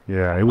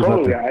 Yeah. It was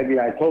totally.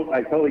 I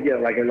totally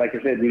get it. Like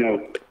I said,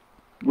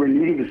 we're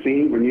new to the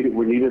scene. We're new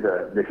to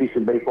the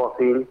Houston baseball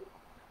team,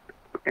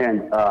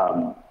 and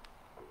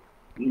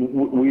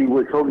we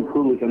were totally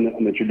clueless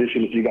on the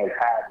tradition that you guys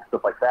had and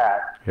stuff like that.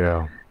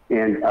 Yeah.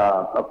 And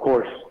of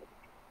course,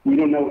 we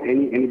don't know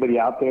anybody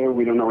out there.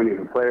 We don't know any of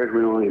the players. We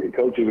don't know any of the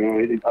coaches. We don't know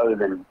anything other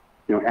than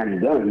Andy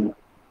Dunn.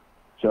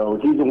 So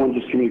he's the one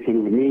just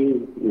communicating with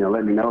me.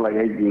 Let me know like,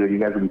 hey, you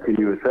guys will be Team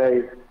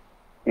USA.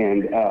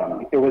 And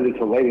it wasn't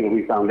until later that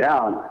we found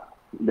out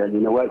that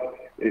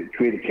it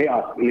created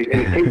chaos, and it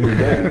came from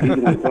them. He's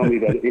the one telling me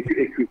that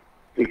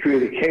it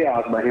created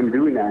chaos by him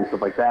doing that and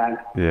stuff like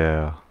that.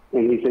 Yeah.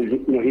 And he said,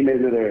 he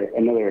made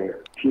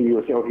another Team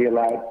USA. He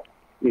allowed,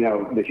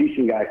 the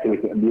Houston guys to be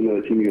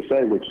another Team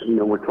USA, which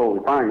we're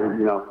totally fine.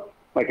 And,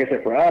 like I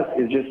said, for us,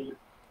 it's just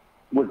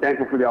we're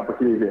thankful for the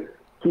opportunity to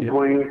keep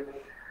playing.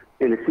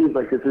 And it seems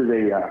like this is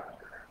a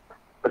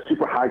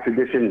super high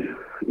tradition,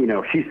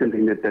 Houston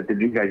thing that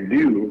you guys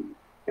do,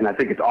 and I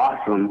think it's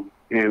awesome.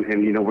 And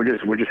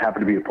we're just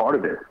happy to be a part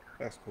of it.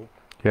 That's cool.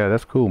 Yeah,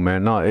 that's cool,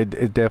 man. No,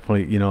 it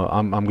definitely,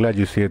 I'm glad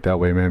you see it that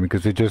way, man,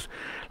 because it just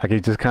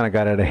kind of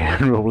got out of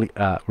hand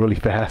really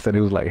fast, and it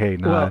was like, hey,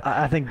 nah. Well,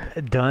 I think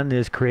Dunn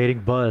is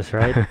creating buzz,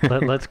 right?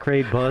 Let's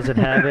create buzz and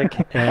havoc,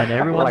 and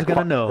everyone's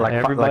gonna know.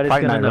 Everybody's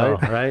gonna know,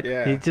 right?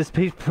 Yeah.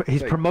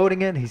 He's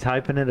promoting it. He's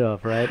hyping it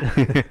up, right?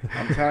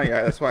 I'm telling you,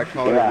 that's why I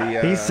call it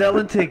the. He's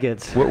selling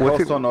tickets.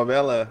 Coastal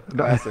Novella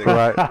Classic.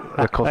 Right.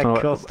 The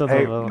Coastal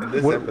Novella.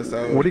 This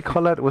episode. What do you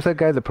call that? What's that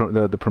guy? The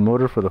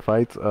promoter for the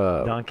fights?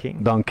 Don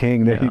King. Don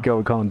King. There you go.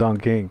 We call him Don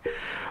King.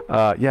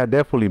 Yeah,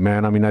 definitely,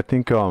 man. I mean, I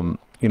think one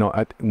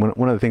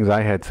of the things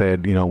I had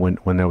said,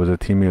 when there was a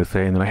Team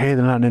USA and they're like, hey,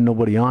 they're not letting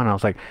nobody on. I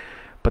was like,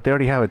 but they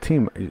already have a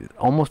team.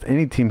 Almost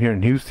any team here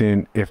in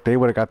Houston, if they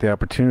would have got the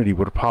opportunity,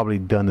 would have probably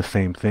done the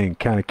same thing.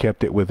 Kind of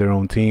kept it with their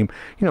own team.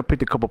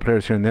 Picked a couple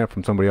players here and there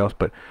from somebody else,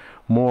 but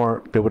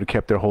more, they would have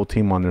kept their whole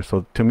team on there.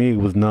 So to me, it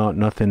was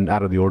nothing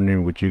out of the ordinary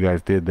what you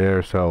guys did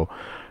there. So,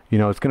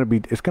 it's gonna be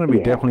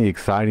definitely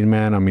exciting,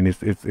 man. I mean,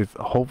 it's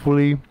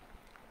hopefully,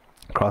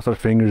 cross our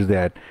fingers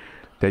that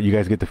you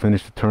guys get to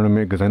finish the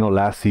tournament, because I know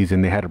last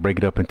season they had to break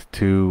it up into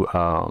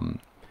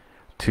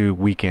two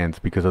weekends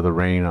because of the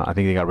rain. I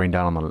think they got rained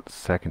down on the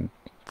second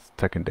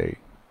day.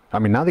 I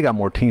mean, now they got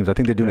more teams. I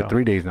think they're doing it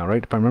 3 days now,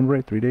 right? If I remember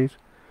right, 3 days.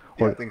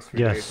 Yeah, I think it's 3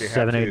 days.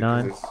 7, 8,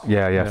 9.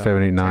 Yeah,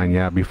 7, 8, 9.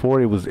 Yeah,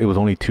 before it was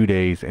only 2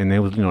 days, and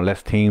there was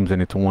less teams,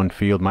 and it's one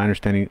field. My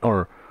understanding,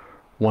 or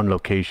one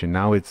location.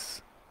 Now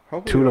it's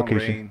Hopefully 2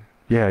 locations.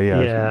 Yeah.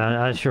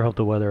 Yeah, I sure hope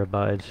the weather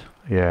abides.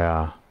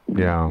 Yeah.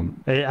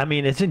 I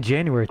mean, it's in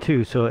January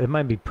too, so it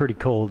might be pretty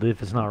cold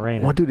if it's not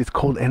raining. Well, dude, it's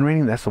cold and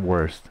raining. That's the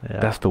worst. Yeah.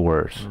 That's the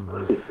worst.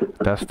 Mm-hmm.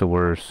 That's the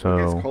worst. So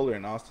it's colder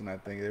in Austin. I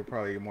think they're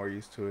probably more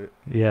used to it.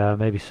 Yeah,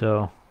 maybe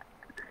so.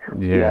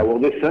 Yeah. Well,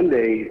 this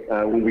Sunday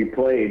when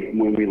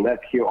we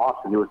left here,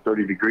 Austin, it was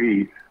 30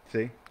 degrees.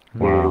 See.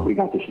 Wow. And we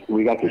got to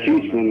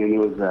Houston, and it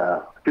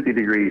was 50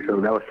 degrees. So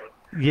that was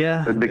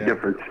a big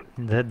difference.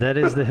 That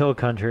is the hill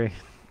country.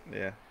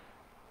 Yeah.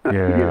 Yeah.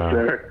 Yes,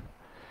 sir.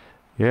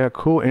 Yeah,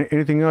 cool.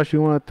 Anything else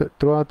you want to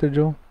throw out there,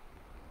 Joe?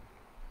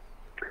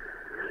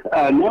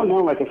 No.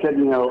 Like I said,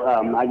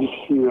 I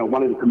just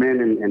wanted to come in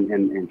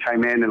and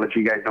chime in and let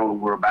you guys know what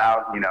we're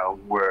about.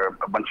 We're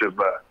a bunch of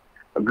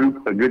a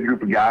good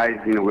group of guys.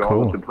 We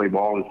all love to play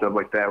ball and stuff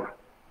like that,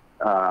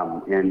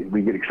 and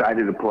we get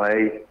excited to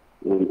play.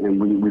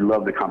 and we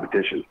love the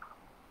competition.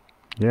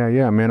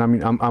 Yeah, man. I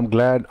mean, I'm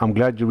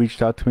glad you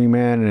reached out to me,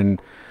 man,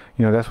 and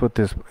that's what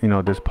this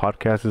this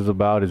podcast is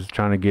about, is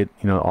trying to get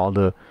all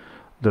the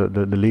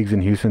leagues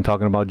in Houston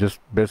talking about just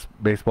best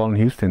baseball in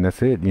Houston.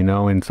 That's it,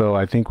 and so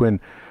I think when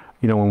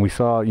we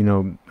saw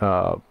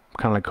kind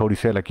of like Cody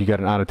said, like, you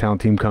got an out of town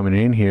team coming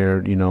in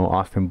here,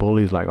 Austin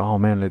Bullies, like, oh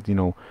man, let's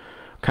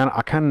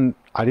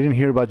I didn't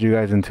hear about you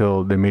guys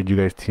until they made you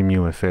guys Team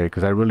USA,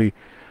 because I really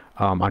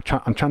I'm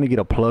trying to get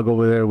a plug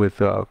over there with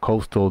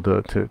Coastal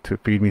to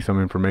feed me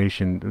some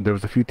information. There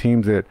was a few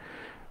teams that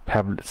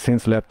have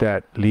since left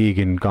that league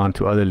and gone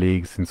to other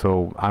leagues, and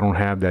so I don't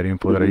have that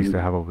info that I used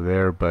to have over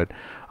there. But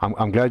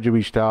I'm glad you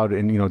reached out,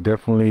 and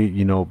definitely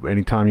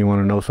anytime you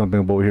want to know something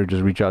over here,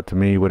 just reach out to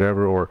me,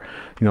 whatever, or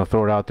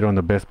throw it out there on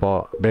the Best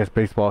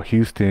Baseball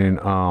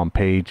Houston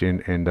page,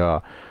 and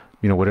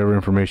whatever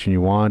information you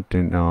want,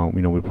 and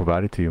we'll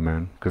provide it to you,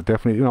 man. Because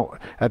definitely,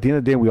 at the end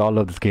of the day, we all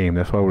love this game.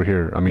 That's why we're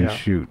here. I mean,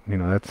 shoot,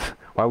 that's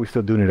why we're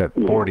still doing it at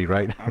 40,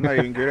 right? I'm not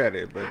even good at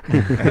it, but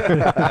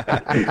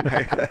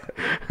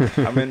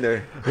I'm in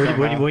there.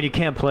 When you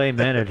can't play,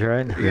 manage,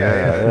 right?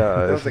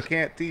 Yeah. Those I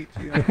can't teach.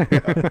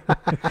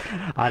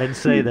 I didn't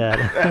say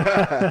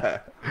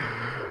that.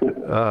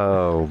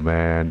 Oh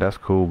man, that's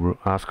cool, bro.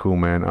 That's cool,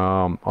 man.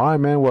 All right,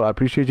 man. Well, I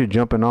appreciate you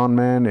jumping on,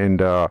 man,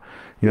 and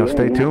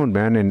stay tuned,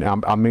 man. And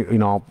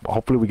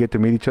hopefully we get to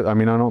meet each other. I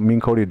mean, I know me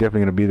and Cody are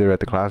definitely gonna be there at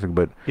the Classic,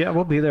 but yeah,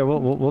 we'll be there.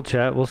 We'll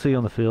chat. We'll see you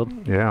on the field.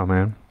 Yeah,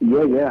 man.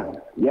 Yeah.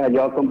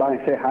 Y'all come by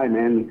and say hi,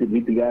 man. You could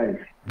meet the guys.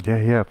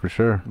 Yeah, for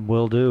sure.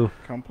 Will do.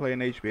 Come play in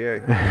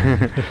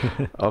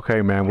HBA.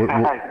 Okay, man. We'll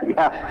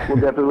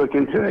definitely look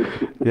into it.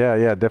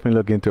 Yeah, definitely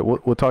look into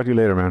it. We'll talk to you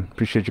later, man.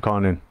 Appreciate you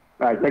calling in.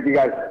 All right, thank you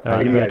guys. All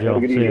right, you bet,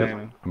 Joe. See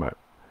ya. Bye.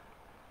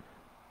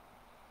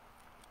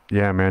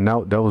 Yeah, man,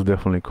 that was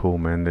definitely cool,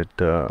 man. That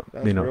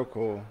That's real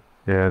cool.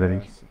 Yeah,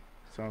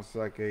 sounds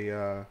like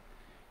a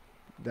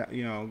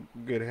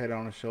good head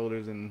on his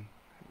shoulders and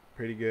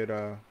pretty good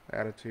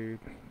attitude.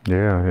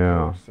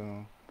 Yeah.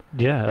 So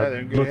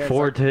yeah, look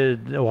forward to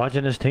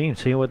watching this team,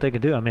 seeing what they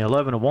could do. I mean,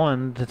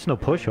 11-1, that's no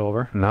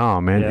pushover.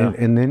 No, man. Yeah.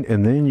 And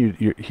then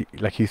you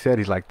like he said,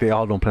 he's like, they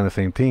all don't play on the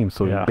same team,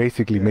 so he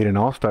basically made an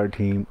all-star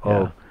team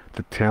of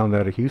the town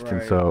out of Houston.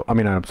 Right. So I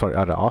mean, I'm sorry,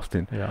 out of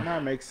Austin. Yeah, no,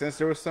 it makes sense.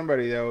 There was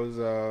somebody that was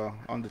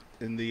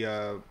in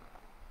the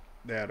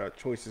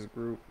choices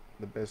group,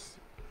 the best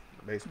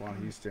baseball in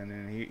Houston,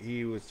 and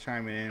he was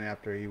chiming in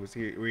after he was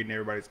reading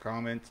everybody's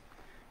comments,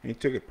 and he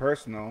took it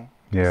personal.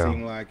 Yeah, it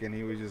seemed like, and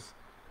he was just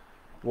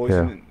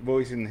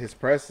voicing his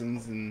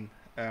presence, and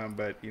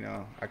but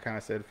I kind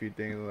of said a few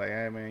things like,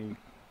 hey man,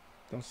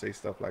 don't say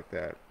stuff like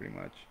that, pretty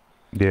much.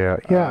 Yeah.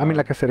 I mean,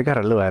 like I said, it got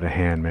a little out of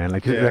hand, man.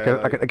 Like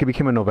it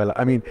became a novella.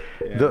 I mean,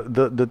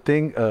 the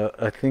thing,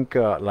 I think,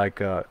 like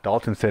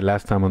Dalton said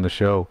last time on the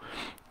show,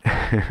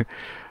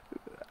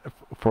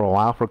 for a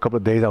while, for a couple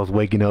of days, I was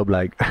waking up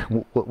like,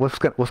 what's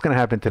gonna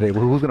happen today?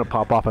 Who's gonna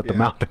pop off at the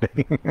mouth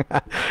today?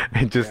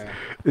 It's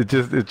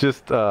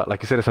just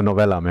like you said, it's a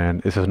novella,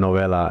 man. It's a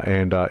novella,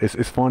 and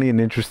it's funny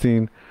and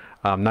interesting.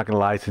 I'm not gonna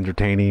lie, it's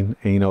entertaining,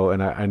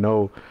 and I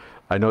know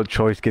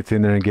Choice gets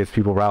in there and gets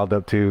people riled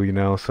up too,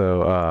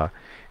 so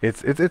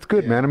it's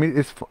good, man. I mean,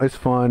 it's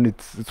fun.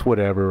 It's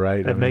whatever,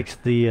 right? It makes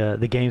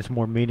the games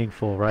more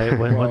meaningful, right?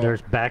 When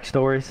there's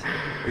backstories.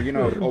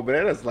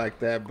 Obrera's like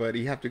that, but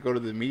you have to go to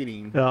the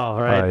meeting. Oh,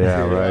 right.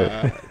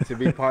 Right. To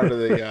be part of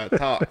the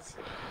talks.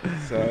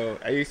 So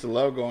I used to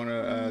love going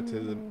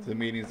to the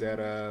meetings at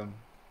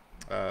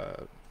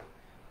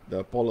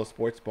the Polo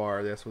Sports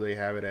Bar. That's where they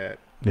have it at.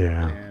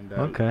 Yeah. And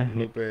okay.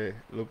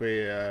 Lupe,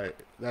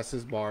 that's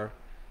his bar.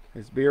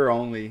 It's beer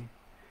only.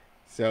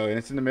 So, and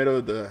it's in the middle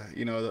of the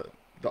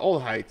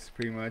old Heights,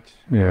 pretty much.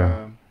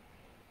 Yeah.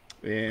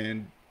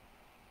 And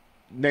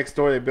next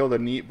door, they built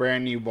a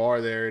brand new bar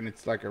there, and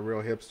it's like a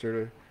real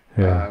hipster,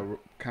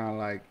 kind of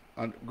like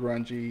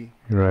grungy.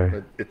 Right.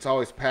 But it's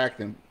always packed,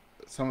 and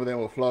some of them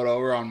will float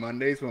over on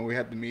Mondays when we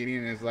had the meeting,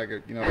 and it's like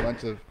a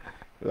bunch of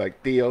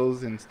like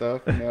Theos and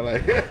stuff,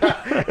 like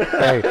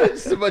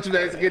just a bunch of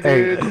Mexican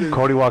dudes.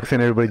 Cody walks in,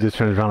 everybody just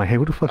turns around like, hey,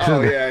 who the fuck's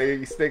in there? Yeah,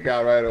 you stick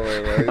out right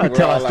away, right?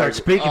 Until I start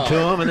speaking to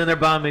them, and then they're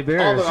buying me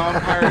beers. All the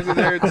umpires are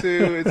there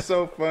too. It's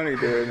so funny,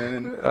 dude.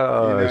 And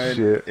then,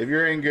 shit. If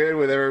you're in good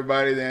with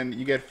everybody, then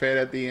you get fed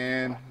at the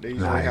end. They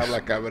usually have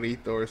like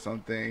cabrito or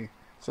something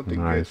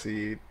good to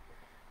eat.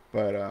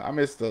 But I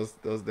miss those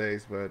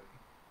days. But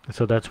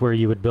so that's where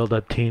you would build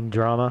up team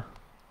drama.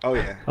 Oh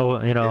yeah. Oh,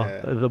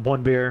 the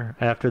one beer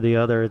after the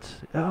other. It's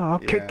I'll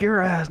kick your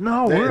ass.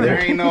 No, there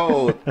ain't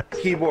no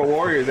keyboard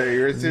warrior there.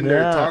 You're sitting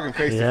there talking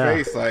face to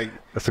face. Like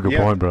that's a good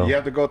point, bro. You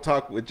have to go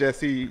talk with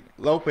Jesse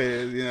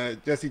Lopez,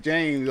 Jesse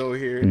James over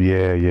here.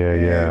 Yeah.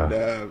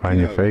 And, right in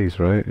your face,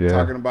 right? Yeah.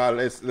 Talking about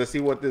let's see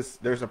what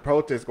there's a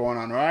protest going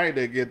on, right?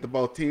 They get the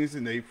both teams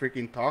and they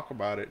freaking talk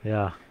about it.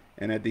 Yeah.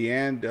 And at the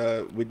end,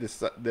 they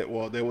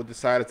will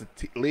decide as a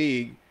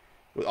league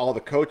with all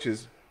the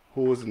coaches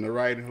who was in the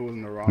right and who was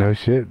in the wrong. No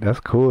shit. That's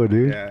cool,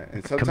 dude. Yeah,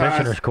 and sometimes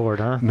Commissioner's Court,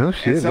 huh? No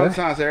shit. and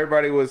sometimes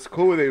everybody was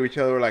cool with each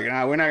other. We're like,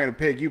 nah, we're not gonna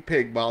pick. You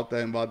pick Balta,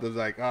 and Balta's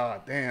like,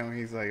 oh damn.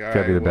 He's like, all right,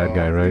 Gotta be the bad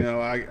guy, right? You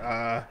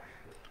know,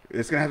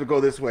 it's gonna have to go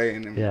this way.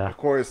 And of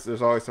course,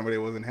 there's always somebody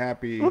that wasn't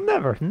happy. Well,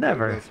 never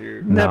unanimous.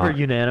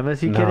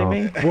 You kidding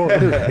me? Well,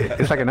 dude,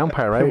 it's like an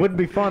umpire, right? It wouldn't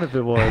be fun if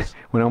it was.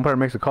 When an umpire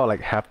makes a call, like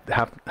half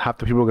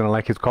the people are gonna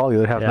like his call, the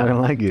other half not gonna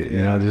like it. You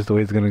know, just the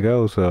way it's gonna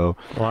go. So.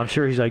 Well, I'm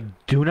sure he's like,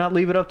 do not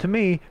leave it up to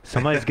me.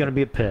 Somebody's gonna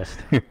be pissed.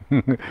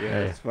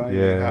 It's funny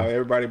how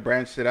everybody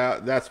branched it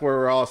out. That's where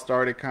we're all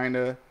started, kind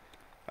of.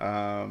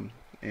 And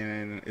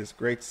it's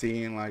great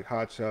seeing like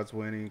Hot Shots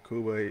winning,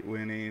 Cuba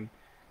winning.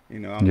 You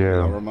know,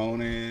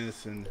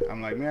 Ramones, and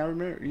I'm like, man, I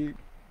remember you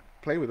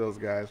played with those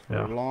guys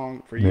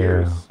for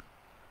years.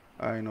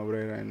 You know,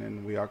 and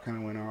then we all kind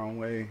of went our own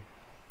way.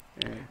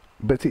 Yeah.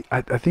 But see,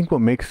 I think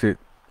what makes it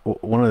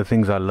one of the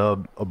things I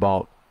love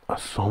about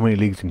so many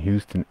leagues in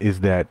Houston is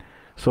that,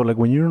 so like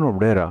when you're in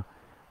Obrera,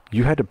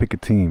 you had to pick a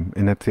team,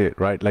 and that's it,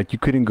 right? Like you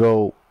couldn't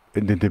go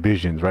in the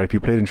divisions, right? If you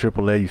played in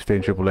AAA, you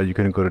stayed in AAA. You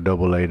couldn't go to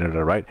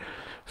AA, right?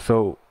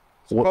 So.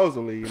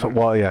 Supposedly, that's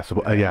supposed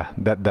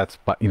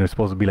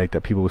to be like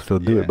that. People will still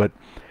do it, but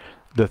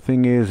the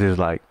thing is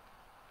like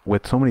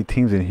with so many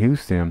teams in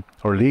Houston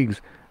or leagues,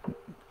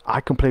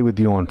 I can play with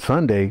you on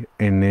Sunday,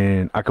 and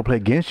then I could play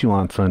against you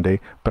on Sunday,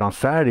 but on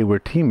Saturday we're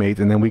teammates,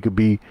 and then we could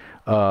be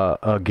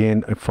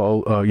against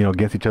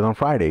each other on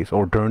Fridays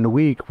or during the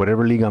week,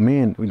 whatever league I'm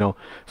in, you know.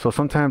 So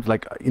sometimes,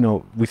 like, you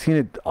know, we've seen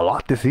it a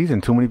lot this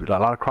season. A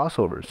lot of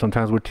crossovers.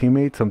 Sometimes we're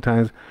teammates,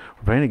 sometimes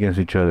we're playing against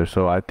each other.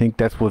 So I think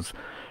that's what's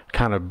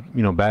kind of,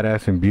 you know,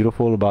 badass and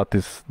beautiful about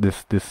this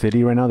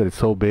city right now, that it's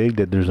so big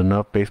that there's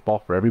enough baseball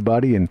for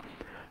everybody, and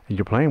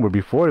you're playing. Where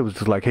before it was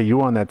just like, hey,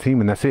 you're on that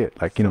team and that's it.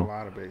 Like, you know, a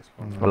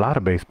lot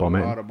of baseball,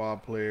 man. A lot of ball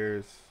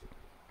players,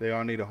 they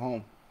all need a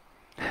home.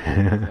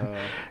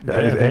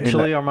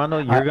 Eventually, Armando,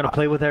 you're gonna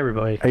play with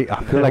everybody. Hey,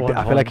 I feel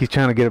like he's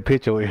trying to get a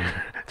pitch over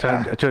here.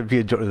 trying to be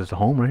a. There's a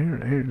home right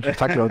here.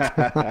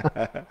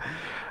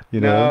 You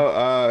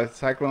know?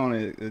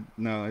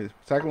 No,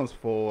 Cyclone's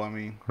full. I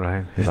mean,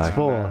 right? It's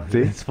full.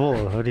 It's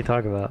full. What are you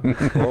talking about?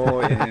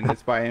 Full, and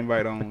it's by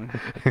invite only.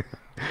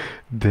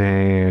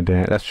 Damn,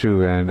 that's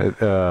true, man.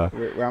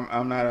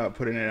 I'm not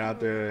putting it out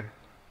there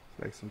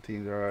like some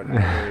teams are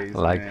nowadays.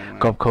 Like man,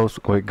 Gulf Coast,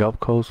 Gulf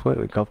Coast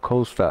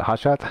Hot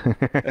Shot,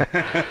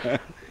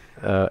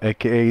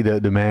 aka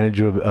the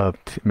manager of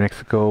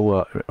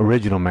Mexico,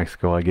 original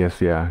Mexico, I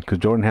guess, yeah, because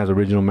Jordan has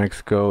original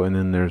Mexico, and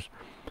then there's.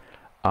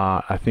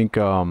 I think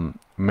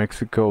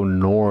Mexico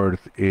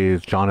North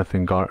is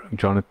Jonathan Garza,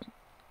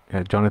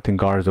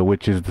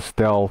 which is the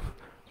stealth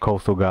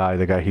coastal guy,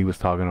 the guy he was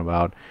talking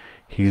about.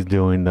 He's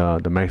doing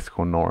the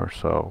Mexico North.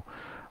 So,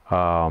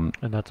 and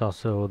that's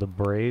also the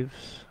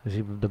Braves. Is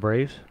he the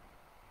Braves?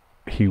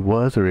 He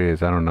was or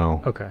is, I don't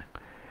know. Okay.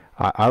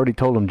 I already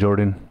told him,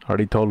 Jordan. I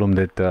already told him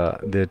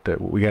that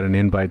we got an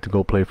invite to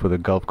go play for the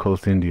Gulf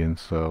Coast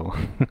Indians. So.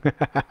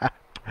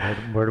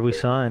 Where do we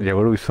sign? Yeah,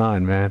 where do we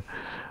sign, man?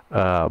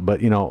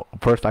 But, you know,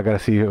 first I got to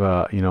see,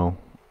 I'm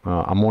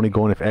only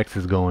going if X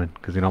is going,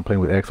 because, you know, I'm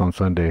playing with X on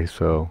Sunday.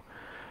 So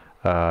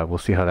we'll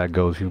see how that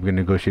goes. He's going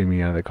to negotiate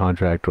me out of the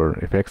contract, or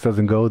if X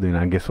doesn't go, then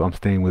I guess I'm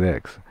staying with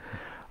X.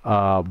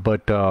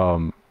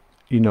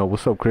 You know,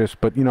 what's up, Chris?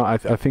 But, you know, I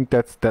think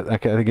that's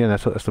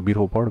the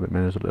beautiful part of it,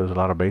 man. There's a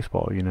lot of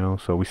baseball, you know,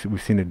 so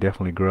we've seen it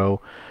definitely grow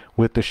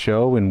with the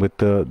show and with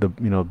the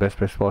you know, Best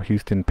Baseball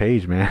Houston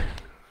page, man.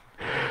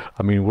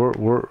 I mean,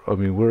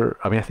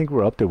 I think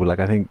we're up there with, like,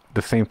 I think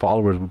the same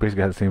followers. We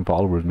basically have the same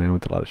followers, man,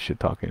 with a lot of shit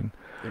talking.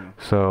 Yeah.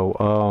 So,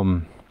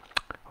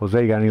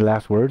 Jose, you got any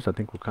last words? I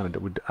think we're kind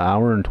of an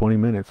hour and 20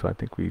 minutes, so I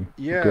think we're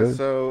good.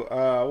 So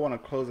I want to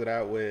close it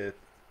out with,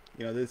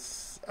 you know,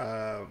 this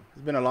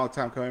it's been a long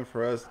time coming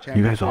for us.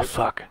 You guys all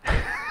suck.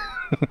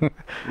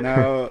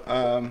 No,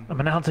 I'm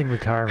announcing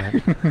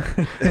retirement.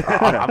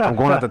 I'm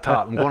going at the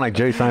top. I'm going like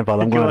Jerry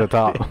Seinfeld. I'm going at the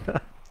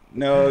top.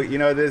 No, you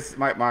know, this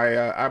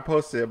I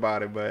posted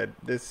about it, but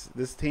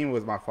this team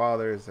was my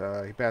father's.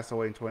 He passed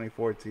away in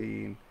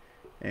 2014,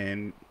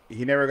 and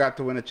he never got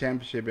to win a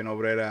championship in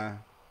Obrera,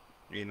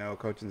 you know,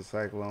 coaching the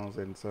Cyclones.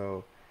 And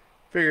so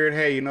figured,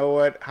 hey, you know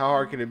what, how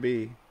hard can it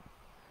be,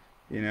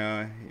 you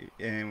know?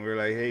 And we're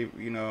like, hey,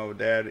 you know,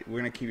 Dad, we're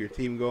gonna keep your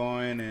team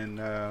going, and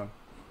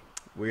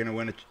we're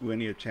gonna win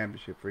you a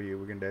championship for you.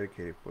 We're gonna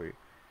dedicate it for you.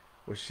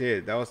 Well,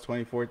 shit, that was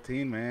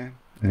 2014, man.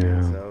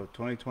 Yeah. So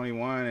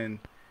 2021, and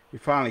he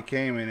finally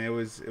came, and it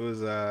was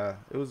a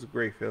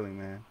great feeling,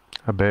 man.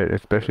 I bet,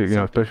 especially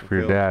for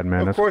your dad,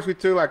 man. Of course, we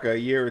took like a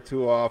year or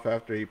two off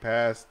after he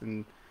passed,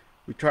 and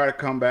we tried to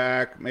come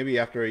back maybe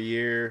after a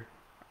year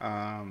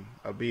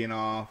of being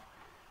off,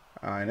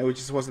 and it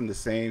just wasn't the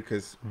same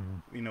because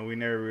you know, we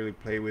never really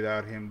played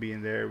without him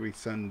being there every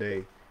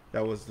Sunday.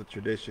 That was the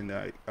tradition.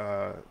 That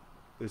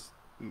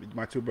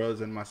my two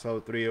brothers and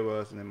myself, three of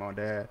us, and then my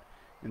dad,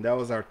 and that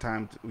was our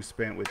time we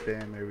spent with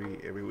them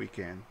every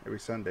weekend, every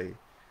Sunday.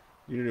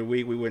 During the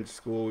week, we went to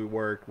school, we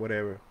worked,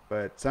 whatever.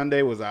 But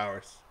Sunday was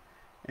ours.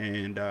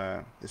 And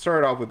it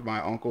started off with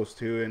my uncles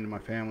too, and my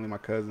family, my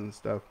cousins and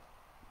stuff.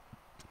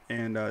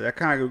 And that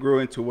kind of grew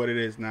into what it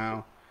is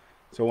now.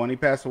 So when he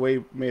passed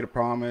away, made a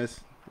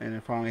promise, and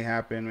it finally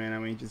happened, man. I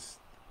mean, just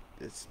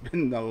it's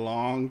been a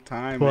long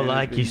time. Well, man.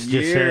 like you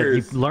just said,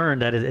 you've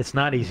learned that it's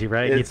not easy,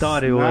 right? You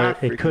thought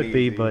it could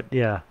be, but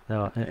yeah,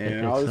 no.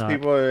 And all these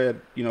people that,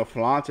 you know,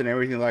 flaunt and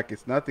everything, like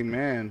it's nothing,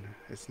 man.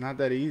 It's not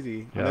that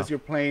easy unless you're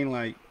playing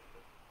like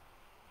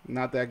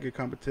not that good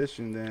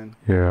competition. Then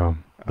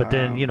But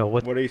then you know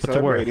what are you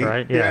celebrating,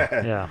 right?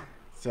 Yeah.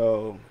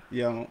 So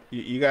you know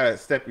you gotta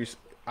step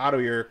out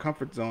of your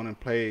comfort zone and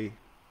play,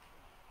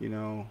 you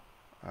know,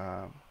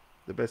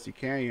 the best you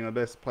can. You know,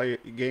 best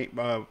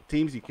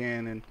teams you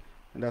can, and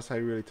that's how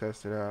you really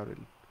test it out.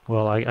 And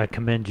well, I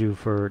commend you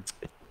for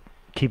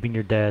keeping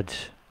your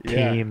dad's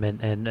team and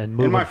moving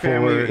and my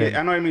family, forward.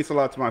 I know it means a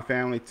lot to my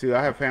family too.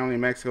 I have family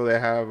in Mexico that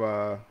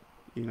have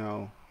you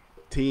know,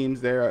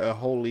 teams there, a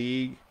whole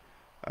league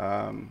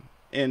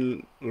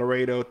in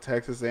Laredo,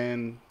 Texas,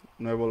 and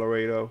Nuevo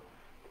Laredo.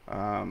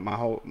 My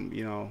whole,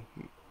 you know,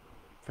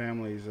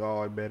 family is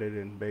all embedded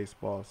in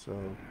baseball, so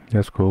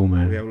that's cool,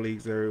 man. We have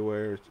leagues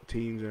everywhere,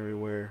 teams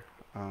everywhere.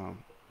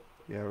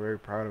 Yeah, we're very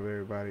proud of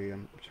everybody.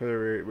 I'm sure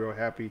they're real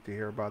happy to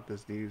hear about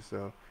this news.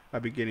 So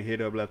I've been getting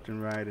hit up left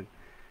and right,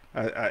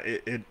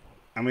 and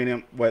I mean,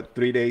 I'm,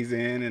 3 days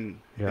in, and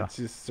it's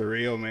just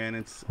surreal, man.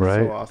 It's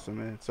so awesome,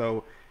 man.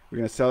 So we're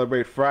gonna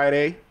celebrate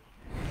Friday.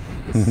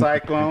 The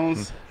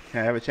Cyclones.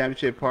 Can I have a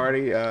championship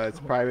party? It's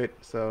private,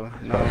 so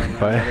no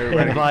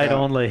invite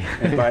only.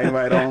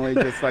 Invite only,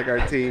 just like our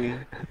team.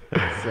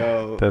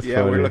 So funny.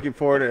 We're looking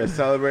forward to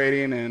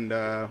celebrating, and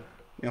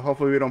you know,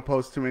 hopefully we don't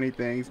post too many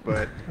things,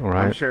 but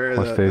I'm sure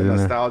the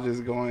nostalgia is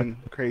going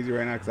crazy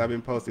right now because I've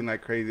been posting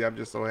like crazy. I'm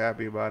just so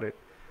happy about it.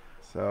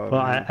 So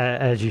well,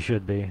 as you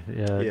should be.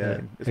 Yeah.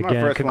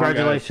 Again,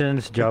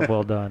 congratulations, job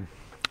well done.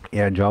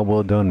 Yeah, job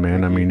well done,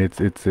 man. I mean, it's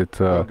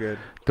good.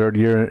 Third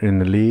year in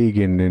the league,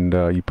 and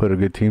you put a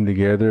good team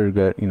together. You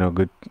got, you know,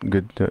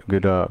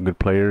 good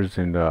players,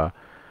 and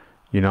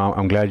you know,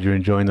 I'm glad you're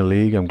enjoying the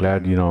league. I'm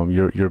glad, you know,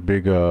 you're a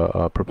big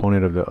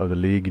proponent of the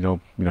league. You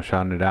know,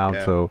 shouting it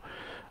out. So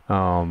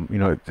you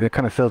know, it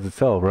kind of sells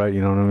itself, right?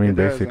 You know what I mean?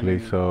 Basically.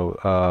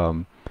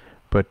 So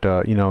but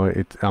you know,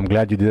 I'm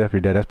glad you did that for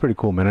your dad. That's pretty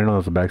cool, man. I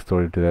know there's a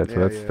backstory to that.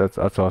 So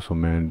that's awesome,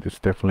 man. It's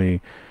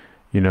definitely,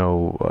 you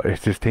know,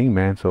 it's his team,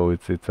 man. So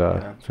it's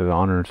an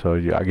honor. So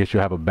I guess you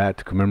have a bat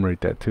to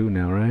commemorate that too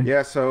now, right?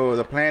 Yeah. So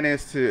the plan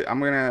is I'm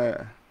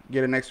gonna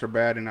get an extra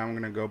bat, and I'm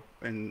gonna go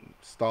and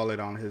install it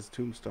on his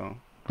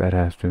tombstone.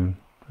 Badass, dude.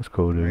 That's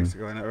cool, dude.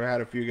 Mexico. And I had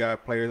a few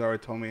players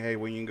already told me, hey,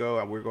 when you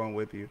go, we're going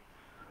with you.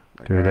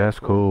 Like, dude, that's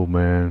cool,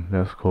 man.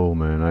 That's cool,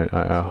 man. I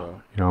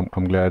you know,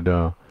 I'm glad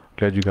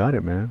you got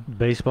it, man.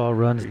 Baseball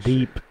runs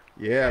deep.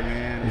 Yeah,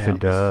 man. Yes, it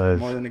does.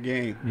 More than a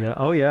game. Yeah.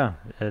 Oh, yeah.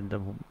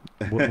 And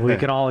we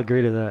can all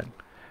agree to that.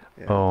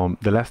 Yeah.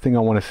 The last thing I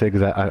want to say,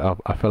 because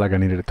I felt like I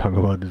needed to talk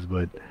about this,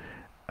 but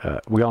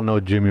we all know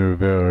Jimmy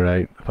Rivera,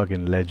 right?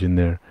 Fucking legend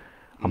there.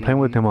 I'm playing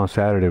with him on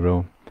Saturday,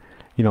 bro.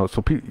 You know,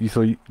 so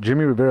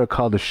Jimmy Rivera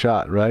called a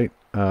shot, right?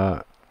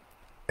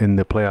 In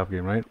the playoff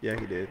game, right? Yeah,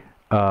 he did.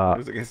 It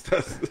was against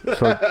us.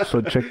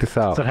 so check this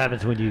out. That's what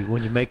happens when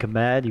you make him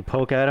mad. You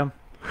poke at him.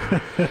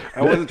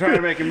 I wasn't trying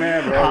to make him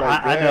mad, bro.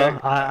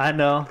 I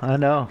know.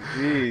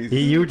 Jeez.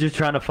 You were just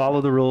trying to follow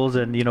the rules,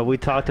 and you know we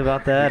talked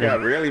about that. You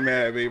got really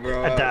mad at me,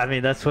 bro. I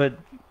mean, that's what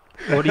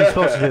are you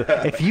supposed to do?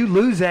 If you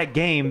lose that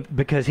game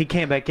because he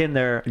came back in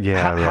there,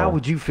 how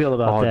would you feel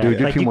about that? Oh, dude,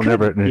 your team will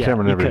never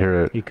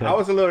hear it. I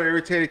was a little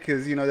irritated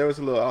because, you know, there was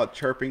a little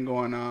chirping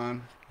going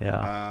on.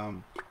 Yeah.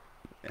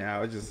 Yeah,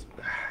 I was just,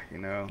 you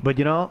know. But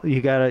you know,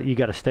 you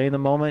gotta stay in the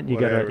moment. You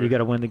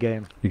gotta win the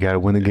game. You gotta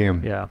win the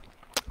game. Yeah.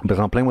 Because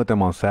I'm playing with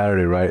them on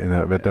Saturday, right, in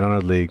the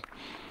Veterano League,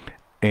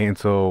 and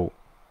so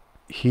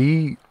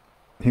he's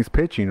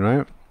pitching,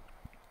 right,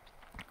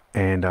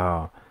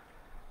 and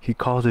he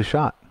calls his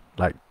shot,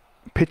 like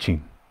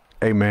pitching.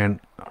 Hey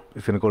man,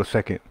 it's gonna go to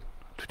second.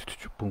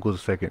 Boom, goes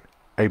to second.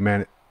 Hey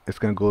man, it's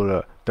gonna go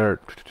to third.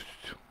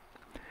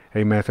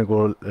 Hey man, it's gonna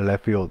go to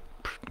left field.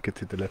 Gets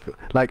hit to left field.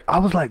 Like I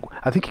was like,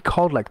 I think he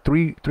called like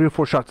three or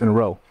four shots in a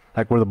row.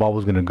 Like where the ball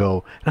was gonna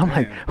go, and I'm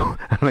like,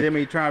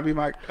 Jimmy trying to be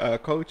my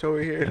coach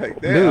over here. Like,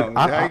 damn, dude,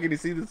 how you gonna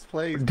see this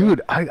play? Dude,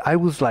 I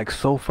was like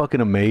so fucking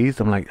amazed.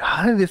 I'm like,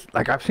 how did this?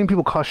 Like, I've seen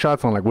people call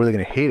shots on like where they're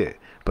gonna hit it,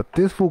 but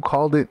this fool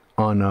called it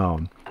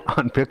on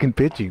fucking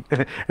pitching,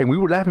 and we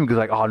were laughing because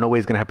like, oh no way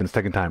it's gonna happen the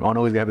second time. Oh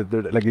no way it's gonna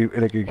happen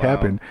like it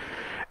happened,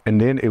 and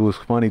then it was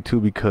funny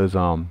too because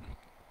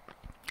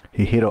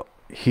he hit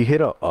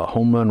a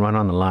home run right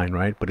on the line,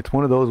 right? But it's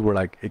one of those where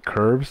like it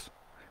curves,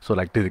 so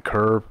like did it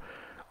curve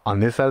on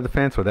this side of the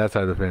fence or that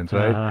side of the fence,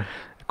 right?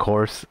 Of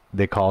course,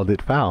 they called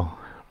it foul,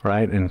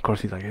 right? And of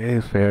course, he's like, hey,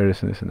 it's fair,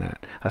 this and this and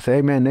that. I say,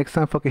 hey, man, next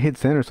time fucking hit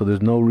center, so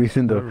there's no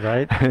reason to...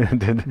 Right.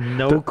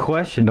 No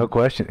question. No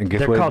question. And guess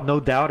They're what? called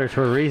no doubters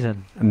for a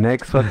reason.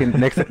 Next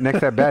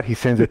at bat, he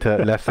sends it to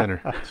left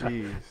center.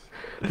 Jeez.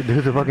 The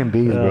dude's a fucking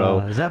beast, bro.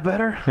 Is that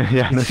better?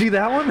 Yeah. You see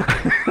that one?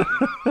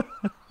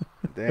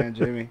 Damn,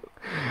 Jimmy.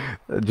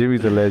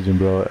 Jimmy's a legend,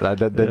 bro.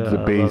 That's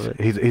a beast.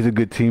 He's a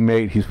good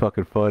teammate. He's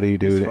fucking funny,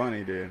 dude. He's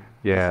funny, dude.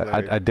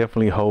 Yeah, I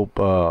definitely hope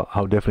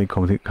I'll definitely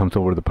comes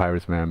over to the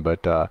Pirates, man.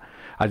 But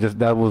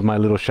that was my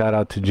little shout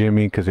out to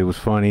Jimmy because it was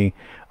funny,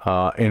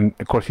 and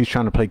of course he's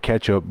trying to play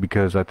catch up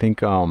because I think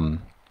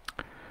Pedro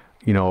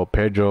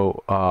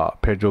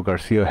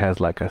Garcia has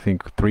like I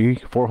think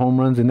 3-4 home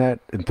runs in that,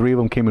 and 3 of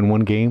them came in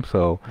one game.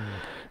 So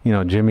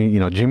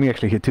Jimmy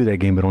actually hit 2 that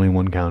game, but only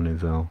 1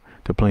 counted. So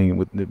to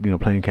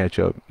playing catch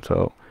up.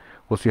 So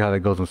we'll see how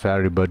that goes on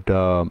Saturday. But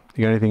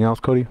you got anything else,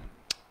 Cody?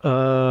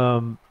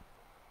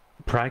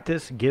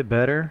 Practice, get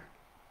better,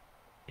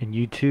 and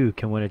you too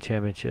can win a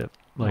championship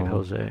like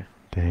Jose.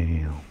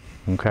 Damn.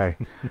 Okay.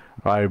 All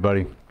right,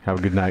 everybody. Have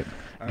a good night.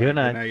 Good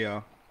night. Good night,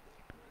 y'all.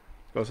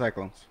 Go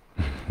Cyclones.